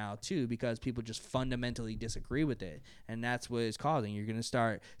following now too because people just fundamentally disagree with it. And that's what it's causing. You're going to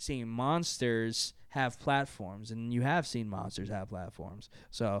start seeing monsters have platforms. And you have seen monsters have platforms.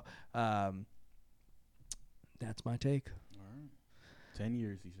 So that's my take. 10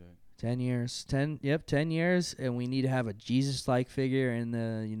 years, he said. 10 years. 10 years. And we need to have a Jesus-like figure in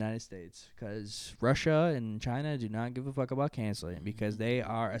the United States because Russia and China do not give a fuck about canceling because they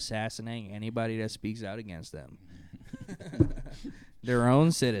are assassinating anybody that speaks out against them. Their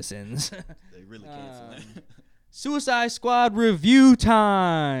own citizens. They really canceling. Suicide Squad review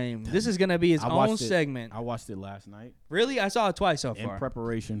time. This is going to be its own segment. I watched it last night. Really? I saw it twice so far. In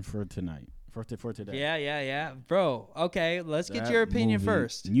preparation for tonight. For today. Yeah. Bro, okay, let's get your opinion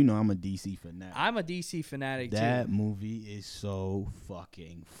first. You know I'm a DC fanatic. I'm a DC fanatic, too. That movie is so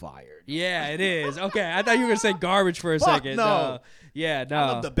fucking fired. Yeah, it is. Okay, I thought you were going to say garbage for a second. No. Yeah, no. I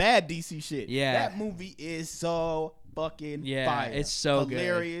love the bad DC shit. Yeah. That movie is so fucking fire. It's so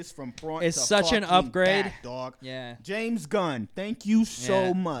hilarious good. from front it's to such an upgrade. back, dog. Yeah. James Gunn, thank you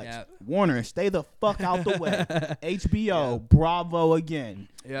so much. Yeah. Warner, stay the fuck out the way. HBO, bravo again.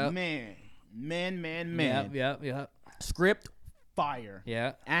 Yeah. Man. Yep. Script, fire.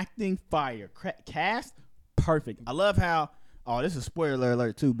 Yeah. Acting, fire. Cast, perfect. I love how, this is spoiler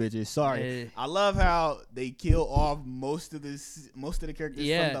alert too, bitches. Sorry. I love how they kill off most of the characters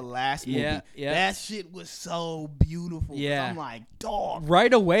from the last movie. Yeah. That shit was so beautiful. Yeah. I'm like, dog.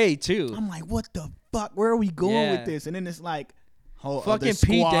 Right away, too. I'm like, what the fuck? Where are we going with this? And then it's like, fucking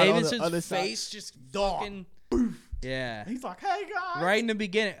Pete Davidson's face just fucking... Yeah. He's like, hey, guys. Right in the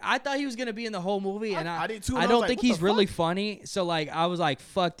beginning. I thought he was going to be in the whole movie. And I did too. I don't think he's really funny. So, like, I was like,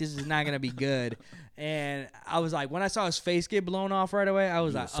 fuck, this is not going to be good. And I was like, when I saw his face get blown off right away, I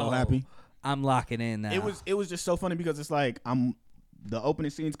was like, so happy. I'm locking in now. It was just so funny because it's like, the opening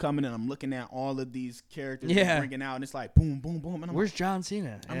scene's coming and I'm looking at all of these characters bringing out and it's like, boom, boom, boom. And I'm Where's like, John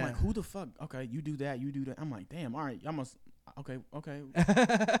Cena? I'm like, who the fuck? Okay, you do that. I'm like, damn, all right. I must, okay.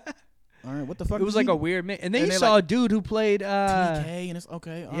 All right, what the fuck? It was like a weird mix. And then you saw a dude who played TK, and it's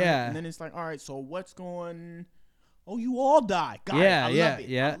okay. All right. And then it's like, all right, so what's going? Oh, you all die. Got it. I love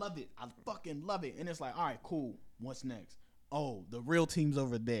it. I love it. I fucking love it. And it's like, all right, cool. What's next? Oh, the real team's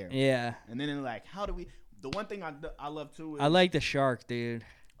over there. Yeah. And then they're like, how do we? The one thing I love too is I like the shark, dude.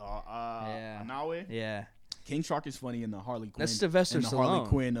 Anawe. Yeah. King Shark is funny in the Harley Quinn. That's Sylvester Stallone. Harley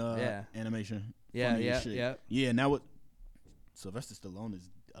Quinn animation. Yeah. And now what? Sylvester Stallone is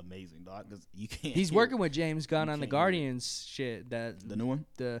amazing, dog. Because you can't. He's working with James Gunn on the Guardians shit. The new one.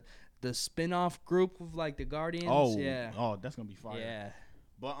 The spin-off group of like the Guardians. Oh, that's gonna be fire. Yeah.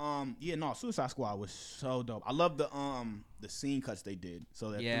 But Suicide Squad was so dope. I love the scene cuts they did. So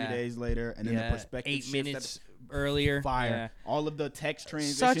that 3 days later, and then the perspective 8 minutes earlier. Fire. Yeah. All of the text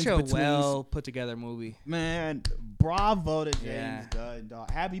transitions. Such a well put together movie. Man, bravo to James Gunn, dog.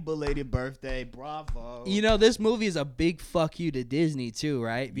 Happy belated birthday, bravo. You know, this movie is a big fuck you to Disney too,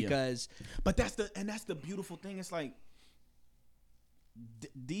 right? Because, but that's the beautiful thing. It's like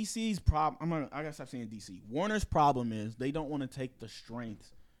DC's problem. I gotta stop saying DC. Warner's problem is they don't want to take the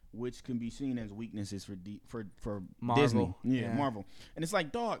strengths, which can be seen as weaknesses for Marvel. Disney. Marvel. And it's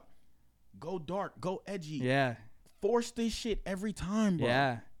like, dog, go dark, go edgy. Yeah. Force this shit every time, bro.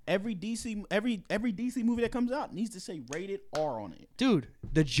 Yeah. Every DC movie that comes out needs to say rated R on it. Dude,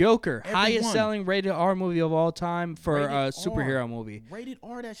 The Joker, highest selling rated R movie of all time for a superhero movie. Rated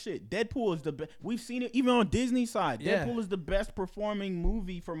R, that shit. Deadpool is the best. We've seen it even on Disney's side. Yeah. Deadpool is the best performing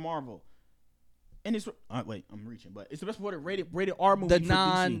movie for Marvel. And it's wait, I'm reaching, but it's the best rated R movie for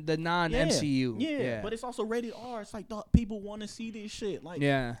DC. The non MCU. Yeah, but it's also rated R. It's like people want to see this shit. Like,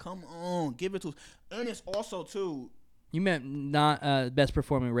 come on, give it to us. And it's also too. You meant not best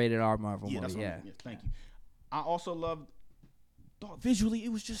performing rated R Marvel movie. Thank you. I also loved, visually, it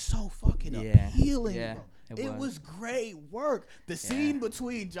was just so fucking appealing, bro. It was great work. The scene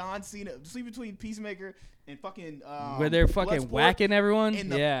between John Cena, the scene between Peacemaker and fucking where they're fucking whacking everyone. In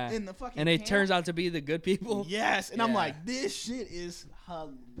the fucking and it camp. turns out to be the good people. Yes, and I'm like, this shit is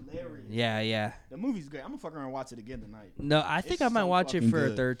hilarious. Yeah. The movie's great. I'm gonna fuck around and watch it again tonight. No, I think I might watch it for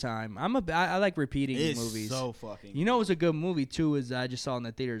a third time. I like repeating movies. It's so fucking. You know, it was a good movie too. Is I just saw in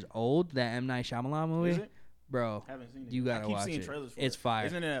the theaters. Old, that M. Night Shyamalan movie. Is it? Bro, Haven't seen it. you gotta watch it. It's fire.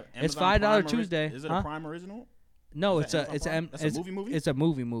 Isn't it it's $5 Tuesday. Is it a Prime original? No, it's a movie. It's a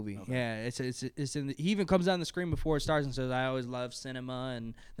movie. Okay. Yeah, it's in. He even comes on the screen before it starts and says, "I always love cinema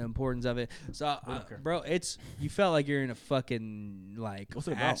and the importance of it." So, bro, you felt like you're in a fucking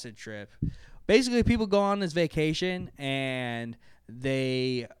acid trip. Basically, people go on this vacation and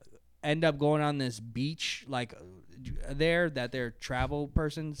they end up going on this beach there that their travel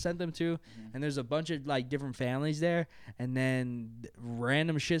person sent them to, and there's a bunch of different families there, and then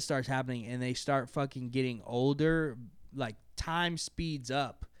random shit starts happening and they start fucking getting older, time speeds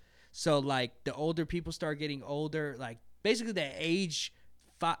up, so the older people start getting older, basically they age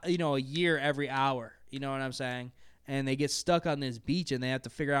a year every hour, you know what I'm saying? And they get stuck on this beach and they have to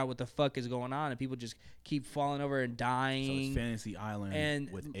figure out what the fuck is going on, and people just keep falling over and dying. So it's Fantasy Island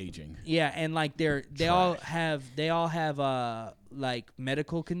with aging. Yeah, and they all have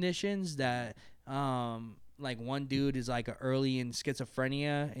medical conditions that one dude is early in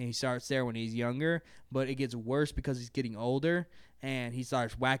schizophrenia and he starts there when he's younger, but it gets worse because he's getting older and he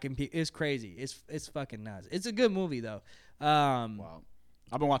starts whacking people. It's crazy. It's fucking nuts. It's a good movie though. Wow.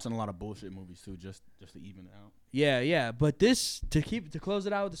 I've been watching a lot of bullshit movies too, just to even it out. Yeah. But this to close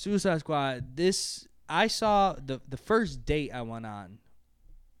it out with the Suicide Squad. I saw the first date I went on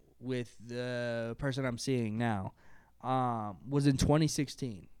with the person I'm seeing now was in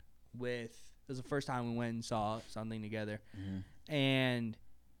 2016. It was the first time we went and saw something together, and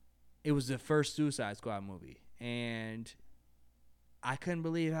it was the first Suicide Squad movie, and I couldn't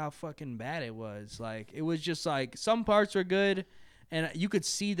believe how fucking bad it was. It was just some parts were good. And you could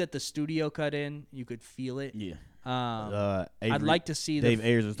see that the studio cut in. You could feel it. Yeah. I'd like to see Dave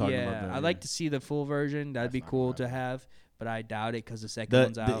Ayers was talking about that. I'd like to see the full version. That'd be cool to have, but I doubt it because the second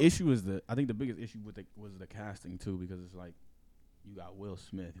one's out. The issue is I think the biggest issue was the casting too, because it's you got Will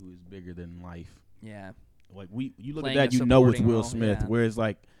Smith, who is bigger than life. Yeah. You look Playing at that, you know it's Will Smith. Yeah. Whereas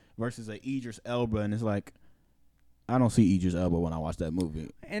versus a Idris Elba, and it's I don't see Idris Elba when I watch that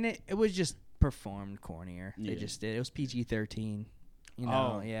movie. And it was just performed cornier. Yeah. They just did. It was PG-13. You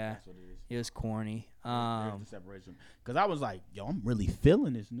know, that's what it is. It was corny. There's the separation. Because I was yo, I'm really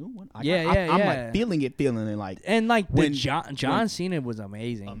feeling this new one. I'm feeling it, and when John Cena was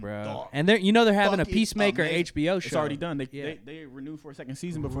amazing, bro. And they're having a Peacemaker HBO show. It's already done. They renewed for a second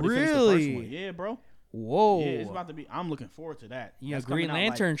season before they finished the first one. Yeah, bro. Whoa. Yeah, it's about to be. I'm looking forward to that. Yeah, Green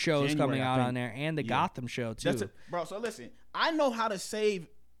Lantern show is coming out on there, and the Gotham show too. Bro, so listen, I know how to save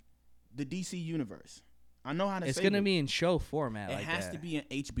the DC universe. I know how to. It's gonna be in show format. It has to be in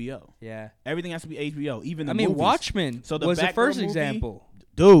HBO. Yeah, everything has to be HBO. Even the movies. Watchmen was the first example.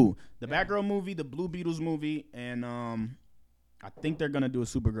 Dude, the Batgirl movie, the Blue Beetles movie, and I think they're gonna do a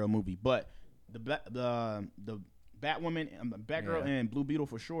Supergirl movie. But the Batwoman, Batgirl, and Blue Beetle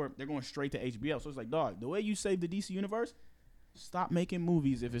for sure, they're going straight to HBO. So it's dog, the way you save the DC universe. Stop making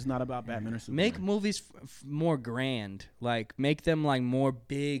movies if it's not about Batman or Superman. Make movies more grand, make them more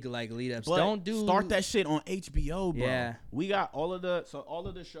big, lead ups. Don't start that shit on HBO, bro. Yeah, we got all of the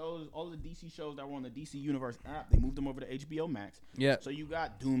shows, all of the DC shows that were on the DC Universe app. They moved them over to HBO Max. Yeah. So you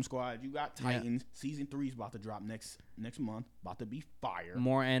got Doom Squad, you got Titans. Season 3 is about to drop next month. About to be fire.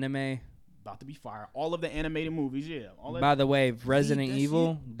 More anime. About to be fire. All of the animated movies, yeah. By the way, Resident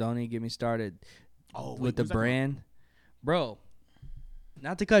Evil. Don't even get me started. With the brand. Bro,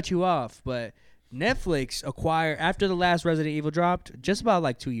 not to cut you off, but Netflix acquired, after the last Resident Evil dropped, just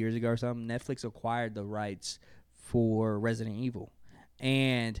about 2 years ago or something, Netflix acquired the rights for Resident Evil.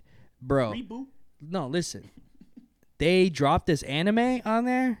 And, bro. Reboot? No, listen. They dropped this anime on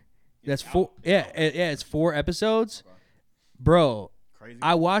there. That's it's 4 episodes. Bro, crazy.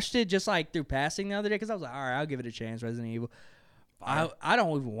 I watched it just through passing the other day because I was all right, I'll give it a chance, Resident Evil. I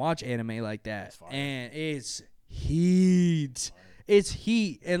don't even watch anime like that. And it's heat. It's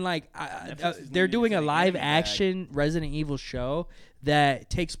heat, and they're doing a live action Resident Evil show that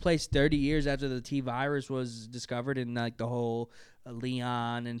takes place 30 years after the T virus was discovered, and the whole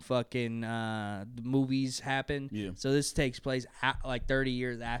Leon and fucking the movies happened. Yeah. So this takes place 30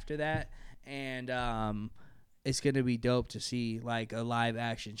 years after that, and it's gonna be dope to see a live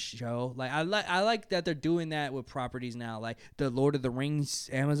action show. I like that they're doing that with properties now, the Lord of the Rings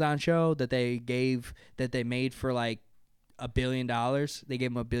Amazon show that they made for $1 billion. They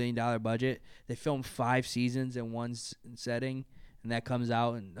gave them $1 billion budget. They filmed 5 seasons in one setting, and that comes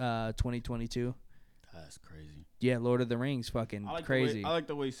out in 2022. That's crazy. Yeah, Lord of the Rings, fucking crazy. I like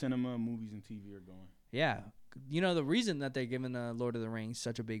the way cinema, movies, and TV are going. Yeah. You know, the reason that they're giving Lord of the Rings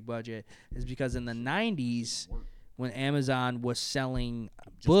such a big budget is because in the 90s, when Amazon was selling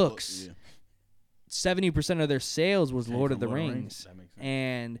books, 70% of their sales was Lord of the Rings. That makes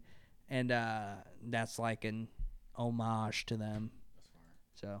sense. And that's like an homage to them.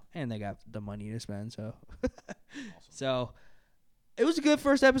 So, and they got the money to spend, so. Awesome. So, it was a good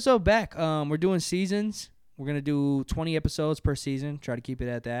first episode back. We're doing seasons. We're going to do 20 episodes per season, try to keep it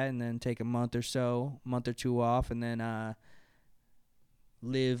at that, and then take a month or 2 off, and then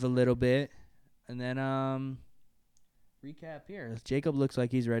live a little bit. And then recap here. Jacob looks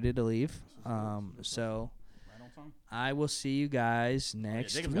like he's ready to leave. So I will see you guys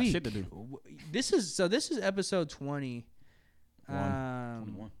next Jacob's week. got shit to do. This is episode 20.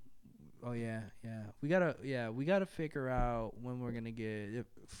 21. Oh yeah. We gotta figure out when we're gonna get it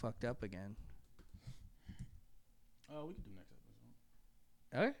fucked up again. We can do next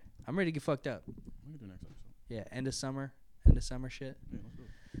episode. Okay, I'm ready to get fucked up. We can do next episode. Yeah, end of summer shit. Yeah, let's do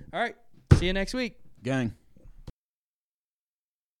it. All right, see you next week. Gang.